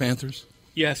Black Panthers?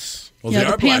 Yes. Well, yeah, they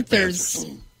the are Black Panthers.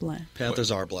 Panthers. Black.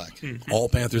 Panthers are black. All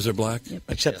Panthers are black?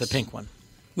 Except the pink one.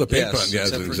 The pink Yes, one, yeah, that's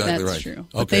except for- exactly That's right. true.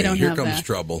 But Okay, they don't here have comes that.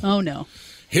 trouble. Oh no.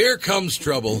 Here comes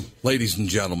trouble, ladies and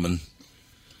gentlemen.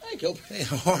 Hey, Gilbert. Hey,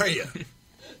 how are you?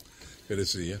 Good to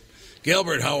see you.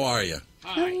 Gilbert, how are you?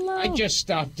 I just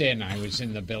stopped in. I was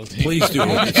in the building. Please do.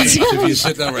 If you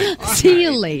sit down right. See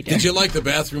you later. Did you like the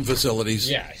bathroom facilities?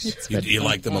 Yes. You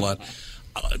liked them a lot?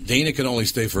 Dana can only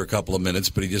stay for a couple of minutes,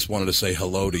 but he just wanted to say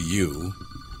hello to you.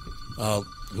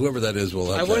 Whoever that is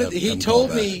will have to have He him told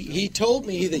call me. He told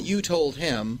me that you told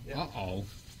him. Uh-oh.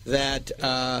 that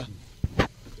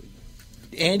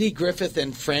Andy Griffith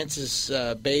and Francis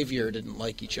Xavier didn't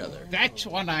like each other. That's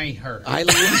what I heard. I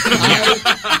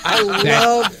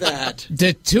love that.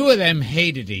 The two of them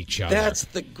hated each other. That's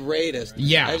the greatest.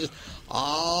 Yeah.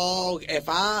 If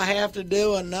I have to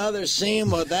do another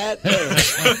scene with that,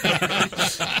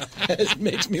 it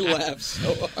makes me laugh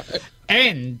so hard.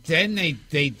 And then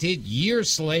they did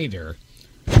years later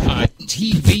a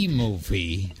TV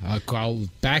movie called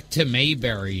Back to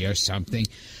Mayberry or something.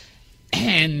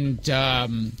 And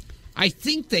I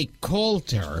think they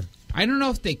called her. I don't know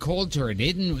if they called her. In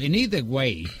either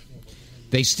way,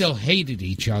 they still hated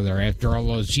each other after all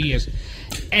those years.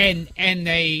 And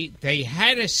they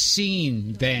had a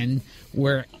scene then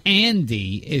where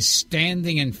Andy is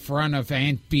standing in front of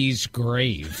Aunt Bee's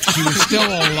grave. She was still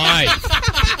alive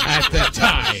at the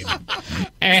time.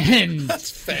 And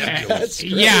that's fabulous.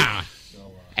 Yeah.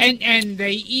 And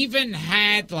they even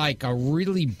had like a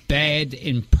really bad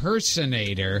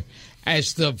impersonator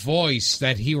as the voice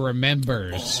that he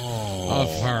remembers of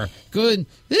her. Good,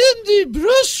 Andy,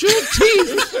 brush your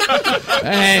teeth.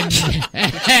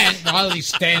 and while he's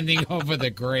standing over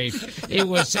the grave, it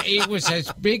was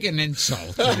as big an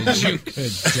insult as you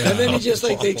could. And then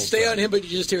they stay on him, but you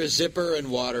just hear a zipper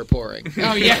and water pouring.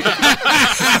 Oh yeah.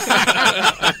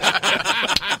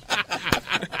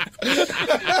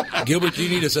 Gilbert, do you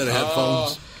need a set of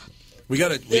headphones? We do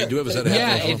have a set of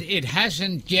headphones. Yeah, it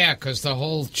hasn't, because the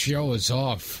whole show is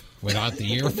off without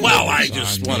the earphones. Well, I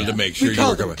just wanted to make sure we you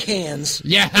were them cans.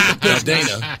 Yeah. Now,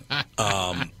 Dana,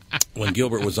 when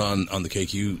Gilbert was on the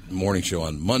KQ morning show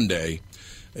on Monday,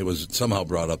 it was somehow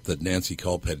brought up that Nancy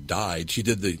Culp had died. She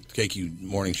did the KQ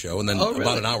morning show, and then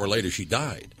about an hour later, she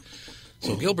died.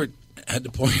 So Gilbert had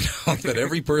to point out that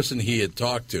every person he had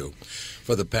talked to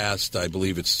for the past, I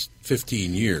believe it's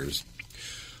 15 years,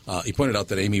 he pointed out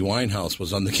that Amy Winehouse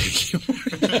was on the KQ.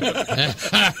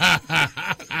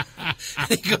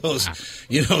 He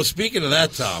goes, speaking of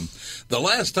that, Tom, the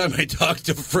last time I talked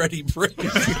to Freddie Prinze.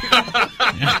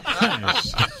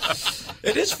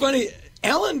 It is funny.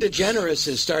 Ellen DeGeneres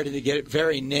is starting to get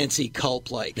very Nancy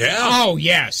Culp-like. Yeah. Oh,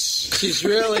 yes. She's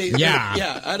really... Yeah.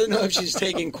 Yeah. I don't know if she's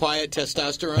taking quiet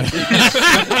testosterone.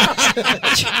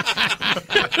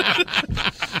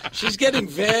 She's getting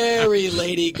very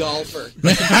lady golfer.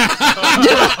 That's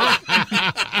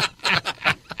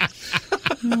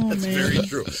very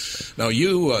true. Now,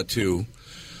 you two,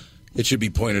 it should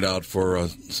be pointed out for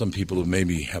some people who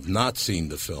maybe have not seen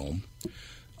the film,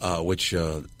 which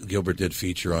Gilbert did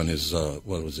feature on his,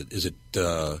 what was it? Is it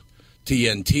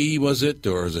TNT, was it?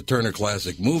 Or is it Turner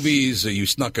Classic Movies? You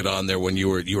snuck it on there when you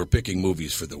were picking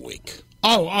movies for the week.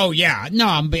 Oh, yeah.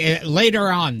 No, later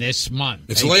on this month.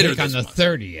 It's later this month. On the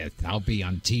 30th, I'll be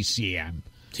on TCM.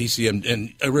 TCM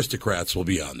and Aristocrats will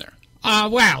be on there.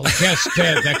 Well, just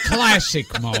the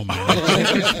classic moment.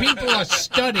 Because people are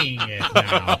studying it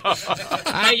now.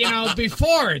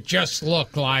 Before it just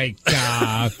looked like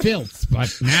filth,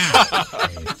 but now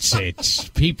it's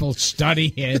people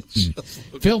study it. And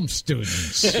film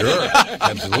students. Sure,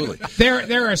 absolutely.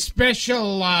 There are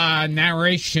special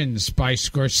narrations by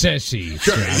Scorsese.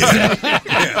 Sure.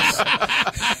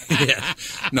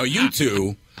 Yes. Now, you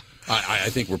two, I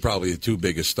think, were probably the two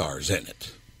biggest stars in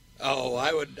it. Oh,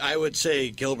 I would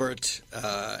say Gilbert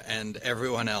and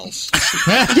everyone else.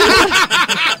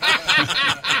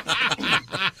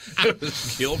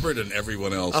 Gilbert and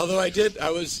everyone else. Although I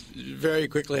was very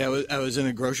quickly. I was in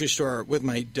a grocery store with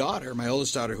my daughter, my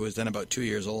oldest daughter, who was then about 2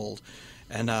 years old,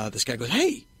 and this guy goes,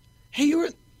 "Hey, you're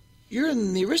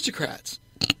in the Aristocrats,"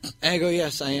 and I go,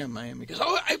 "Yes, I am." He goes,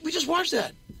 "Oh, we just watched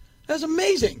that. That's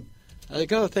amazing." I was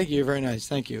like, "Oh, thank you. You're very nice.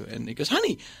 Thank you." And he goes,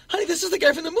 honey, this is the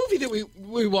guy from the movie that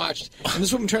we watched. And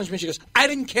this woman turns to me and she goes, "I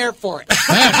didn't care for it." And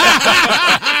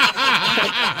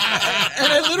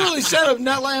I literally said, I'm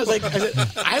not lying. I said,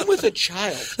 "I'm with a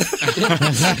child.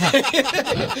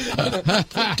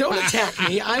 Don't attack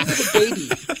me. I'm with a baby."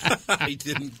 I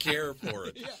didn't care for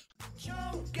it.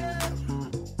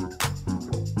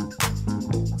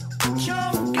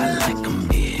 I like 'em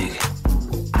big.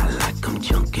 I like 'em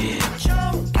chunky. I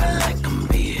like 'em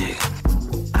big.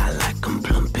 I like 'em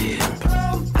plumpy. I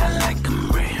like 'em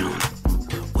round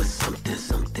with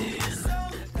something.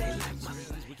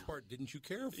 Which part didn't you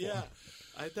care for? Yeah,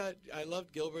 I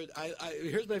loved Gilbert.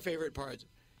 Here's my favorite part: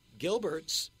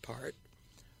 Gilbert's part.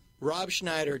 Rob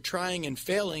Schneider trying and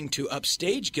failing to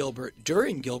upstage Gilbert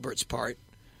during Gilbert's part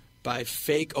by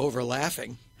fake over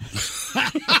laughing.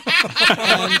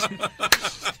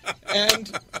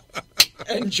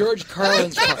 and George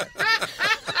Carlin's part.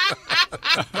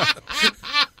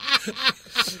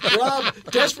 Rob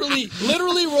desperately,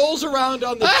 literally rolls around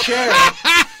on the chair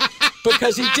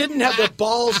because he didn't have the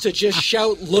balls to just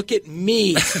shout, "Look at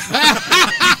me."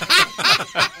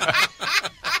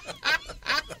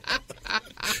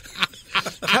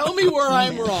 Tell me where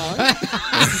I'm wrong.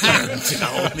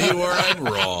 Tell me where I'm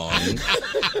wrong.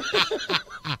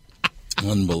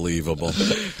 Unbelievable.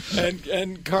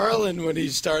 And Carlin, when he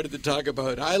started to talk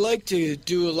about, I like to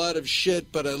do a lot of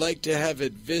shit, but I like to have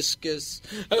it viscous.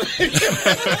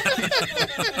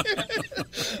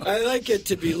 I like it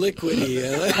to be liquidy.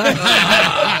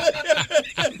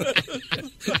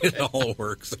 It all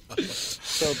works out.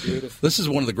 So beautiful. This is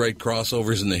one of the great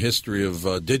crossovers in the history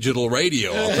of digital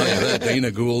radio. I'll tell you that.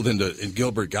 Dana Gould and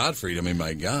Gilbert Gottfried. I mean,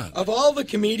 my God. Of all the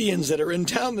comedians that are in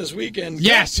town this weekend,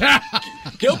 yes,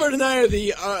 Gilbert and I are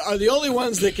the only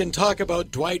ones that can talk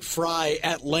about Dwight Fry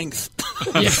at length.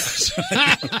 Yes.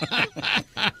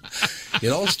 It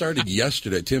all started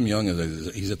yesterday. Tim Young,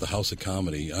 he's at the House of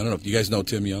Comedy. I don't know if you guys know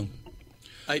Tim Young.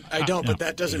 I don't, but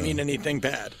that doesn't mean anything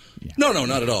bad. Yeah. No,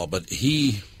 not at all. But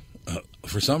he,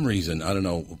 for some reason, I don't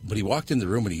know, but he walked in the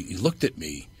room and he looked at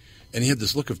me, and he had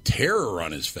this look of terror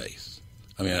on his face.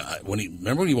 I mean,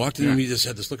 remember when he walked in the room, he just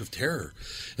had this look of terror.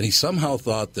 And he somehow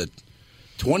thought that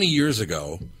 20 years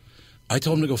ago, I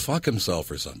told him to go fuck himself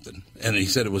or something. And he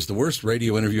said it was the worst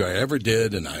radio interview I ever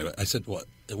did. And I said, what?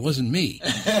 It wasn't me.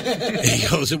 And he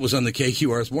goes, it was on the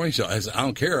KQRS morning show. I said, I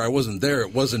don't care. I wasn't there.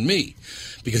 It wasn't me.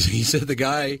 Because he said the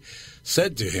guy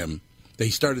said to him, that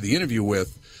he started the interview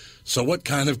with, so what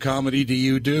kind of comedy do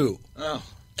you do? Oh.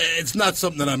 It's not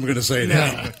something that I'm going to say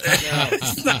now. No.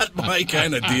 It's not my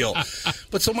kind of deal.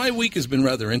 But so my week has been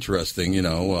rather interesting, you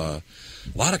know.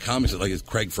 A lot of comics, like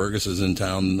Craig Fergus is in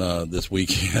town this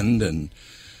weekend, and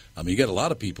I mean, you got a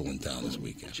lot of people in town this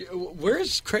weekend.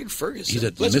 Where's Craig Ferguson? He's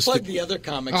at Let's plug the other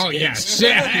comics. Oh, gigs.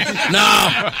 yes.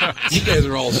 No, you guys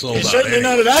are all sold He's out. certainly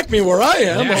not at Acme where I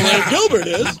am, although Gilbert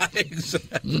is.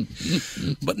 Exactly.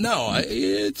 But no,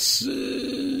 it's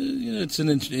it's an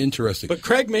interesting. But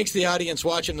Craig makes the audience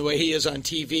watch him the way he is on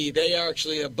TV. They are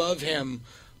actually above him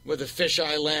with a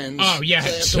fisheye lens. Oh,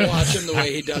 yes. They have to watch him the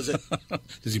way he does it.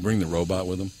 Does he bring the robot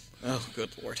with him? Oh, good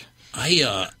Lord.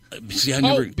 I never.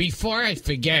 Oh, before I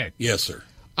forget. Yes, sir.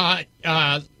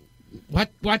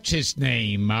 What's his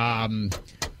name?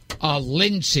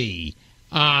 Lindsay,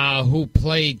 who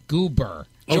played Goober.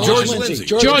 Oh, George Lindsay.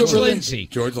 George Lindsay.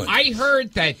 George Lindsay. I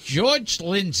heard that George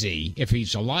Lindsay, if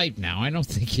he's alive now, I don't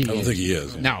think he is. I don't think he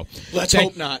is. No. Let's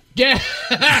hope not. Yeah.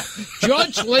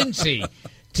 George Lindsay,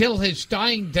 till his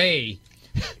dying day,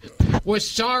 was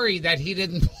sorry that he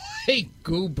didn't play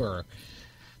Goober.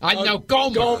 No,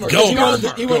 Gomer. He wanted the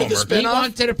spin-off? He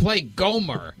wanted to play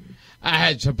Gomer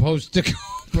as opposed to Goober.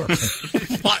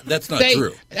 What? That's not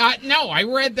true. No, I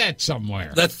read that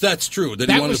somewhere. That's true. That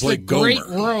he wanted to play Gomer. That was the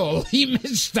great role he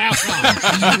missed out on.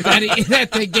 that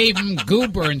they gave him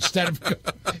Goober instead of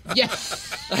Goober. Yeah.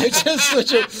 It's just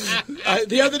such a.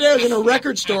 The other day I was in a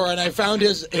record store and I found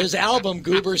his album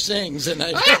Goober Sings, and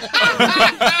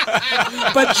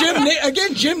but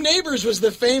Jim Nabors was the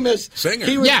famous singer.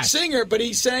 He was a singer, but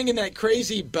he sang in that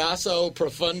crazy basso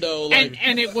profundo.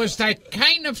 And it was that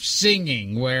kind of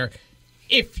singing where,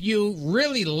 if you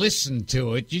really listen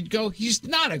to it, you'd go, he's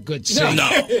not a good singer.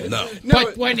 No.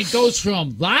 But when it goes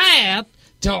from that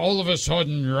to all of a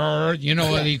sudden,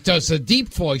 and he does a deep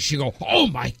voice, you go, oh,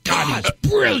 my God, he's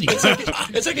brilliant.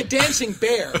 It's like a dancing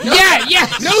bear. Yeah.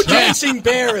 No dancing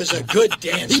bear is a good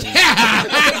dancer. Yeah.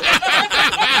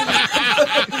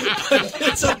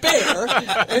 It's a bear,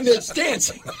 and it's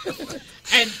dancing.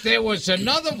 And there was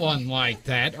another one like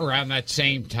that around that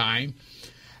same time.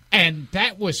 And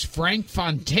that was Frank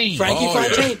Fontaine. Frankie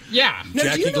Fontaine. Yeah. Now,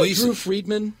 Jackie do you know Gleason? Drew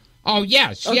Friedman? Oh,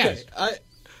 yes, Okay. yes.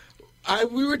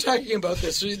 We were talking about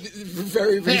this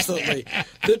very recently.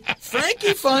 That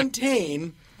Frankie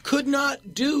Fontaine could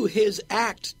not do his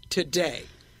act today.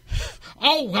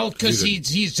 Oh, well, because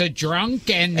he's a drunk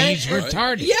and he's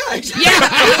retarded. Yeah, exactly. Yeah.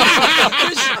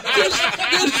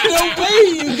 there's no way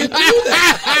you can do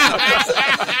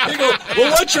that. You go,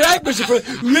 well, what's your act, Mr. What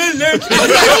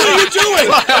the hell are you doing?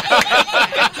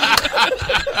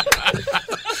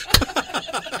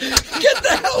 Get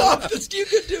the hell off this. You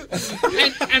can do.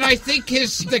 And I think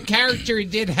the character he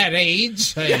did had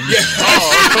AIDS.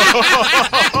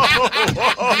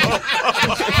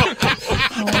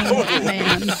 Oh,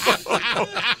 man.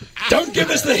 Don't give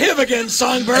us the HIV again,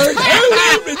 Songbird.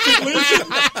 Hello, Mr. Gleason.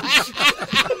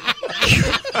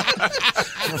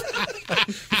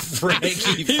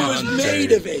 Frankie He was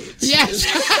made of AIDS. Yes.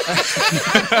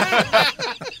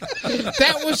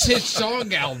 That was his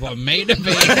song album, Made of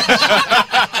AIDS.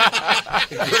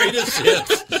 Greatest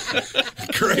hits,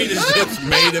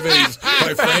 Made of AIDS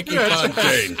by Frankie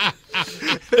Fontaine.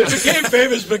 It became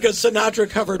famous because Sinatra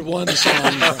covered one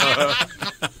song,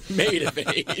 Maid of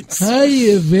AIDS. I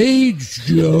have AIDS,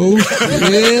 Joe.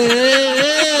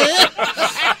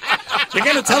 You're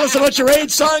going to tell us about your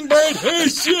AIDS song, Bird? Hey,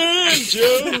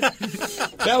 Joe.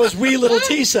 That was Wee Little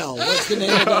T-Cell. What's the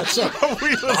name of that song? Wee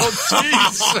Little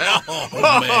T-Cell.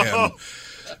 Oh, man.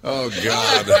 Oh,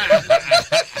 God.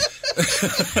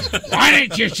 Why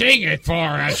didn't you sing it for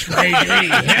us, Crazy?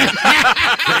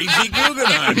 Crazy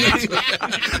Guggenheim.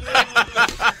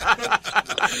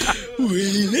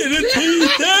 Wee Little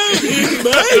T-Cell in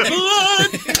my blood.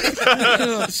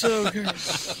 Oh, so good.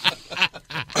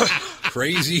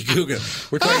 Crazy Guggenheim.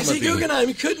 We're talking Crazy about Guggenheim.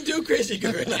 You couldn't do Crazy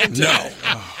Guggenheim. No.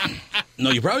 No,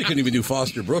 you probably couldn't even do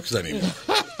Foster Brooks anymore.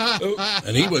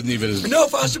 And he wasn't even as... No,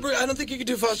 Foster Brooks. I don't think you could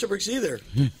do Foster Brooks either.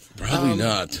 Probably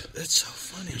not. That's so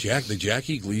funny. The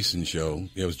Jackie Gleason show.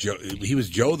 It was Joe. He was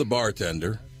Joe the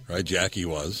bartender, right? Jackie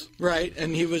was. Right,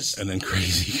 and he was... And then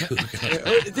Crazy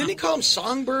Guggenheim. Didn't he call him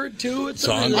Songbird, too? I think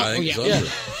Songbird.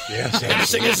 Yeah.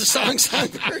 Sing us a song,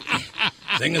 Songbird.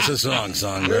 Sing us a song,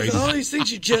 Songbird. There's all these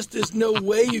things there's no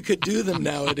way you could do them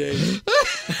nowadays.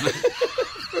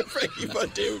 Frankie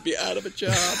Fontaine would be out of a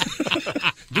job.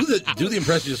 Do the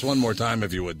impression just one more time,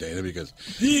 if you would, Dana, because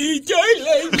it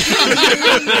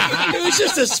was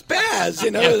just a spaz,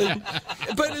 you know.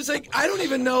 But it's like I don't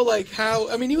even know like how.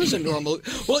 I mean, he was a normal.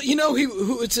 Well, you know,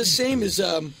 it's the same as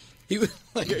he was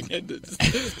like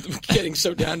getting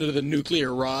so down to the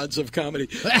nuclear rods of comedy.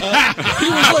 He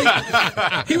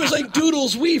was like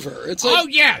Doodles Weaver. It's like, oh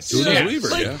yes, Doodles Weaver,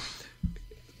 like, yeah.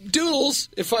 Doodles,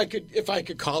 if I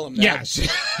could call him that. Yes.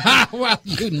 Well,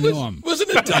 you knew him. Was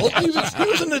an adult. He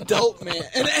was an adult man,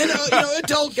 and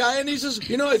adult guy. And he says,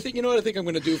 I think what I think I'm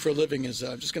going to do for a living is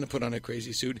I'm just going to put on a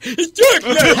crazy suit. It's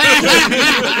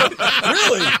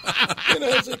really?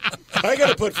 It's like, I got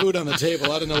to put food on the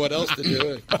table. I don't know what else to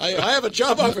do. I have a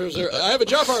job offer. I have a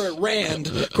job offer at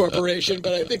Rand Corporation,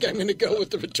 but I think I'm going to go with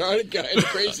the retarded guy in a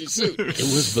crazy suit. It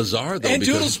was bizarre though. And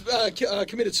Doodles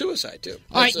committed suicide too.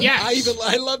 Yes.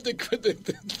 I love the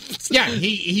yeah,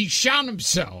 he shot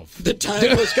himself. The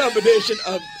timeless combination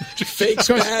of fake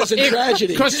spaz and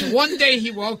tragedy. Because one day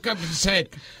he woke up and said,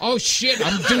 "Oh shit,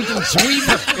 I'm Doodles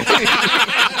Weaver."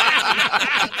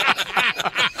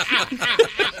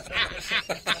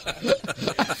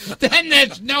 Then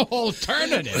there's no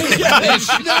alternative. There's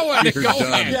nowhere to go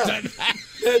after that.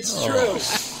 That's true.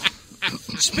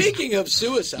 Speaking of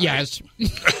suicide, yes,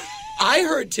 I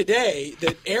heard today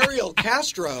that Ariel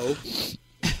Castro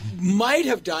might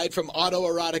have died from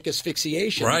autoerotic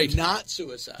asphyxiation, right? Not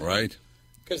suicide, right?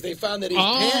 Because they found that his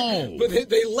pants, but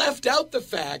they left out the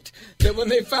fact that when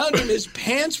they found him, his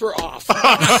pants were off.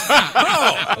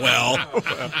 Oh, well,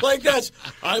 like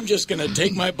I'm just going to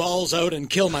take my balls out and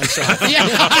kill myself.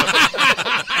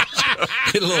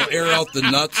 Get a little air out the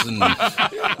nuts and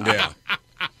yeah.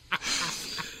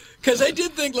 Because I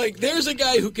did think, there's a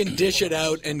guy who can dish it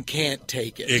out and can't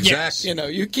take it. Exactly. Yes.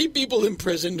 You keep people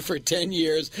imprisoned for 10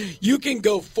 years. You can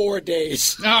go 4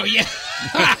 days. Oh, yeah.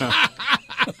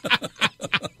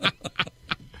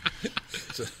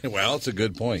 Well, it's a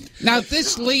good point. Now,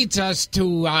 this leads us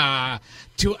to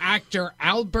actor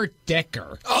Albert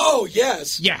Decker. Oh,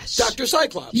 yes. Yes. Dr.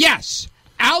 Cyclops. Yes.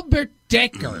 Albert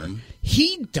Decker.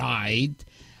 He died.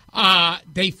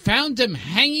 They found him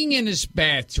hanging in his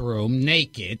bathroom,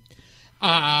 naked,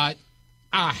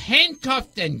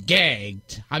 handcuffed and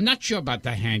gagged. I'm not sure about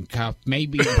the handcuff,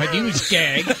 maybe, but he was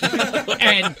gagged.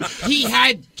 And he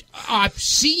had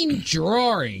obscene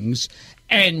drawings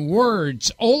and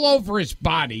words all over his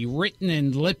body written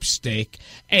in lipstick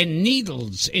and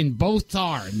needles in both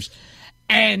arms.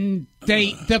 And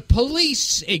the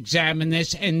police examined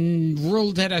this and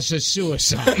ruled it as a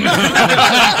suicide.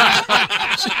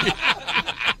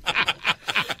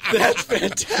 That's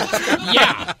fantastic.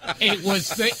 Yeah, it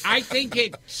was. I think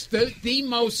it's the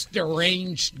most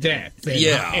deranged death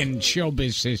in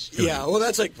showbiz history. Yeah, well,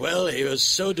 that's he was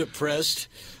so depressed.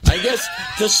 I guess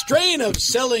the strain of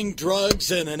selling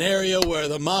drugs in an area where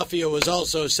the mafia was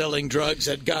also selling drugs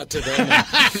had got to them.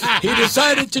 He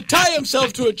decided to tie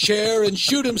himself to a chair and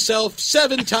shoot himself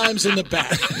 7 times in the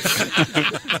back.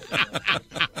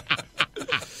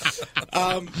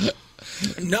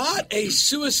 Not a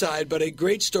suicide, but a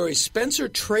great story. Spencer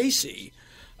Tracy,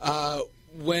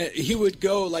 when he would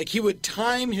go, he would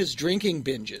time his drinking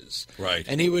binges. Right.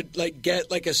 And he would,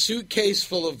 get, a suitcase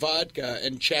full of vodka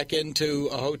and check into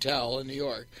a hotel in New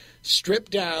York,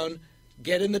 strip down,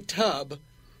 get in the tub,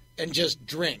 and just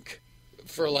drink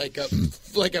for, a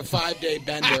 5-day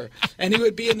bender. And he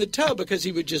would be in the tub because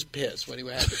he would just piss when he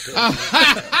had to piss.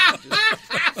 I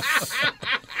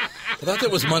thought that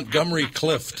was Montgomery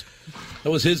Clift. That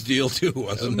was his deal, too,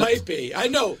 wasn't it? Might be. I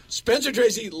know. Spencer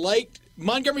Tracy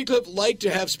Montgomery Clift liked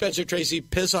to have Spencer Tracy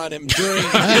piss on him during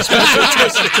Spencer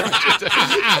Tracy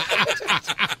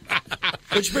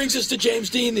Which brings us to James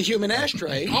Dean, the human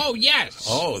ashtray. Oh, yes.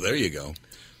 Oh, there you go.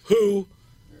 Who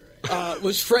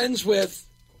was friends with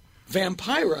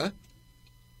Vampira,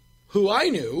 who I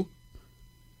knew,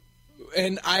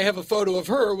 and I have a photo of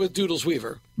her with Doodles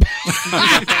Weaver.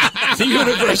 The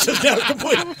universe is now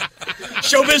complete.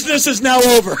 Show business is now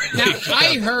over. Now,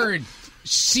 I heard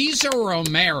Cesar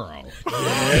Romero.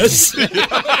 Yes.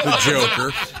 The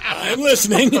Joker. I'm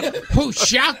listening. Who,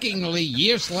 shockingly,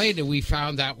 years later, we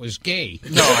found out was gay.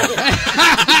 No.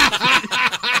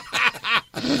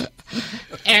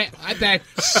 And that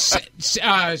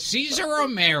Cesar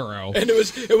Romero. And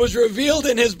it was revealed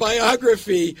in his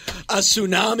biography, A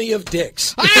Tsunami of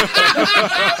Dicks.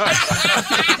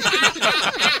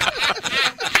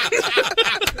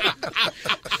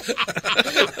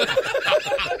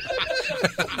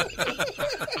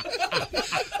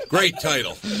 Great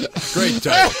title. Great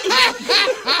title.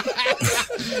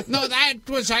 No, that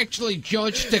was actually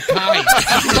George Takei.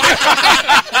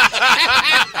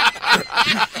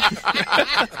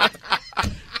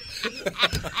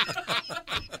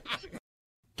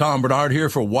 Tom Bernard here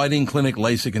for Whiting Clinic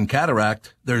LASIK and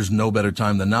Cataract. There's no better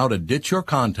time than now to ditch your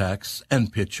contacts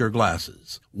and pitch your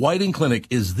glasses. Whiting Clinic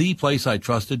is the place I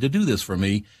trusted to do this for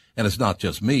me, and it's not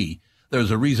just me. There's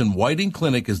a reason Whiting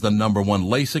Clinic is the #1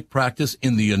 LASIK practice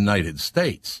in the United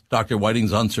States. Dr.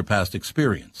 Whiting's unsurpassed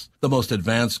experience, the most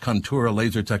advanced Contura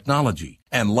laser technology,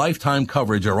 and lifetime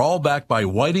coverage are all backed by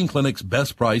Whiting Clinic's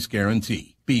best price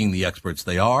guarantee. Being the experts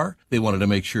they are, they wanted to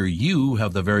make sure you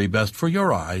have the very best for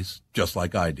your eyes, just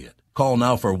like I did. Call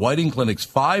now for Whiting Clinic's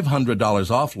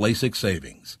 $500 off LASIK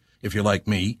savings. If you're like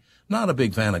me, not a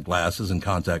big fan of glasses and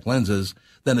contact lenses,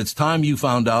 then it's time you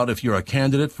found out if you're a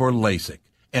candidate for LASIK.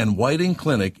 And Whiting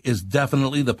Clinic is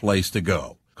definitely the place to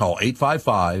go. Call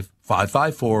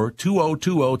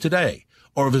 855-554-2020 today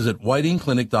or visit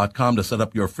whitingclinic.com to set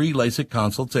up your free LASIK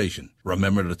consultation.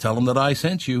 Remember to tell them that I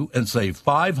sent you and save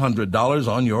 $500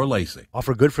 on your LASIK.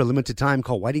 Offer good for a limited time.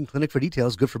 Call Whiting Clinic for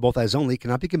details. Good for both eyes only.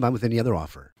 Cannot be combined with any other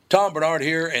offer. Tom Bernard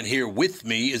here, and here with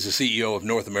me is the CEO of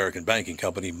North American Banking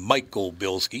Company, Michael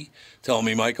Bilski. Tell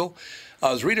me, Michael,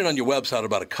 I was reading on your website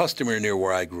about a customer near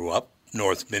where I grew up,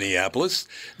 North Minneapolis.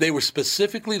 They were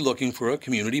specifically looking for a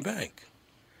community bank.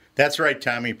 That's right,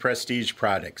 Tommy. Prestige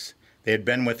Products. They had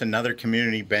been with another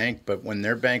community bank, but when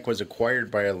their bank was acquired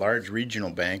by a large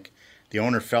regional bank, the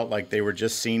owner felt like they were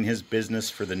just seeing his business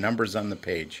for the numbers on the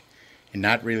page and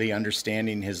not really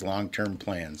understanding his long-term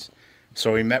plans.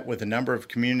 So he met with a number of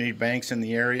community banks in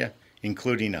the area,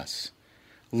 including us.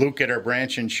 Luke at our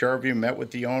branch in Shoreview met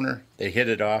with the owner. They hit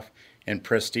it off, and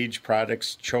Prestige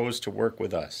Products chose to work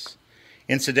with us.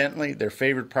 Incidentally, their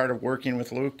favorite part of working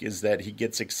with Luke is that he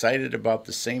gets excited about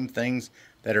the same things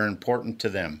that are important to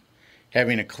them.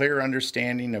 Having a clear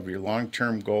understanding of your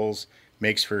long-term goals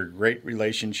makes for a great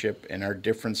relationship and our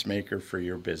difference maker for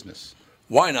your business.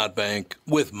 Why not bank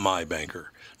with my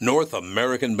banker? North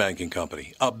American Banking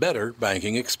Company, a better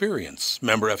banking experience.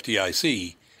 Member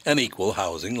FDIC, an equal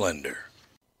housing lender.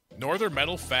 Northern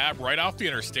Metal Fab, right off the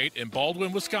interstate in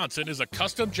Baldwin, Wisconsin, is a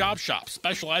custom job shop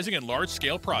specializing in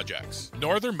large-scale projects.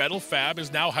 Northern Metal Fab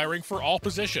is now hiring for all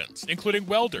positions, including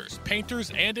welders, painters,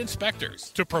 and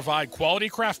inspectors, to provide quality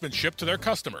craftsmanship to their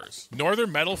customers. Northern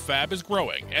Metal Fab is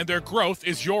growing, and their growth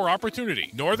is your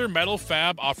opportunity. Northern Metal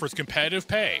Fab offers competitive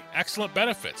pay, excellent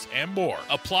benefits, and more.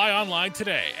 Apply online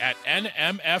today at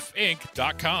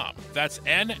nmfinc.com. That's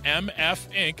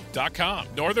nmfinc.com.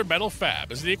 Northern Metal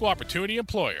Fab is the equal opportunity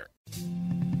employer.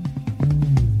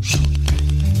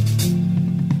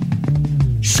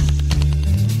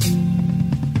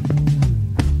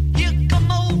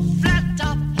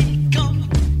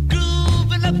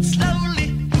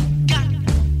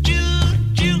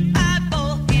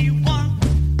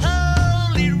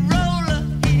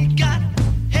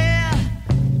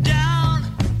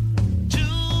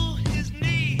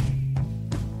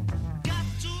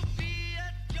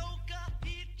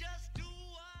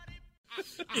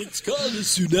 It's called a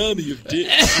tsunami of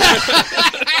dicks.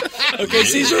 Okay,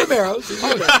 Cesar Romero.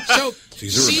 So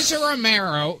Cesar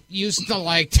Romero used to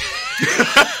like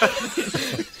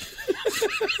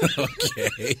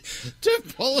Okay. to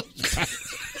pull his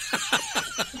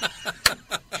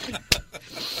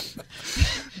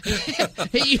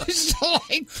he used to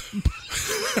like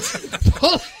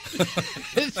pull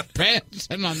his pants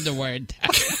and underwear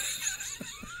down.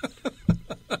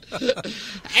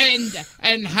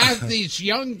 And have these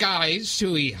young guys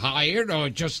who he hired or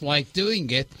just like doing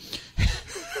it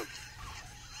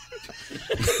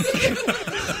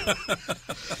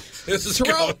This is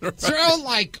throw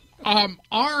like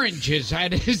oranges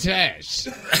at his ass.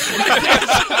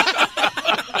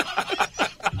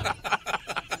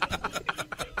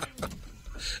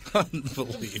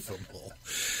 Unbelievable.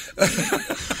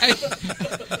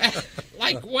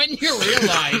 Like when you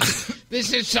realize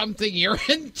this is something you're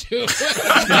into.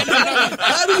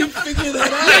 How do you figure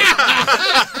that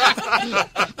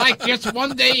out? Like just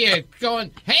one day you're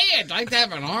going, hey, I'd like to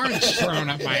have an orange thrown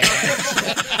up my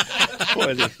ass.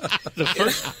 Boy, the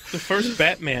first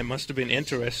Batman must have been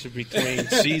interested between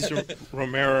Cesar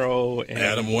Romero and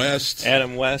Adam West.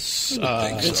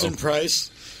 Vincent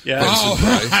Price.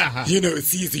 Yeah. You know,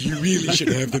 Caesar, you really should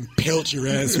have them pelt your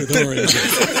ass with oranges.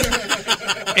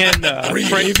 And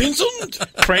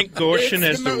Frank Gorshin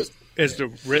as the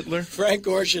Riddler. Frank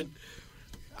Gorshin.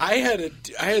 I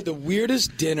had the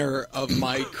weirdest dinner of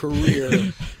my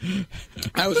career.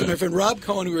 I was with my friend Rob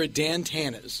Cohen. We were at Dan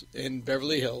Tana's in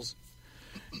Beverly Hills,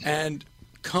 and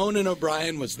Conan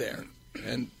O'Brien was there,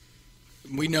 and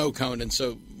we know Conan,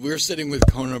 so we're sitting with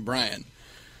Conan O'Brien,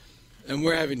 and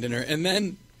we're having dinner, and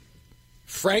then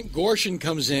Frank Gorshin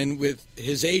comes in with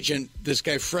his agent, this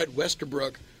guy Fred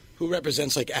Westerbrook, who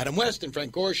represents like Adam West and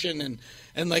Frank Gorshin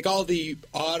and like all the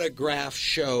autograph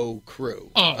show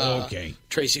crew. Oh, okay.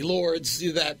 Tracy Lords,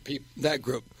 that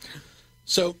group.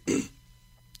 So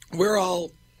we're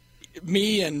all,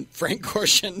 me and Frank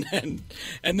Gorshin,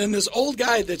 and then this old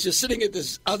guy that's just sitting at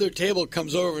this other table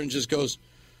comes over and just goes,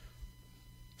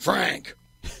 Frank.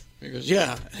 He goes,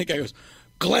 yeah. The guy goes,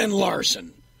 Glenn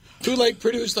Larson, who like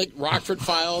produced like Rockford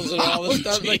Files and all this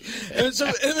stuff. Like, and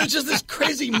it was just this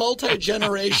crazy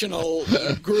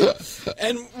multi-generational group.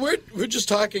 And we're just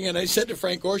talking, and I said to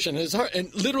Frank Gorshin,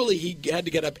 and literally he had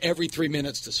to get up every 3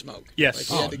 minutes to smoke. Yes.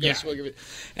 Like, he had to get smoke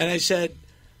and I said,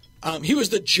 he was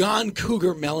the John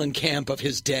Cougar Mellencamp of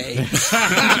his day.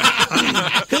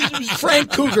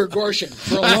 Frank Cougar Gorshin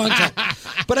for a long time.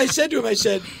 But I said to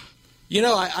him, you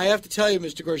know, I have to tell you,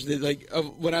 Mr. Gorshin,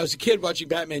 that when I was a kid watching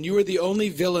Batman, you were the only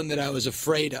villain that I was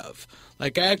afraid of.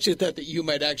 Like, I actually thought that you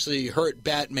might actually hurt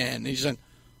Batman. And he's like,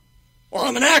 well,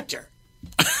 I'm an actor.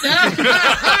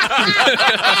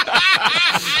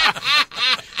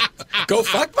 Go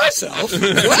fuck myself.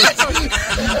 What?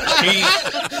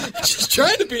 Just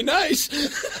trying to be nice.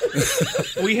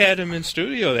 We had him in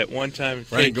studio that one time.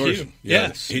 Frank Gorshin.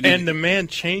 Yes. And the man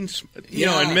chain,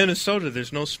 in Minnesota,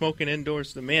 there's no smoking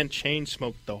indoors. The man chain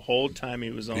smoked the whole time he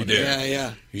was on. He did.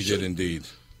 Yeah. He did indeed.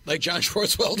 Like John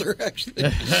Schwartzwelder,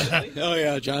 actually. Oh,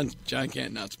 yeah. John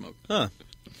can't not smoke. Huh.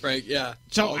 Right, yeah.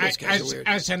 So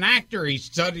as an actor, he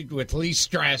studied with Lee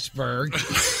Strasberg,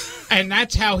 and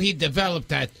that's how he developed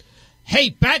that. Hey,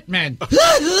 Batman!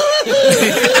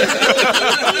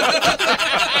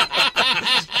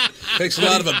 Takes a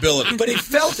lot of ability. But he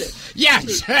felt it.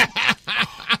 Yes.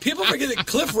 People forget that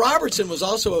Cliff Robertson was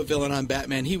also a villain on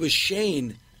Batman. He was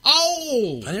Shane.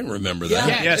 Oh! I didn't remember Yeah,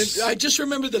 that. yes. I just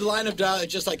remember the line of dialogue,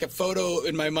 just like a photo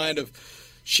in my mind of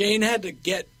Shane had to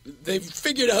get... They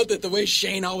figured out that the way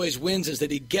Shane always wins is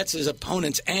that he gets his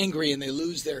opponents angry and they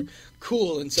lose their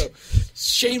cool. And so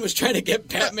Shane was trying to get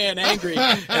Batman angry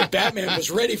and Batman was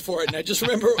ready for it. And I just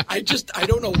remember, I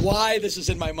don't know why this is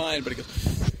in my mind, but he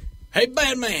goes, hey,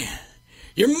 Batman,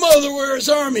 your mother wears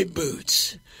army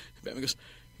boots. Batman goes,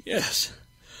 yes.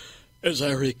 As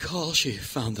I recall, she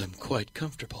found them quite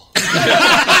comfortable. He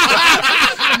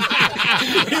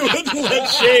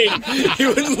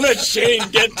wouldn't let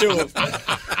Shane get to him.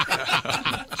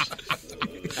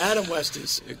 Adam West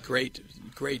is a great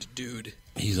dude.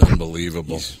 He's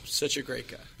unbelievable. He's such a great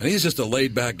guy. And he's just a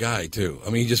laid-back guy, too.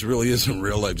 I mean, he just really is in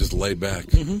real life, just laid back.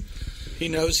 Mm-hmm. He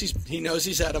knows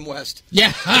he's Adam West.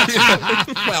 Yeah.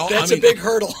 Well, that's a big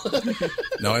hurdle.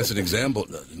 Now, as an example,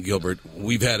 Gilbert,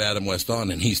 we've had Adam West on,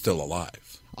 and he's still alive.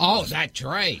 Oh, that's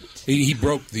right. He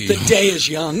broke the... The day is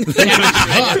young.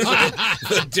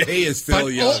 The day is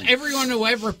still young. Everyone who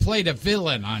ever played a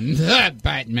villain on that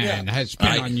Batman has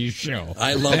been on your show.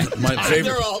 I love my favorite.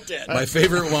 They're all dead. My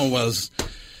favorite one was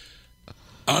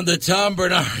on the Tom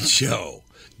Bernard Show.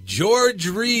 George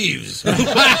Reeves went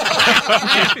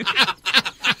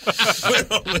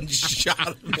up and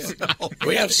shot himself.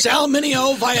 We have Sal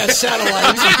Mineo via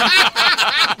satellite.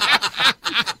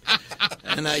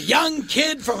 And a young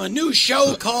kid from a new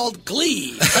show called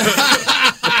Glee.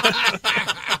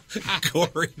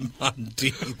 Corey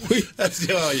Mondine.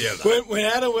 When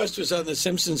Adam West was on The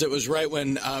Simpsons, it was right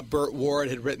when Burt Ward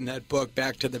had written that book,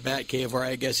 Back to the Batcave, where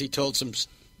I guess he told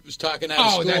was talking out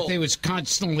of school. That there was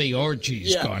constantly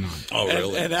orgies going on. Oh,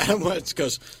 really? And Adam West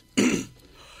goes,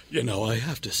 you know, I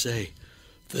have to say,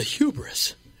 the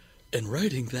hubris in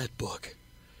writing that book.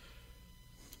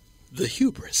 the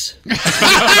hubris.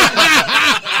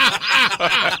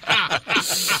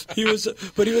 He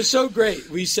was so great.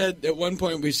 We said at one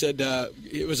point,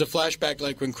 it was a flashback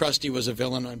like when Krusty was a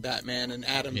villain on Batman and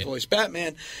Adam voiced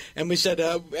Batman, and we said,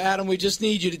 Adam, we just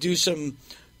need you to do some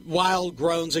wild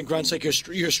groans and grunts like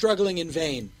you're struggling in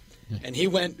vain. And he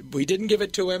went. We didn't give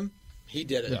it to him. He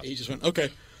did it. Yeah. He just went, okay.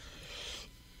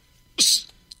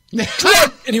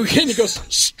 And he goes,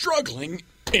 struggling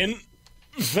in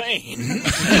vain.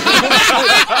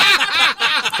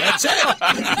 That's it.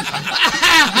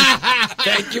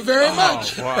 Thank you very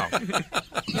much. Wow.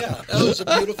 Yeah,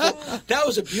 that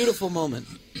was a beautiful moment.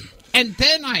 And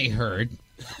then I heard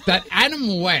that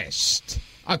Adam West,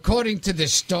 according to the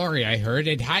story I heard,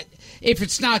 if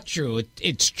it's not true,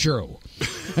 it's true.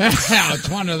 It's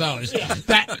one of those.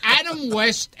 That Adam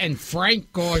West and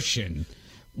Frank Gorshin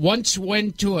once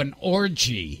went to an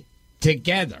orgy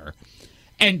together.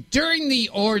 And during the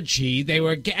orgy,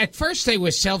 at first they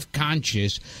were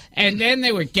self-conscious, and then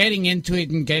they were getting into it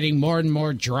and getting more and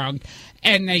more drunk,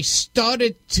 and they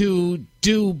started to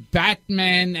do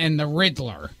Batman and the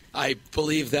Riddler. I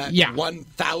believe that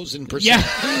 1,000%. Yeah.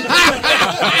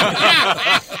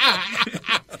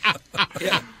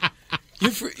 Yeah.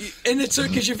 And it's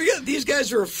because you forget these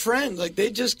guys are a friend. Like,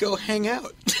 they just go hang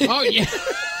out. Oh, yeah.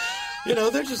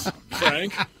 They're just,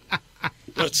 Frank,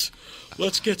 let's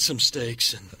get some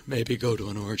steaks and maybe go to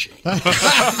an orgy.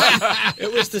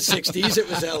 It was the 60s. It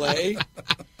was L.A.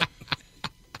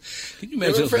 Can you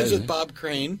imagine? They were friends with Bob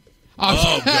Crane.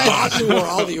 Oh, God. Knew where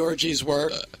all the orgies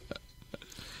were.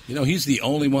 He's the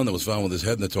only one that was found with his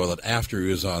head in the toilet after he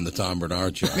was on the Tom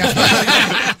Bernard show.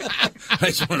 I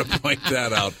just want to point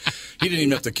that out. He didn't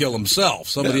even have to kill himself.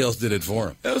 Somebody else did it for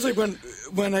him. That was like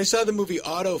when I saw the movie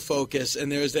Autofocus, and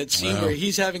there was that scene where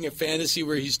he's having a fantasy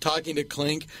where he's talking to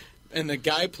Clink, and the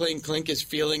guy playing Clink is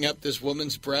feeling up this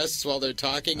woman's breasts while they're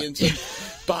talking in some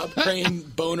Bob Crane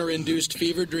boner-induced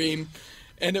fever dream.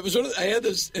 And it was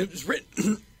it was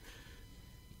written.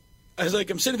 I was like,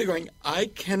 I'm sitting there going, I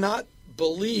cannot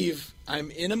believe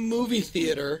I'm in a movie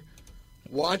theater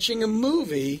watching a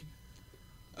movie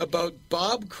about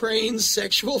Bob Crane's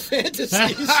sexual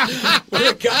fantasies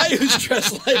where a guy who's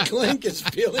dressed like Clink is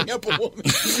feeling up a woman.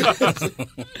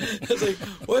 I was like,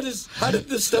 how did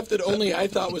this stuff that only I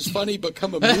thought was funny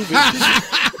become a movie?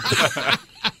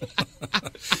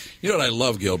 You know what I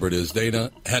love, Gilbert, is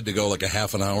Dana had to go like a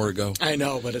half an hour ago. I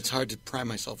know, but it's hard to pry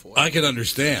myself away. I can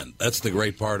understand. That's the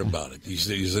great part about it. You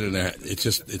sit in there.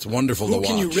 It's wonderful to watch.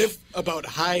 Who can you riff about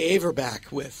High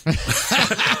Averback with?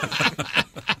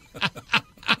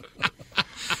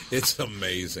 It's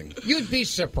amazing. You'd be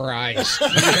surprised.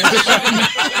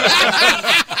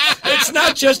 It's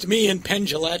not just me and Penn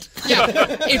Jillette. Yeah,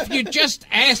 if you just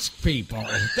ask people.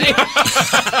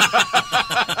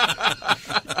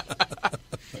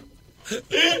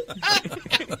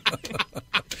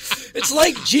 It's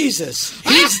like Jesus.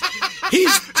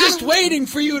 He's just waiting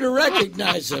for you to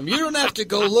recognize him. You don't have to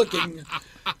go looking.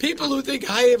 People who think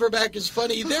High Averback is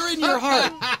funny, they're in your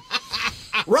heart.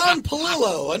 Ron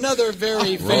Palillo, another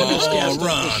very famous guest of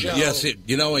the show. Yes, he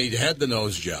had the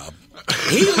nose job.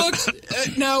 He looks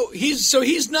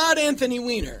he's not Anthony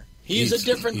Weiner. He's a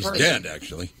different person. He's dead,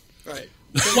 actually. Right.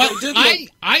 Well,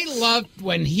 I loved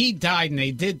when he died, and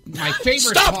they did my favorite.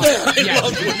 Stop part. there! I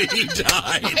loved when he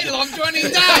died. I loved when he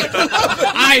died.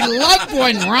 I loved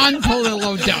when Ron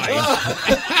Palillo died.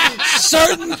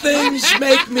 Certain things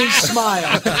make me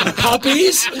smile.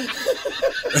 Puppies.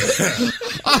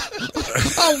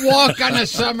 A walk on a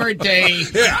summer day,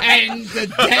 and the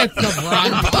death of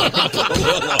Ron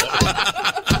Palillo.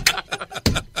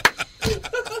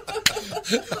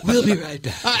 We'll be right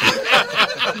back.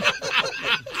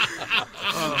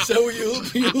 So you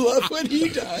love when he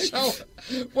died? So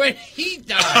when he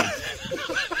died,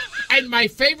 and my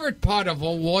favorite part of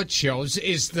award shows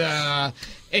is the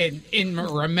in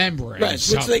remembrance. Right,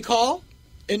 which they call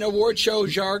in award show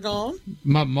jargon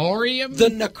memoriam, the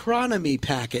necronomy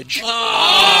package.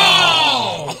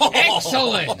 Oh,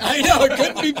 excellent! I know, it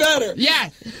couldn't be better. Yeah.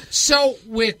 So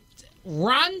with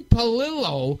Ron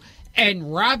Palillo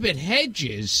and Robert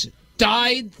Hedges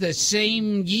died the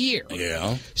same year.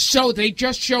 Yeah. So they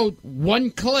just showed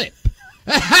one clip.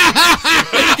 They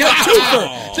got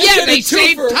twofer. They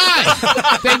saved time.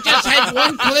 They just had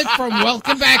one clip from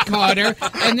Welcome Back, Kotter,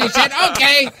 and they said,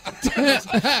 okay.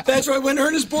 That's why when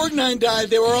Ernest Borgnine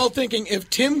died, they were all thinking, if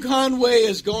Tim Conway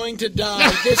is going to die,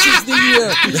 this is the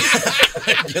year.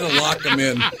 Gonna lock him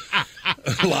in.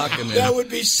 locking in. That would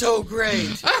be so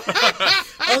great.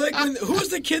 I like who was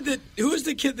the kid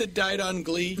that died on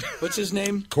Glee? What's his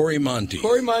name? Cory Monteith.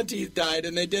 Cory Monteith died,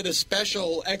 and they did a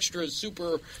special extra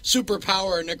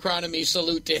superpower necronomy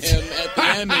salute to him at the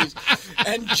Emmys.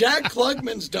 And Jack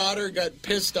Klugman's daughter got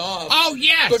pissed off. Oh,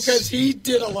 yes. Because he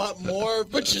did a lot more,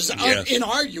 which is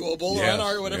inarguable, Yes,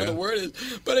 or whatever the word is.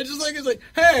 But it's like,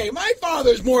 hey, my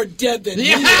father's more dead than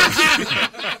he is.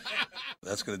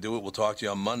 That's going to do it. We'll talk to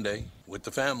you on Monday with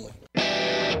the family.